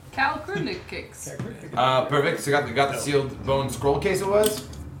 Kaltrundakar. Kalkrundikix. Perfect. So got the sealed bone scroll case. It was.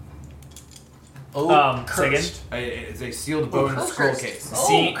 Say again? It's a sealed bone scroll case.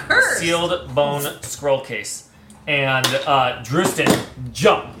 Cursed. Sealed bone scroll case. And Drustin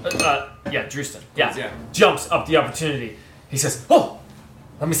Drustin. Yeah. Jumps up the opportunity. He says, "Oh,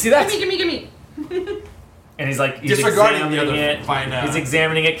 let me see that." Gimme. And he's like, Disregarding the examining other it. fine, He's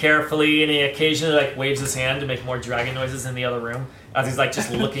examining it carefully, and he occasionally like waves his hand to make more dragon noises in the other room as he's like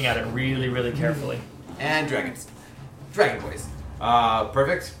just looking at it really, really carefully. And dragons. Dragon boys.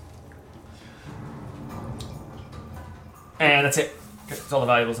 Perfect. And that's it. That's all the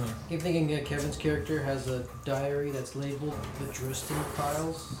valuables in there. Keep thinking Kevin's character has a diary that's labeled the Drustin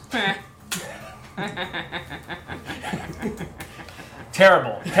Files.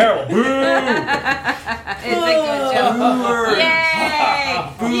 Terrible. Boo! It's a good joke. Yay!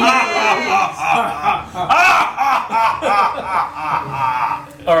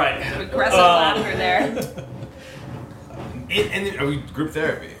 All right. Aggressive laughter there. Are we group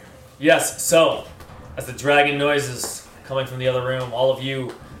therapy? Yes. So, as the dragon noises coming from the other room, all of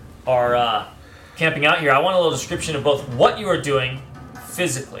you are camping out here. I want a little description of both what you are doing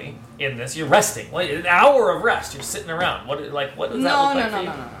physically in this. You're resting. An hour of rest. You're sitting around. What does that look like for you? No.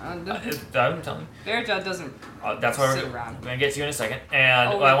 I'm telling you. Bearjaw doesn't That's why sit we're around. going to get to you in a second. And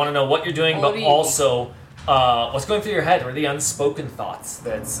I want to know what you're doing, but Odie. also what's going through your head. What are the unspoken thoughts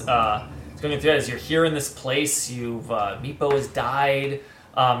that's going through your head? As you're here in this place, Meepo has died.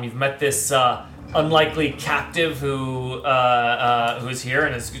 You've met this unlikely captive who is here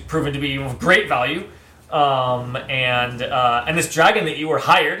and has proven to be of great value. And this dragon that you were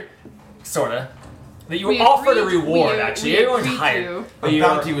hired, sorta, that you were offered a reward. Actually, everyone's hired. A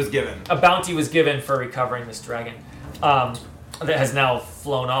bounty was given. A bounty was given for recovering this dragon, that has now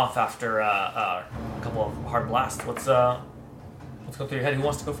flown off after a couple of hard blasts. What's going through your head? Who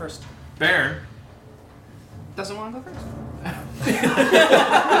wants to go first? Baron. Doesn't want to go first.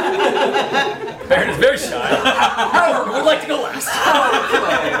 Baron is very shy. However, would like to go last.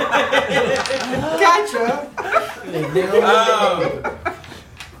 Gotcha.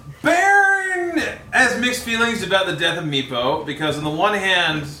 Baron has mixed feelings about the death of Meepo because, on the one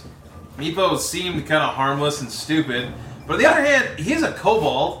hand, Meepo seemed kind of harmless and stupid, but on the other hand, he's a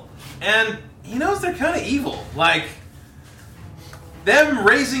kobold, and he knows they're kind of evil. Like, them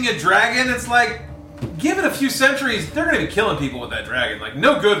raising a dragon, it's like, give it a few centuries, they're going to be killing people with that dragon. Like,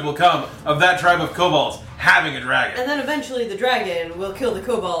 no good will come of that tribe of kobolds having a dragon. And then eventually the dragon will kill the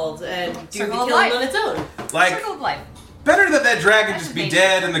kobolds and do the Circle of killing life. on its own. Like, Circle of life. better that that dragon That's just be amazing.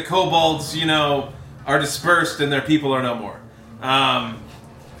 dead and the kobolds, are dispersed and their people are no more.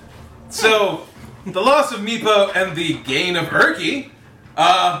 So, the loss of Meepo and the gain of Urki,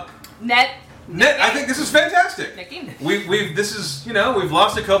 Net. I think this is fantastic. Nicky. We've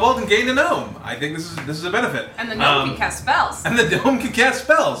lost a kobold and gained a gnome. I think this is a benefit. And the gnome can cast spells. And the gnome can cast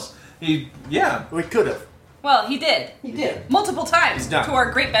spells. We could have. Well, he did. He did. Multiple times He's done. to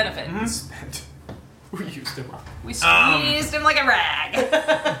our great benefit. Mm-hmm. We used him up. We squeezed him like a rag.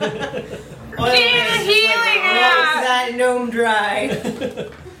 Oil Get is healing rocks out. that gnome dry.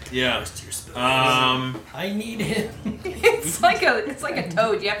 Yeah. I need him. It's like a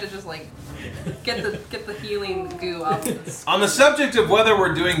toad. You have to just like get the healing goo off of this. On the subject of whether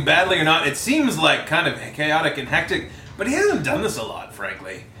we're doing badly or not, it seems like kind of chaotic and hectic, but he hasn't done this a lot,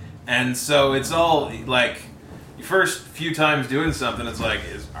 frankly. And so it's all like, the first few times doing something, it's like,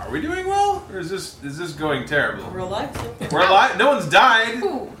 are we doing well, or is this going terrible? Relax. We're alive. No one's died.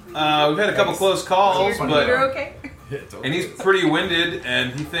 We've had a couple close calls, but You're okay. and he's pretty winded,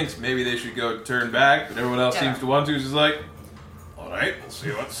 and he thinks maybe they should go turn back, but everyone else seems to want to. So he's like, all right,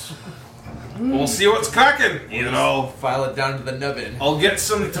 we'll see what's cracking. You know, File it down to the nubbin. I'll get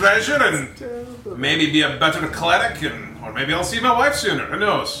some treasure and maybe be a better cleric, or maybe I'll see my wife sooner. Who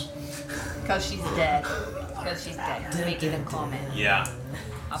knows? Because she's dead. Making a comment Yeah.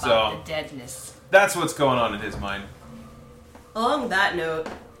 about So- the deadness. That's what's going on in his mind. Along that note,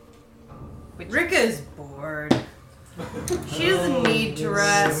 Rika is bored. She doesn't need to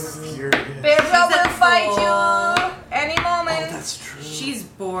rest. Bearjaw will fight you any moment. That's true. She's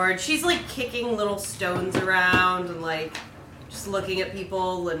bored. She's like kicking little stones around and like just looking at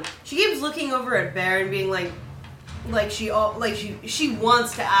people, and she keeps looking over at Bear and being like she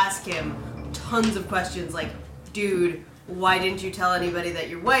wants to ask him tons of questions like, dude, why didn't you tell anybody that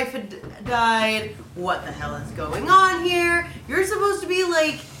your wife had died? What the hell is going on here? You're supposed to be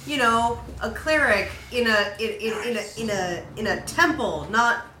like, you know, a cleric in a temple,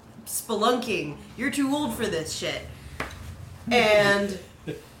 not spelunking. You're too old for this shit. And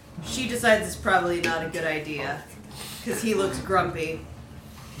she decides it's probably not a good idea because he looks grumpy.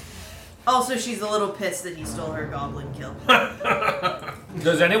 Also, she's a little pissed that he stole her goblin kill.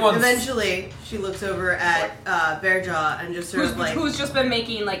 Does anyone? Eventually, she looks over at Bearjaw and just sort of like who's just been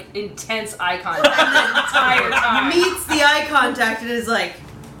making like intense eye contact the entire time. meets the eye contact and is like,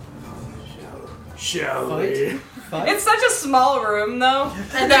 Shall we? It's such a small room though,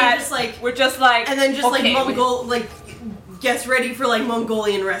 and that then just like, we're just like, and then just okay, like Mongol like gets ready for like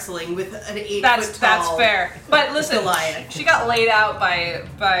Mongolian wrestling with an 8 That's foot tall. that's fair. But listen, Goliath. she got laid out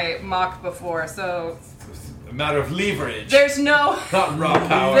by Mock before, so A matter of leverage. there's no Not raw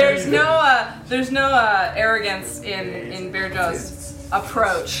power. there's no arrogance in Bearjaw's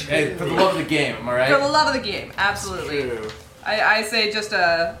approach. Hey, for the love of the game, am I right? For the love of the game, absolutely. True. I say just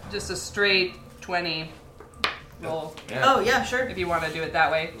a straight 20 roll Yeah. Oh yeah, sure. if you want to do it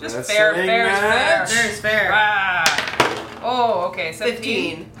that way. Just Wrestling fair is fair. match. Fair is fair. Ah. Oh, okay.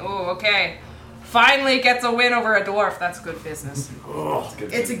 17. 15. Oh, okay. Finally gets a win over a dwarf. That's good business. Oh, it's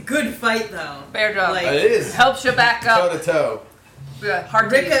good. It's a good fight though. Bearjaw Like, It is. helps you back up. Toe to toe.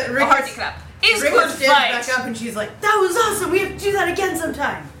 Hearty Rika's- clap. It's Rika good stands fight. back up and she's like, "That was awesome. We have to do that again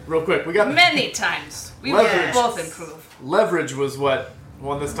sometime." Real quick, we got Many times. We Leverage. will both improve. leverage was what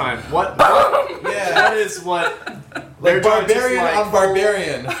won this time. What? Yeah. That is what. Like Bearjaw just, barbarian like, on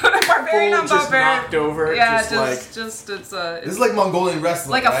barbarian. Barbarian on just barbarian. knocked over. Yeah, just just it's This is like Mongolian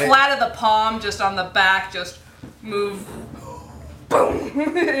wrestling. like a right? flat of the palm, just on the back, just move. Boom.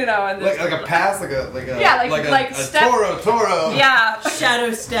 You know, and Like a pass, like a Yeah, like a step- Toro. yeah,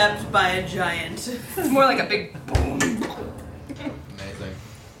 Shadow stepped by a giant. it's more like a big boom. Amazing.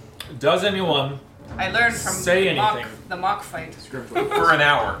 Does anyone? I learned from Say Mock, anything. the mock fight. For an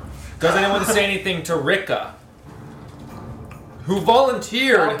hour. Does anyone say anything to Rika, who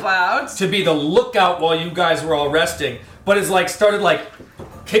volunteered About to be the lookout while you guys were all resting, but is like started like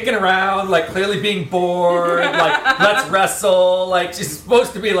kicking around, like clearly being bored, like let's wrestle, like she's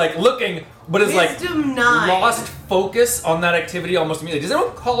supposed to be like looking, but is like Wisdom 9. lost focus on that activity almost immediately. Does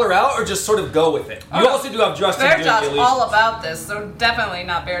anyone call her out or just sort of go with it? You also do have Justin doing the Bearjaw's illusions. all about this, so definitely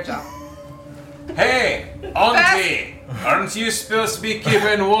not Bearjaw. Hey, Auntie, aren't you supposed to be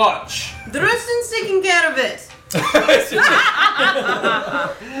keeping watch? Drusten's taking care of it. She's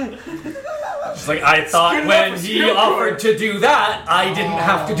like, I thought when he offered to do that, I didn't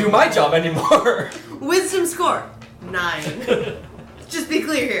have to do my job anymore. Wisdom score 9. Just be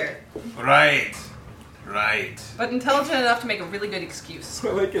clear here. Right. But intelligent enough to make a really good excuse.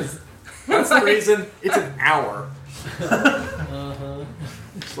 That's the reason it's an hour.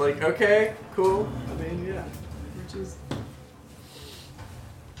 It's like, okay, cool. I mean, yeah. Which is.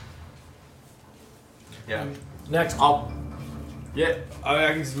 Yeah. Next. Yeah.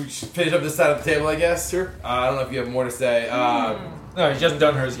 I guess we should finish up this side of the table, I guess. Sure. I don't know if you have more to say. No, she hasn't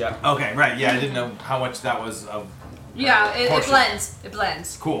done hers yet. Okay, right. Yeah, I didn't know how much that was. Yeah, it Portion. blends. It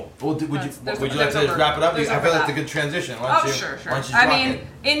blends. Cool. Well, would you There's like to just over- wrap it up? I there's feel like it's a overlap. good transition. Why don't Oh, you, sure. Why don't you I rock mean,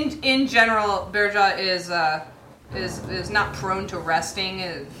 it? in general, Bearjaw is is not prone to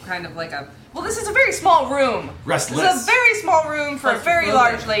resting. Kind of like a well, this is a very small room. Restless. This is a very small room for a very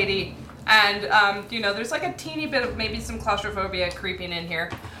large lady, and there's like a teeny bit of maybe some claustrophobia creeping in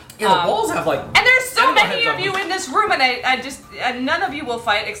here. Yeah, the walls have like. And there's so animal many heads of on you them. in this room, and none of you will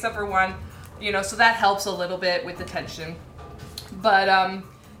fight except for one. So that helps a little bit with the tension. But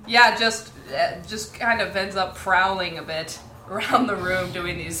just kind of ends up prowling a bit around the room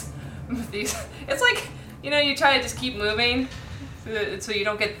doing these. It's like you try to just keep moving, so you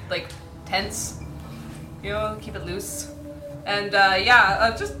don't get like tense. Keep it loose. And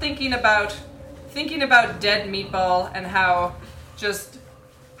just thinking about dead Meatball and how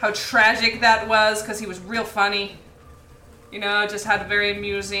tragic that was, because he was real funny. Just had a very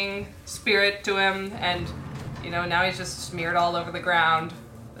amusing spirit to him, and now he's just smeared all over the ground.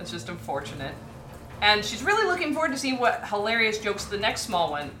 It's just unfortunate. And she's really looking forward to see what hilarious jokes the next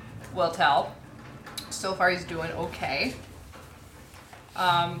small one will tell. So far he's doing okay.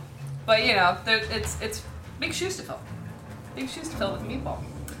 But it's big shoes to fill. Big shoes to fill with Meatball.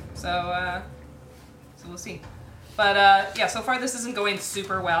 So we'll see. But so far this isn't going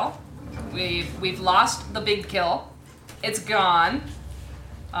super well. We've lost the big kill. It's gone.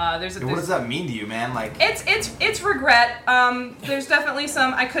 What does that mean to you, man? Like it's regret. There's definitely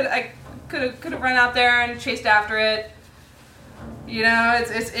some. I could have run out there and chased after it.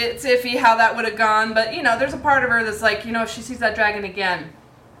 It's iffy how that would have gone, but there's a part of her that's like, if she sees that dragon again,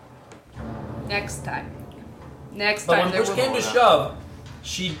 next time. But when push came to shove,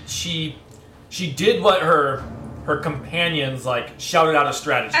 she did what her companions shouted out a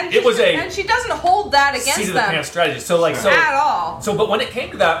strategy. And And she doesn't hold that against seat of them the pants strategy. So at all. So, but when it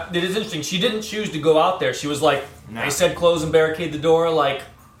came to that, it is interesting. She didn't choose to go out there. She was like, I said, close and barricade the door.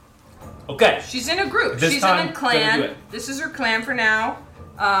 Okay. She's in a group. She's in a clan. This is her clan for now.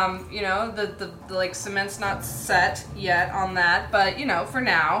 The cement's not set yet on that, but for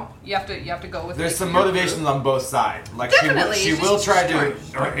now you have to go with. There's some motivations on both sides. Definitely, she will try to.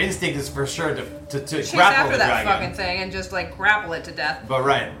 Her instinct is for sure to chase grapple after the that dragon. fucking thing and just grapple it to death. But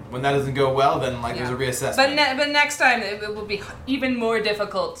when that doesn't go well, then there's a reassessment. But next time it will be even more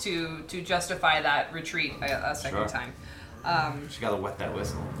difficult to justify that retreat a second time. She gotta wet that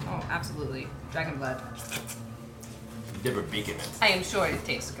whistle. Oh, absolutely, dragon blood. Dip her beak in it. I am sure it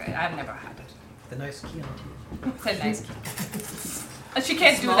tastes good. I've never had it. The nice key on It's a nice key. She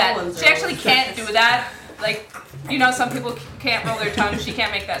can't do Small that. ones She are actually always can't do that. Some people can't roll their tongue. She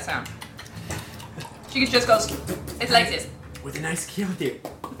can't make that sound. She just goes, it's like this. With a nice Chianti.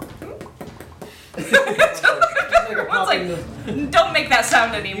 It's like, don't make that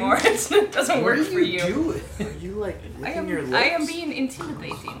sound anymore. It doesn't work for you. Are you licking your lips? I am being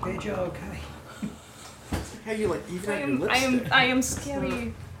intimidating. okay. How you even at your lips? I am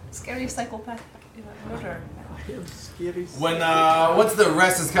scary psychopathic. Murder. I am scary. When once the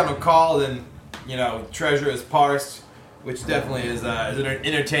rest is kind of called and treasure is parsed, which definitely is an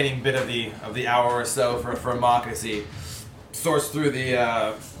entertaining bit of the hour or so for Mock as he sorts through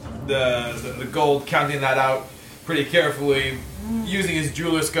the gold, counting that out pretty carefully, using his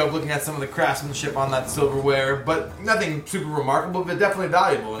jeweler scope, looking at some of the craftsmanship on that silverware, but nothing super remarkable, but definitely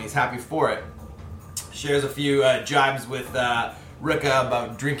valuable, and he's happy for it. Shares a few jibes with Rika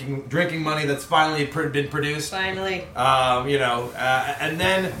about drinking money that's finally been produced. Finally. And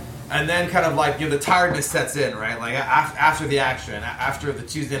then kind of the tiredness sets in, right? After the action, after the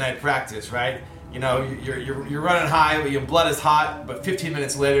Tuesday night practice, right? You're running high, but your blood is hot. But 15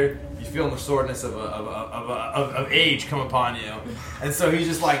 minutes later, you feel the soreness of age come upon you, and so he's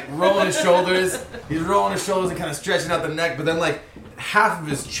just rolling his shoulders. He's rolling his shoulders and kind of stretching out the neck. But then half of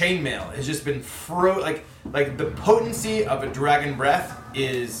his chainmail has just been the potency of a dragon breath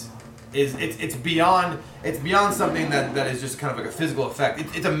is it's beyond something that is just kind of a physical effect.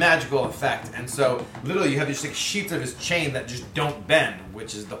 It's a magical effect, and so literally you have these sheets of his chain that just don't bend,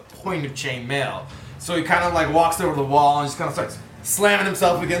 which is the point of chainmail. So he kind of walks over the wall and just kind of starts slamming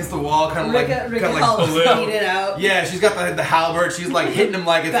himself against the wall, kind of Rika balloon. it out. Yeah, she's got the halberd. She's hitting him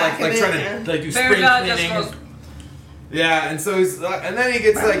it's like trying to do spring cleaning. Yeah, and so he's and then he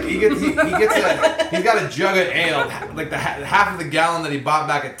gets he's got a jug of ale, the half of the gallon that he bought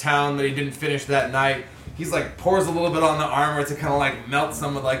back at town that he didn't finish that night. He's pours a little bit on the armor to kind of melt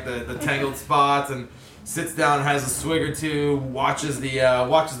some of the tangled spots, and sits down, has a swig or two, watches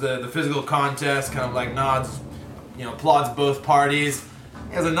the physical contest, kind of nods, applauds both parties.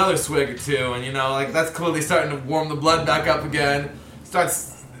 He has another swig or two, and that's clearly starting to warm the blood back up again.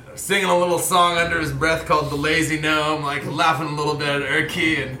 Starts singing a little song under his breath called The Lazy Gnome, laughing a little bit at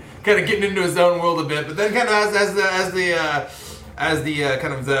Urki and kind of getting into his own world a bit. But then kind of as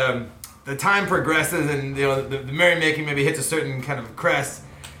the the time progresses and the merrymaking maybe hits a certain kind of crest,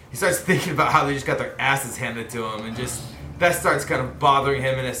 he starts thinking about how they just got their asses handed to him, and just that starts kind of bothering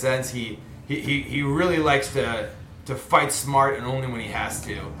him in a sense. He really likes to fight smart and only when he has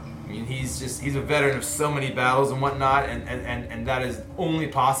to. I mean, he's a veteran of so many battles and whatnot, and that is only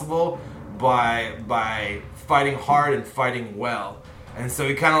possible by fighting hard and fighting well. And so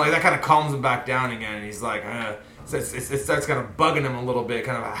he kind of like that kind of calms him back down again, and he's like, so it starts kind of bugging him a little bit,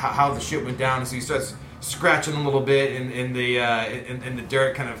 kind of how the shit went down. And so he starts scratching a little bit in the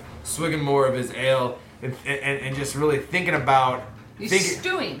dirt, kind of swigging more of his ale, and just really thinking about. He's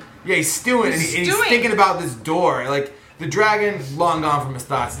stewing. Yeah, he's stewing, and he's thinking about this door. Like the dragon, long gone from his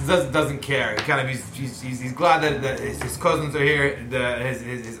thoughts. He doesn't care. He kind of he's glad that his cousins are here,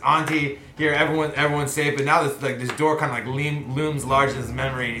 his auntie here. Everyone's safe. But now this door kind of like looms large in his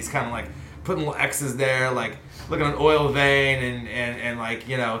memory, and he's kind of like putting little X's there, like looking at an oil vein and like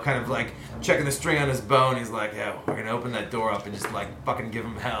kind of like checking the string on his bone. He's like, yeah, we're gonna open that door up and just like fucking give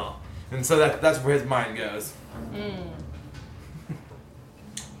him hell. And so that's where his mind goes.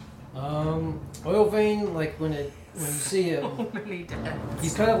 Oil vein, like when you see him,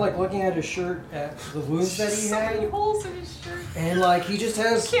 he's kind of like looking at his shirt at the wounds that he had. So many holes in his shirt. And like he just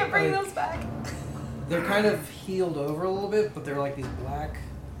has. Can't bring like, those back. They're kind of healed over a little bit, but they're like these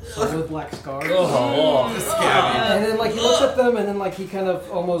solid black scars. And then like he looks at them, and then like he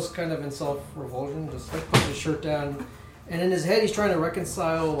almost in self-revulsion, just like puts his shirt down, and in his head he's trying to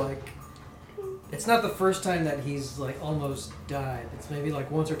reconcile like. It's not the first time that he's like almost died. It's maybe like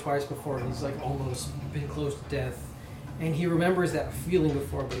once or twice before he's like almost been close to death. And he remembers that feeling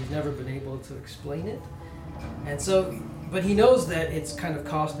before, but he's never been able to explain it. And so, but he knows that it's kind of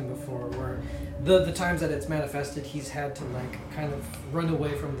cost him before, where the times that it's manifested, he's had to like kind of run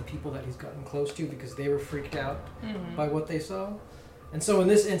away from the people that he's gotten close to because they were freaked out by what they saw. And so in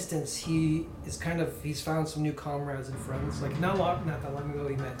this instance, he's found some new comrades and friends. Like not that long ago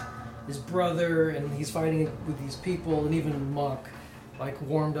he met his brother, and he's fighting with these people, and even Mock like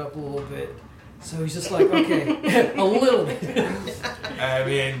warmed up a little bit. So he's just like, okay, a little bit. I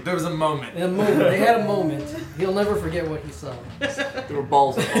mean, there was a moment. They had a moment. He'll never forget what he saw. There were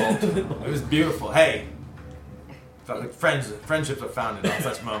balls involved. It was beautiful. Hey, friendships are founded on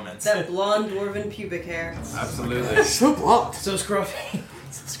such moments. That blonde dwarven pubic hair. Absolutely. So blonde. So scruffy.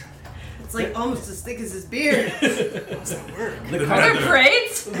 It's like almost as thick as his beard. How does that work? They're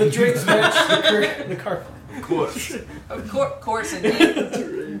braids? The drapes match the carpet. Of course. Of course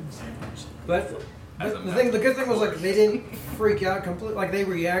indeed. But the good thing was like they didn't freak out completely. Like they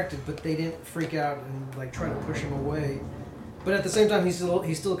reacted, but they didn't freak out and like try to push him away. But at the same time, he's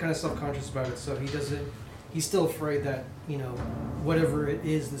still kind of self-conscious about it. So he's still afraid that whatever it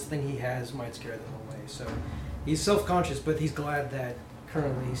is, this thing he has might scare them away. So he's self-conscious, but he's glad that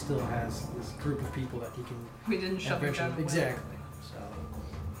currently he still has this group of people that he can. We didn't shut them down. Exactly. So.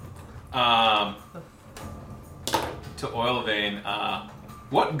 To Oil Vein,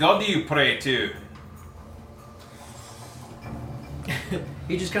 what god do you pray to?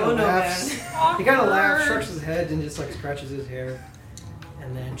 He just kind of laughs. He kind of laughs, shrugs his head, and just like scratches his hair,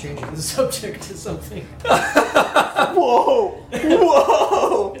 and then changes the subject to something. Whoa!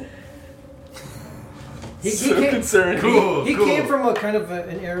 He came from a kind of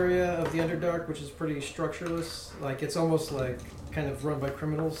an area of the Underdark, which is pretty structureless. Like it's almost like kind of run by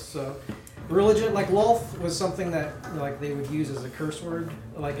criminals. So religion, like Lolth, was something that like they would use as a curse word,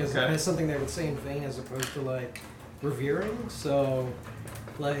 like as something they would say in vain, as opposed to like revering. So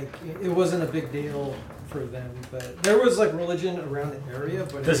like it wasn't a big deal for them. But there was like religion around the area.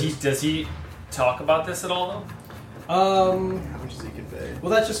 But does he talk about this at all though? How much does he convey? Well,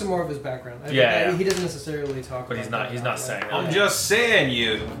 that's just more of his background. He doesn't necessarily talk. But about he's not saying that. I'm just saying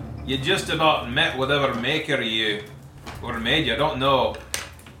you just about met whatever maker you or made you. I don't know.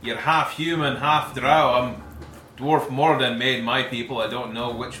 You're half human, half drow. Dwarf Moradin made my people. I don't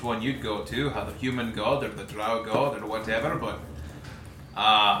know which one you'd go to, the human god or the drow god or whatever, but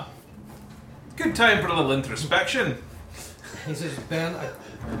good time for a little introspection. He says, Ben,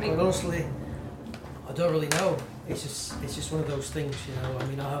 but honestly, I don't really know. It's just one of those things,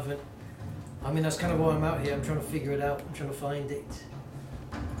 I mean, that's kind of why I'm out here. I'm trying to figure it out. I'm trying to find it.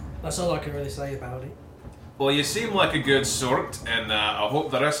 That's all I can really say about it. Well, you seem like a good sort, and I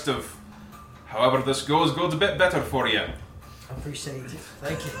hope the rest of however this goes a bit better for you. I appreciate it.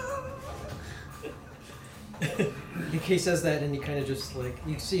 Thank you. He says that, and he kind of just like,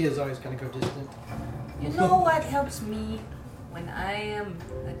 you see his eyes kind of go distant. You know what helps me when I am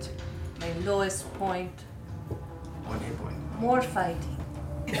at my lowest point? More fighting.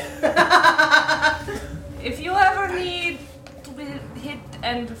 If you ever need to hit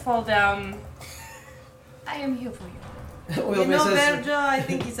and fall down, I am here for you. You know, Verja, I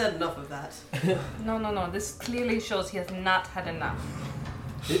think he said enough of that. No. This clearly shows he has not had enough.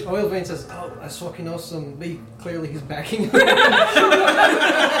 Oil Vein says, "Oh, I saw Kinosun. Clearly, he's backing."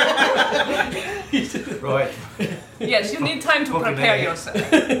 Right. Yes, you need time to prepare yourself.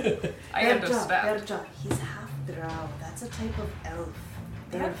 I understand. Verja, he's half drow. That's a type of elf.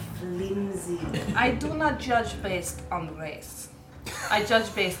 They're flimsy. I do not judge based on race. I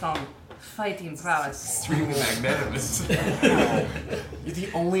judge based on fighting prowess. Extremely magnanimous. You're the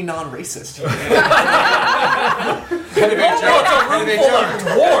only non-racist.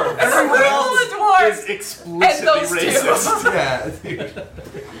 Dwarf. Everyone else dwarves. is explicitly those two. racist. Yeah, dude.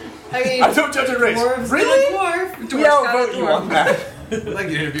 I mean, I don't judge a race. dwarves Really? still a dwarf. Yeah, I'll vote you on that. I'd like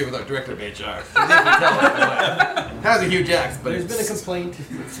an interview with our director of HR. How's a huge axe, but There's been a complaint.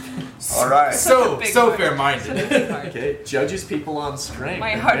 All right. so big so heart. fair-minded. Okay, judges people on strength. My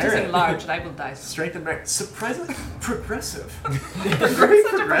and heart is merit. enlarged. I will die. Strength and merit. Surprisingly progressive. Very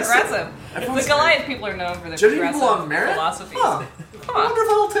Such a progressive. Everyone's The Goliath people are known for their Judging progressive people on merit? philosophies. Huh. I wonder if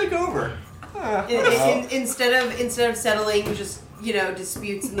that'll take over. Instead of settling just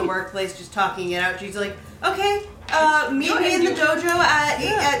disputes in the workplace, just talking it out, she's like, okay, meet me in the dojo at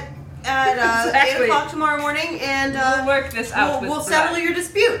 8 o'clock tomorrow morning, and We'll work this out. we'll settle your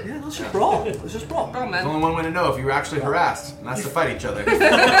dispute. Yeah, let's just brawl. Let's just brawl. Oh, There's man. only one way to know if you were actually harassed, and that's to fight each other.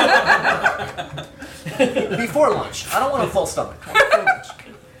 Before lunch. I don't want a full stomach. I want before lunch.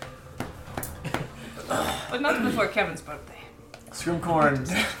 But not before Kevin's birthday. Scrimcorn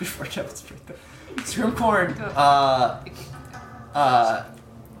before Kevin's birthday. Scrimcorn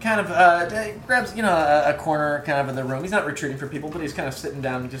kind of grabs a corner kind of in the room. He's not retreating for people, but he's kind of sitting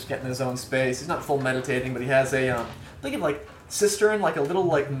down and just getting his own space. He's not full meditating, but he has a think of like cistern, like a little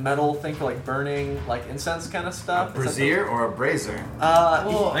like metal thing for like burning like incense kind of stuff. Brazier or a brazier? I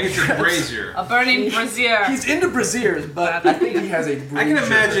think it's your brazier. A burning brazier. He's into braziers, but I think he has a. I can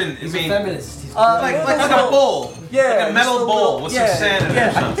imagine. He's I a mean, feminist. He's like a bowl. Yeah, Like a metal just bowl with some sand in it or Yeah,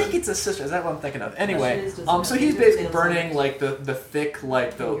 I something. think it's a sister. Is that what I'm thinking of? Anyway, Actually, it doesn't so matter. he's It basically feels burning like- like the thick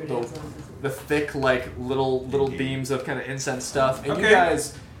like the thick like little beams of kind of incense stuff, and Okay.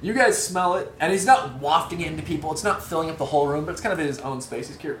 you guys smell it, and he's not wafting it into people. It's not filling up the whole room, but it's kind of in his own space.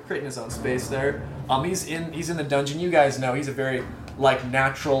 He's creating his own space there. He's in the dungeon. You guys know he's a very like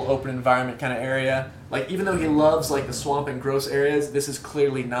natural, open environment kind of area. Like even though he loves like the swamp and gross areas, this is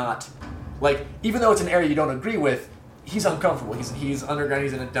clearly not. Like, even though it's an area you don't agree with, he's uncomfortable. He's underground,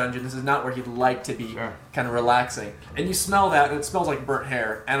 he's in a dungeon. This is not where he'd like to be kind of relaxing. And you smell that, and it smells like burnt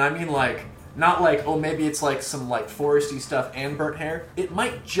hair. And I mean, like, not like, oh, maybe it's like some, like, foresty stuff and burnt hair. It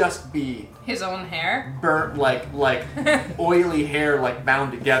might just be His own hair. burnt, like oily hair, like,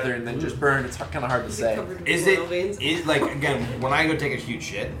 bound together and then just burned. It's kind of hard to say. Is it like, again, when I go take a huge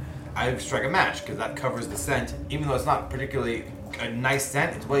shit, I strike a match because that covers the scent. Even though it's not particularly a nice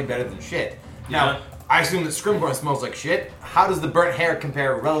scent, it's way better than shit. Now, I assume that Scrimcorn smells like shit. How does the burnt hair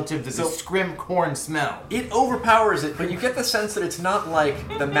compare relative to the Scrimcorn smell? It overpowers it, but you get the sense that it's not like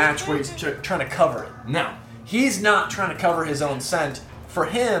the match where he's trying to cover it. No. He's not trying to cover his own scent. For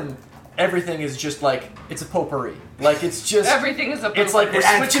him, everything is just like, it's a potpourri. Like, it's just... Everything is a It's like we're It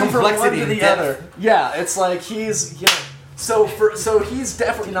adds switching from one complexity to and the depth. other. Yeah, it's like he's... So he's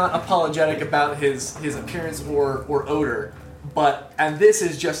definitely not apologetic about his appearance or odor. And this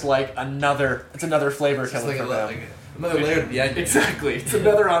is just like another flavor It's coming like from them. another layer of the onion. Exactly. It's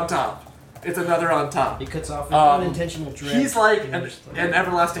another on top. It's another on top. He cuts off an unintentional dread. He's like an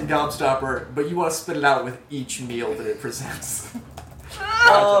everlasting gobstopper, but you want to spit it out with each meal that it presents.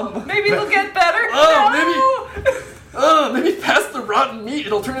 Maybe it'll get better. Maybe past the rotten meat,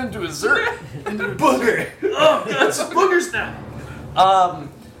 it'll turn into a zert. Into a booger. Oh, God, it's boogers now.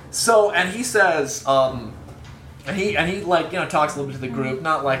 And he says, and he like, talks a little bit to the group,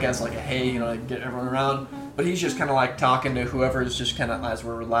 not like as like a hey, like get everyone around, but he's just kind of like talking to whoever is just kind of as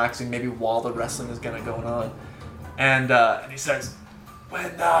we're relaxing, maybe while the wrestling is kind of going on. And he says,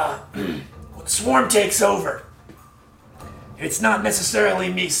 when Swarm takes over, it's not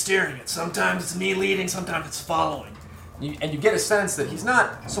necessarily me steering it. Sometimes it's me leading, sometimes it's following. And you get a sense that he's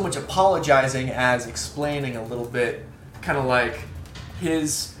not so much apologizing as explaining a little bit, kind of like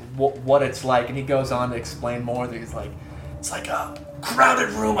what it's like. And he goes on to explain more. That he's like, it's like a crowded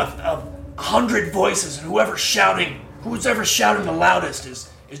room of 100 voices, and whoever's shouting the loudest is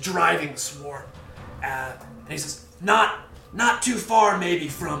driving the swarm. And he says, not too far maybe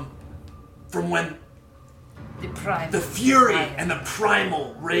from when the fury and the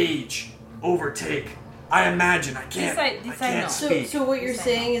primal rage overtake. I imagine. I can't speak. So what you're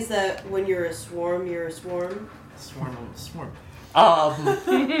saying is that when you're a swarm, you're a swarm? Swarm.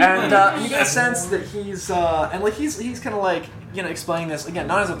 And you get a sense that he's kind of like, explaining this again,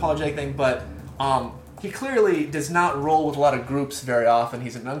 not as an apologetic thing, but he clearly does not roll with a lot of groups very often.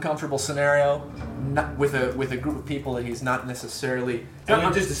 He's in an uncomfortable scenario, not with a group of people that he's not necessarily. And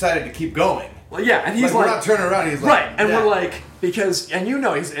we just decided to keep going. Well, yeah, and he's like, we're not turning around. He's like, right, and we're like, because, and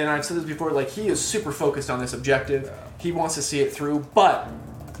he's, and I've said this before, like, he is super focused on this objective. He wants to see it through, but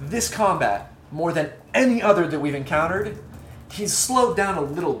this combat, more than any other that we've encountered, he's slowed down a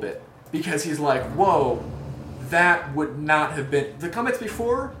little bit because he's like, whoa, that would not have been the combats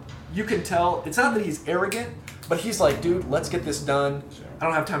before. You can tell it's not that he's arrogant, but he's like, dude, let's get this done. I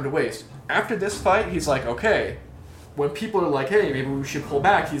don't have time to waste. After this fight, he's like, okay. When people are like, hey, maybe we should pull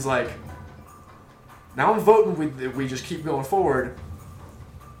back, he's like, now I'm voting we just keep going forward.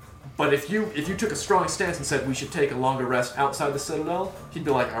 But if you took a strong stance and said we should take a longer rest outside the Citadel, he'd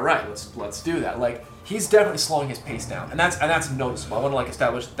be like, all right, let's do that. Like, he's definitely slowing his pace down, and that's noticeable. I want to like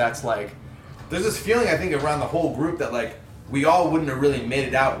establish that's like. There's this feeling I think around the whole group that like we all wouldn't have really made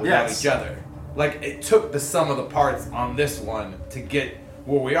it out without each other. Like it took the sum of the parts on this one to get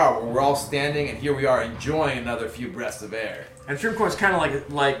where we are, where we're all standing, and here we are enjoying another few breaths of air. And Shrimpcorn's kind of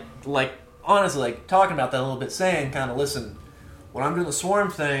like honestly like talking about that a little bit, saying kind of listen, when I'm doing the swarm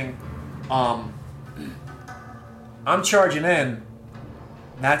thing, I'm charging in.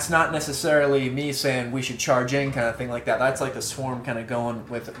 That's not necessarily me saying we should charge in kind of thing like that. That's like the swarm kind of going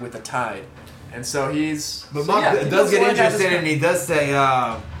with the tide. And so he's... But Mog does get interested, and he does say,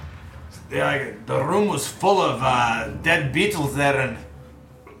 the room was full of dead beetles there, and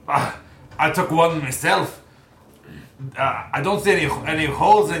I took one myself. I don't see any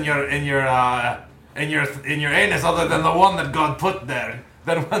holes in your anus other than the one that God put there.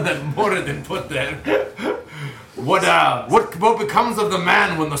 That one that Moradin put there. What becomes of the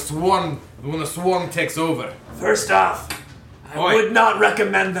man when the swarm takes over? First off, I would not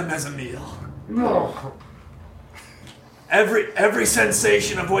recommend them as a meal. No. Every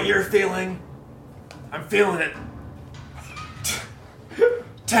sensation of what you're feeling, I'm feeling it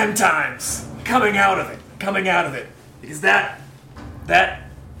 10 times coming out of it, because that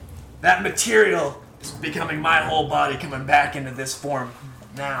material is becoming my whole body coming back into this form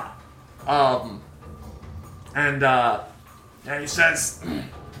now. And he says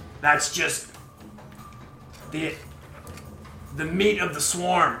that's just the meat of the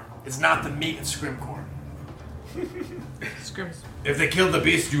swarm is not the meat of Scrimcorn. If they killed the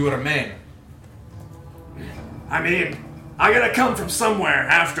beast, you would remain. I mean, I gotta come from somewhere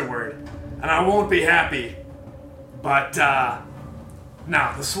afterward, and I won't be happy. But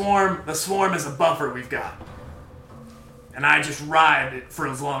no, the swarm is a buffer we've got, and I just ride it for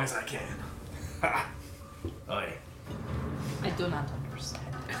as long as I can. Aye. I do not understand.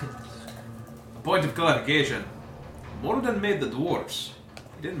 A point of clarification. Moradin made the dwarves.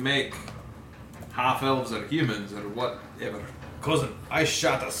 He didn't make half-elves or humans or whatever. Cousin, I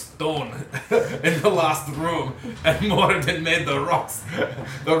shot a stone in the last room, and Moradin made the rocks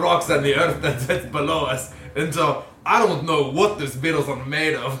and the earth that sits below us. And so, I don't know what this beetles are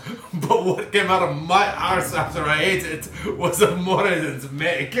made of, but what came out of my arse after I ate it was a Moradin's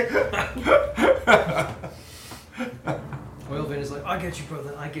make. Oilvein is like, I get you,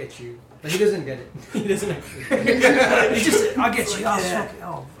 brother, I get you. But he doesn't get it. He doesn't actually. He just, I get you.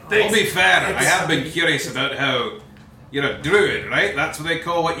 I'll be fair, I have been curious about how you're a druid, right? That's what they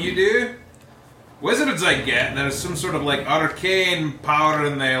call what you do? Wizards I get, there's some sort of like arcane power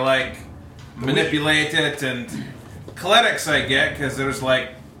and they like manipulate it, and clerics I get because there's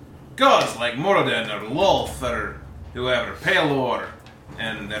like gods like Moradin or Lolth or whoever, Pelor,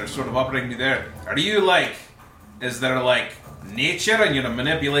 and they're sort of operating there. Are you like, is there like nature and you're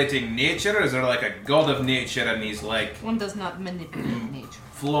manipulating nature? Or is there like a god of nature and he's like... One does not manipulate nature.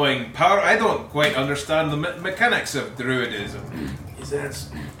 Flowing power? I don't quite understand the mechanics of druidism. He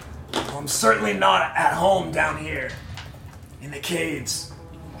says, well, I'm certainly not at home down here in the caves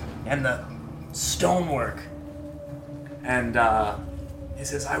and the stonework. And he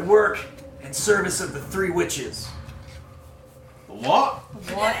says, I work in service of the three witches. What?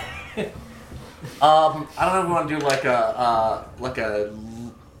 What? I don't know if we want to do like a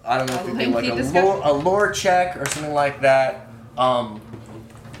I don't know if we do like a lore check or something like that.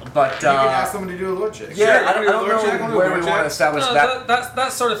 But you can ask someone to do a lore check. Yeah, sure, I don't know where we want to establish that. That's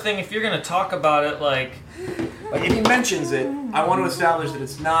that sort of thing. If you're going to talk about it, like if he mentions it, I want to establish that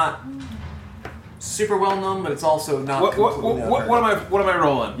it's not super well known, but it's also not. What am I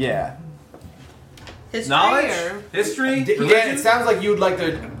rolling? Yeah. History knowledge? or? History? Yeah, it sounds like you'd like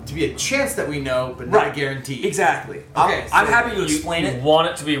there to be a chance that we know, but not a guarantee. Exactly. Okay, I'm happy to explain you it. Want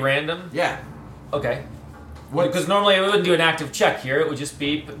it to be random? Yeah. Okay. Because normally it wouldn't do an active check here. It would just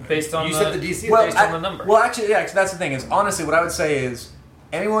be based on You the, said the DC based on the number. Well, actually, yeah. 'Cause that's the thing is, honestly, what I would say is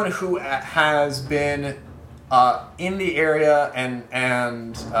anyone who has been in the area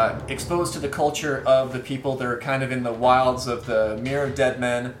and exposed to the culture of the people that are kind of in the wilds of the Mirror of Dead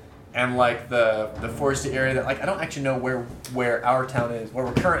Men and like the forested area that like I don't actually know where our town is, where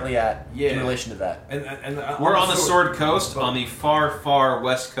we're currently at in relation to that. And We're on the Sword Coast, on the far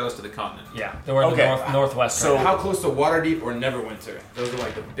west coast of the continent. Yeah, we're in the northwest. So right how close to Waterdeep or Neverwinter? Those are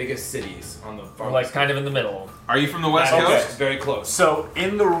like the biggest cities on the far now. We're like west kind of in the middle. Are you from the west coast. coast? It's very close. So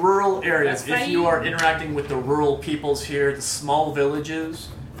in the rural areas, That's if you are interacting with the rural peoples here, the small villages,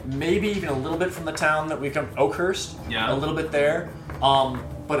 maybe even a little bit from the town that we come, Oakhurst, Yeah. a little bit there,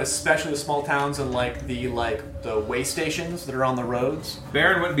 but especially the small towns and like the way stations that are on the roads.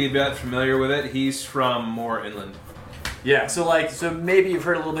 Baron wouldn't be that familiar with it. He's from more inland. Yeah, so maybe you've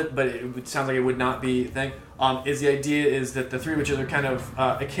heard a little bit, but it sounds like it would not be a thing. Is the idea is that the Three Witches are kind of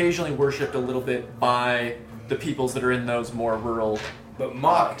occasionally worshipped a little bit by the peoples that are in those more rural But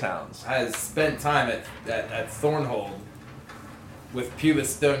Mock towns. has spent time at Thornhold with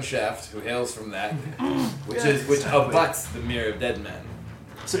Pubis Stoneshaft, who hails from that, which abuts the Mirror of Dead Men.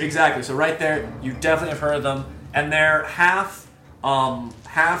 So exactly. So right there, you definitely have heard of them, and they're half like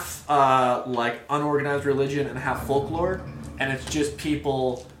unorganized religion and half folklore, and it's just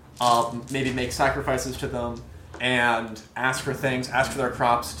people maybe make sacrifices to them and ask for things, ask for their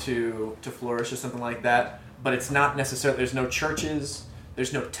crops to flourish or something like that. But it's not necessarily. There's no churches.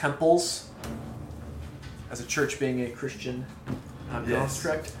 There's no temples. As a church being a Christian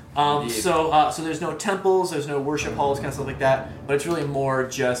construct. So there's no temples, there's no worship halls, kind of stuff like that. But it's really more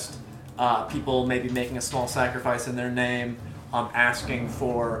just people maybe making a small sacrifice in their name, asking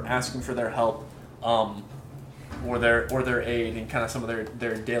for their help, or their aid in kind of some of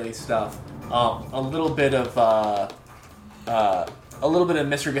their daily stuff. A little bit of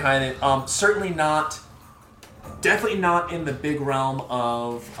mystery behind it. Definitely not in the big realm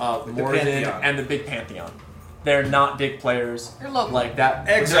of Moradin and the big pantheon. They're not big players. They're local. Like that.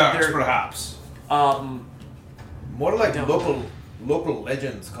 Exarchs, perhaps. More like local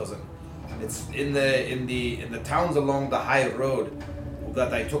legends, cousin. It's in the towns along the high road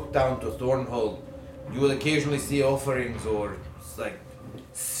that I took down to Thornhold. You will occasionally see offerings or like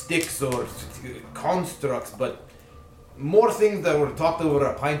sticks or constructs, but more things that were talked over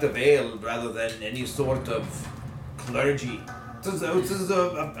a pint of ale rather than any sort of clergy. It is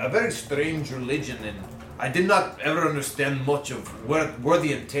a very strange religion, and I did not ever understand much of where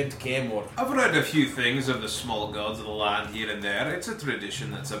the intent came or... I've read a few things of the small gods of the land here and there. It's a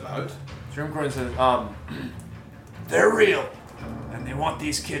tradition that's about. Shrimcorn says, they're real, and they want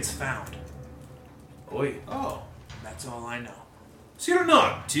these kids found. Oi. Oh. That's all I know. So you're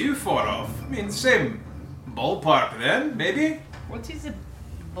not too far off. I mean, same ballpark then, maybe? What is a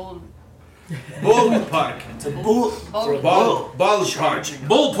bull? Ballpark. It's a bull. Ball charging.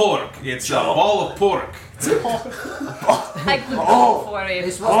 Bull pork. It's a ball of pork. I could go for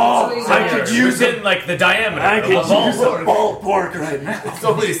it. I could use it in like the diameter. I of could a ball. use a ball pork right now. It's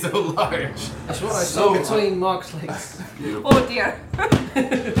only so large. That's what I saw between Mark's legs. Oh dear.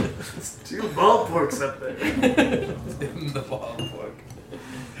 Two ball porks up there. In the ballpark.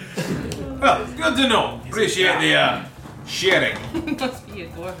 Well, good to know. Appreciate the sharing. It must be a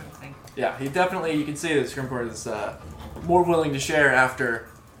dwarven thing. Yeah, he definitely, you can see that Scrimcorn is more willing to share after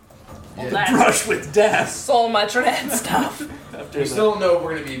the brush with death. So much red stuff. We still know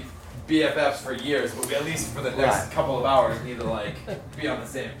we're going to be BFFs for years, but we, at least for the next couple of hours, need to like be on the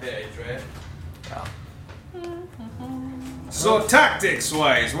same page, right? So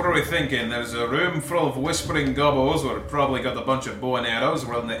tactics-wise, what are we thinking? There's a room full of whispering gobos. We've probably got a bunch of bow and arrows.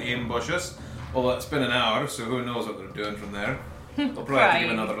 We're in the ambush us. Well, it's been an hour, so who knows what they're doing from there. They'll probably have to give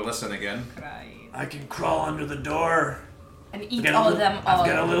another listen again. I can crawl under the door. And eat all of them all. I've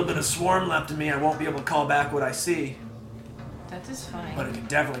got a little bit of swarm left in me. I won't be able to call back what I see, That is fine. but it can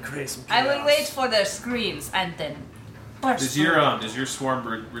definitely create some chaos. I will wait for their screams and then burst. Does your swarm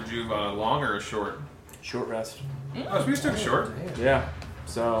rejuve long or short? Short rest. Oh, so we just took short. Yeah.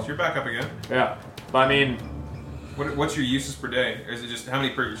 So you're back up again. Yeah. But I mean, what's your uses per day? Or is it just how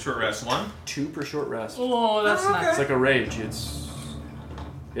many per short rest? 1? 2 per short rest. Oh, that's okay. nice. It's like a rage. It's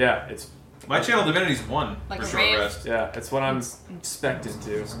my channel divinity's 1 Like for a short rave? rest. yeah. It's what I'm expected to.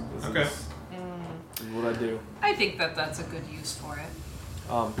 This Okay. is what I do. I think that's a good use for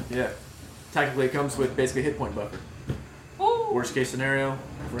it. Yeah. Technically, it comes with basically a hit point buffer. Ooh. Worst case scenario,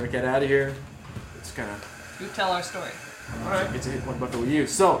 if we're gonna get out of here, it's kind of. You tell our story. Alright. It's a hit point buffer we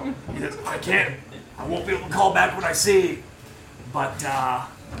use. So, he says, I won't be able to call back what I see, but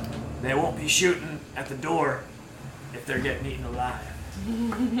they won't be shooting at the door if they're getting eaten alive.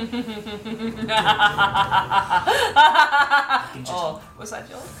 Oh, was that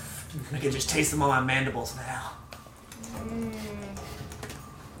yours? I can just taste them on my mandibles now.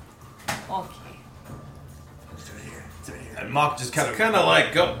 Okay. It's right here. It's right here. And Mock just kind of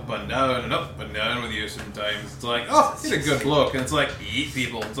like up and down with you sometimes. It's like, oh, he's a good bloke. And it's like, eat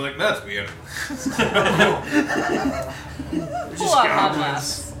people. It's like, that's weird. They're just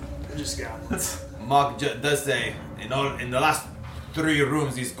goblins. They're just goblins. Mock does say, in the last 3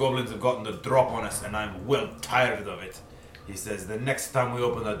 rooms, these goblins have gotten the drop on us, and I'm well tired of it. He says, the next time we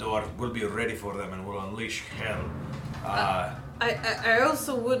open the door, we'll be ready for them, and we'll unleash hell. I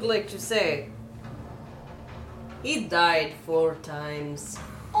also would like to say, he died 4 times.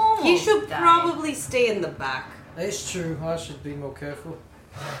 Almost He should died. probably stay in the back. It's true. I should be more careful.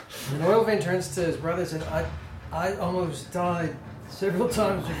 And Oilvein turns to his brothers and I almost died several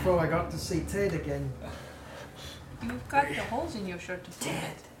times before I got to see Ted again. You've got the holes in your shirt to prove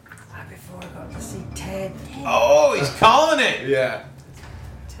it. Before I got to see Ted. Oh, he's calling it. Yeah.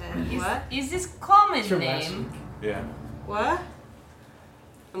 What? Is this common From last name? week. Yeah. What?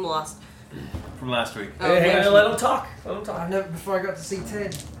 I'm lost. From last week. Oh, Hey, let him talk. Let him talk. I never before I got to see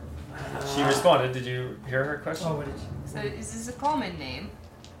Ted. She responded. Did you hear her question? Oh, what did So is this a common name?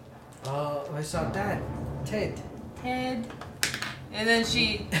 I saw Dad. Ted. Ted. And then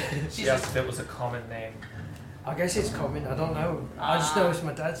she She asked if it was a common name. I guess it's common. I don't know. I just know it's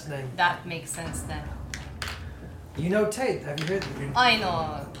my dad's name. That makes sense then. You know Ted? Have you heard of him? I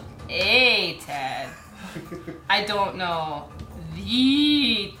know a Ted. I don't know the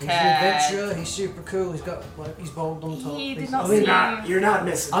He's an Ted. adventurer. He's super cool. He's got he's bald on top. He did He's- not I mean, seem- You're not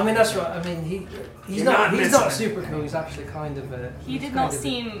missing. I mean that's right. I mean he's You're not not he's not missing super cool. He's actually kind of a. He he's did kind not of a-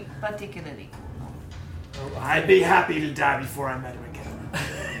 seem particularly cool. Oh, I'd be happy to die before I met him again.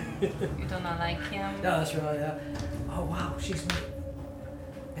 You do not like him? Yeah, that's right. Yeah. Oh wow, she's met.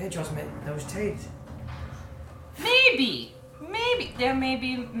 Pedro's met. That was Ted. Maybe. There may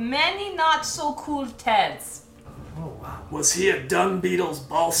be many not so cool Teds. Oh wow. Was he a dung beetle's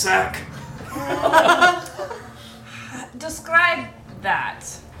ball sack? Describe that.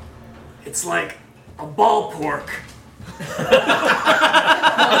 It's like a ball pork Okay,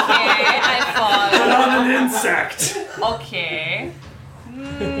 I but follow. on an insect. Okay.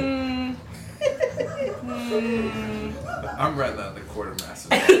 I'm writing that in the quartermaster.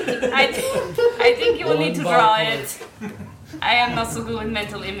 I think you will need to One draw ball it. I am not so good with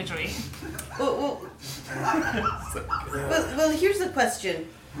mental imagery. Well, here's the question.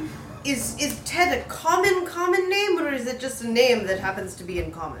 Is Ted a common name, or is it just a name that happens to be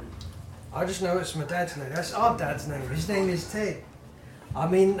in common? I just know it's my dad's name. That's our dad's name. His name is Ted. I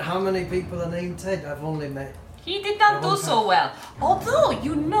mean, how many people are named Ted? I've only met. He did not do so well. Although,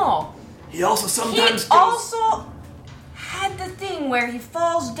 you know, He also he sometimes goes. also had the thing where he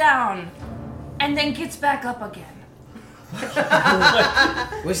falls down and then gets back up again.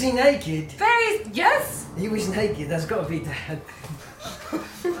 Was he naked? Yes. He was naked. That's got to be Dad.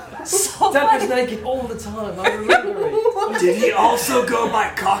 So Dad was funny. naked all the time. I remember it. Did he also go by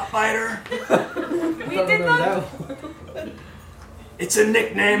Cockbiter? We I did remember not. that one. It's a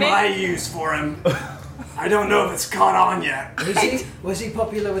nickname I use for him. I don't know if it's caught on yet. Was he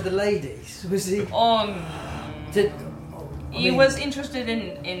popular with the ladies? Was he? Did, I He mean, was interested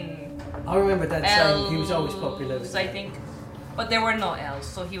in I remember Dad saying he was always elves, popular. With I think, but there were no elves,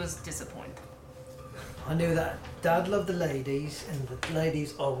 so he was disappointed. I knew that Dad loved the ladies, and the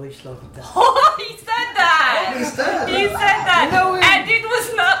ladies always loved Dad. Oh, he said that. He said He said that, You know it. and it was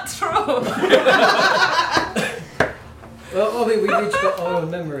not true. Well, I mean, we each got our own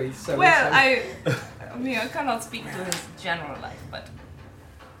memories. So Well, so- I mean, I cannot speak to his general life, but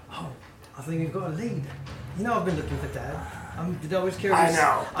Oh, I think we've got a lead. You know, I've been looking for Dad. I'm always curious. I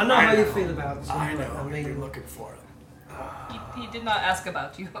know. I know how you feel about it. I know. I mean, You're looking for him. he did not ask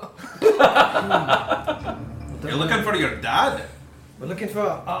about you. You're looking for your dad, we're looking for.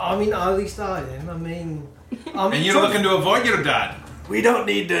 I mean, at least I am. I mean, I'm and you're looking to avoid your dad. We don't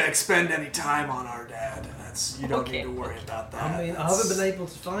need to expend any time on our dad. You don't Okay. need to worry about that. I mean, I haven't been able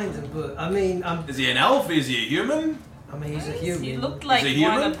to find him, but I mean, Is he an elf? Is he a human? I mean, he's a human. He looked like Is he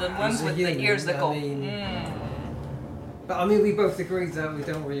one human? of the ones He's a with human, the ears that I go. mean- But I mean, we both agreed that we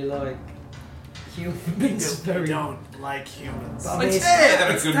don't really like humans We very. don't like humans. But I mean, But it's- Hey, they're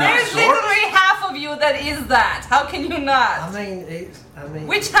a good enough There's sort. literally half of you that is that. How can you I not? mean, it's. I mean.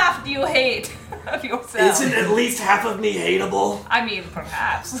 Which half do you hate of yourself? Isn't at least half of me hateable? I mean,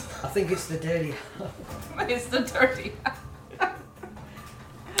 perhaps. I think it's the dirty. But it's the dirty half.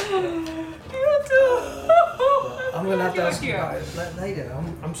 You too. I'm gonna have to ask you Thank about it later.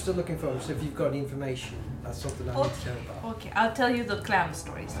 I'm still looking for it. So if you've got information, that's something I need to know about. Okay, I'll tell you the clam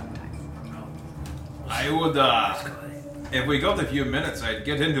story sometime. I would, if we got a few minutes, I'd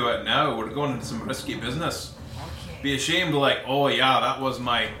get into it now. We're going into some risky business. Okay. Be ashamed, like, oh yeah, that was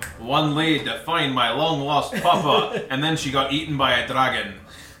my one lead to find my long lost papa, and then she got eaten by a dragon.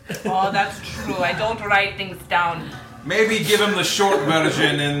 Oh, that's true. I don't write things down. Maybe give him the short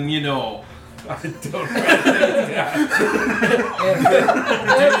version and, you know. I don't write things down.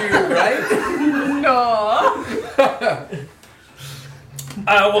 Do you write? No.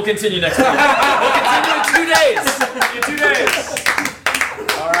 We'll continue next week. We'll continue in 2 days. In 2 days.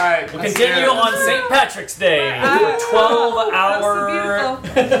 All right. We'll continue on St. Patrick's Day for a 12-hour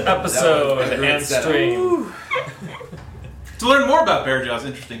episode and stream. To learn more about Bearjaw's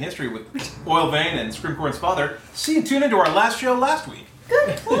interesting history with Oilvein and Scrimcorn's father, see and tune into our last show last week.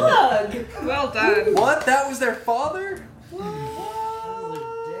 Good plug. Well done. What? That was their father?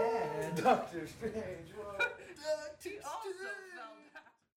 Dad. Doctor Strange.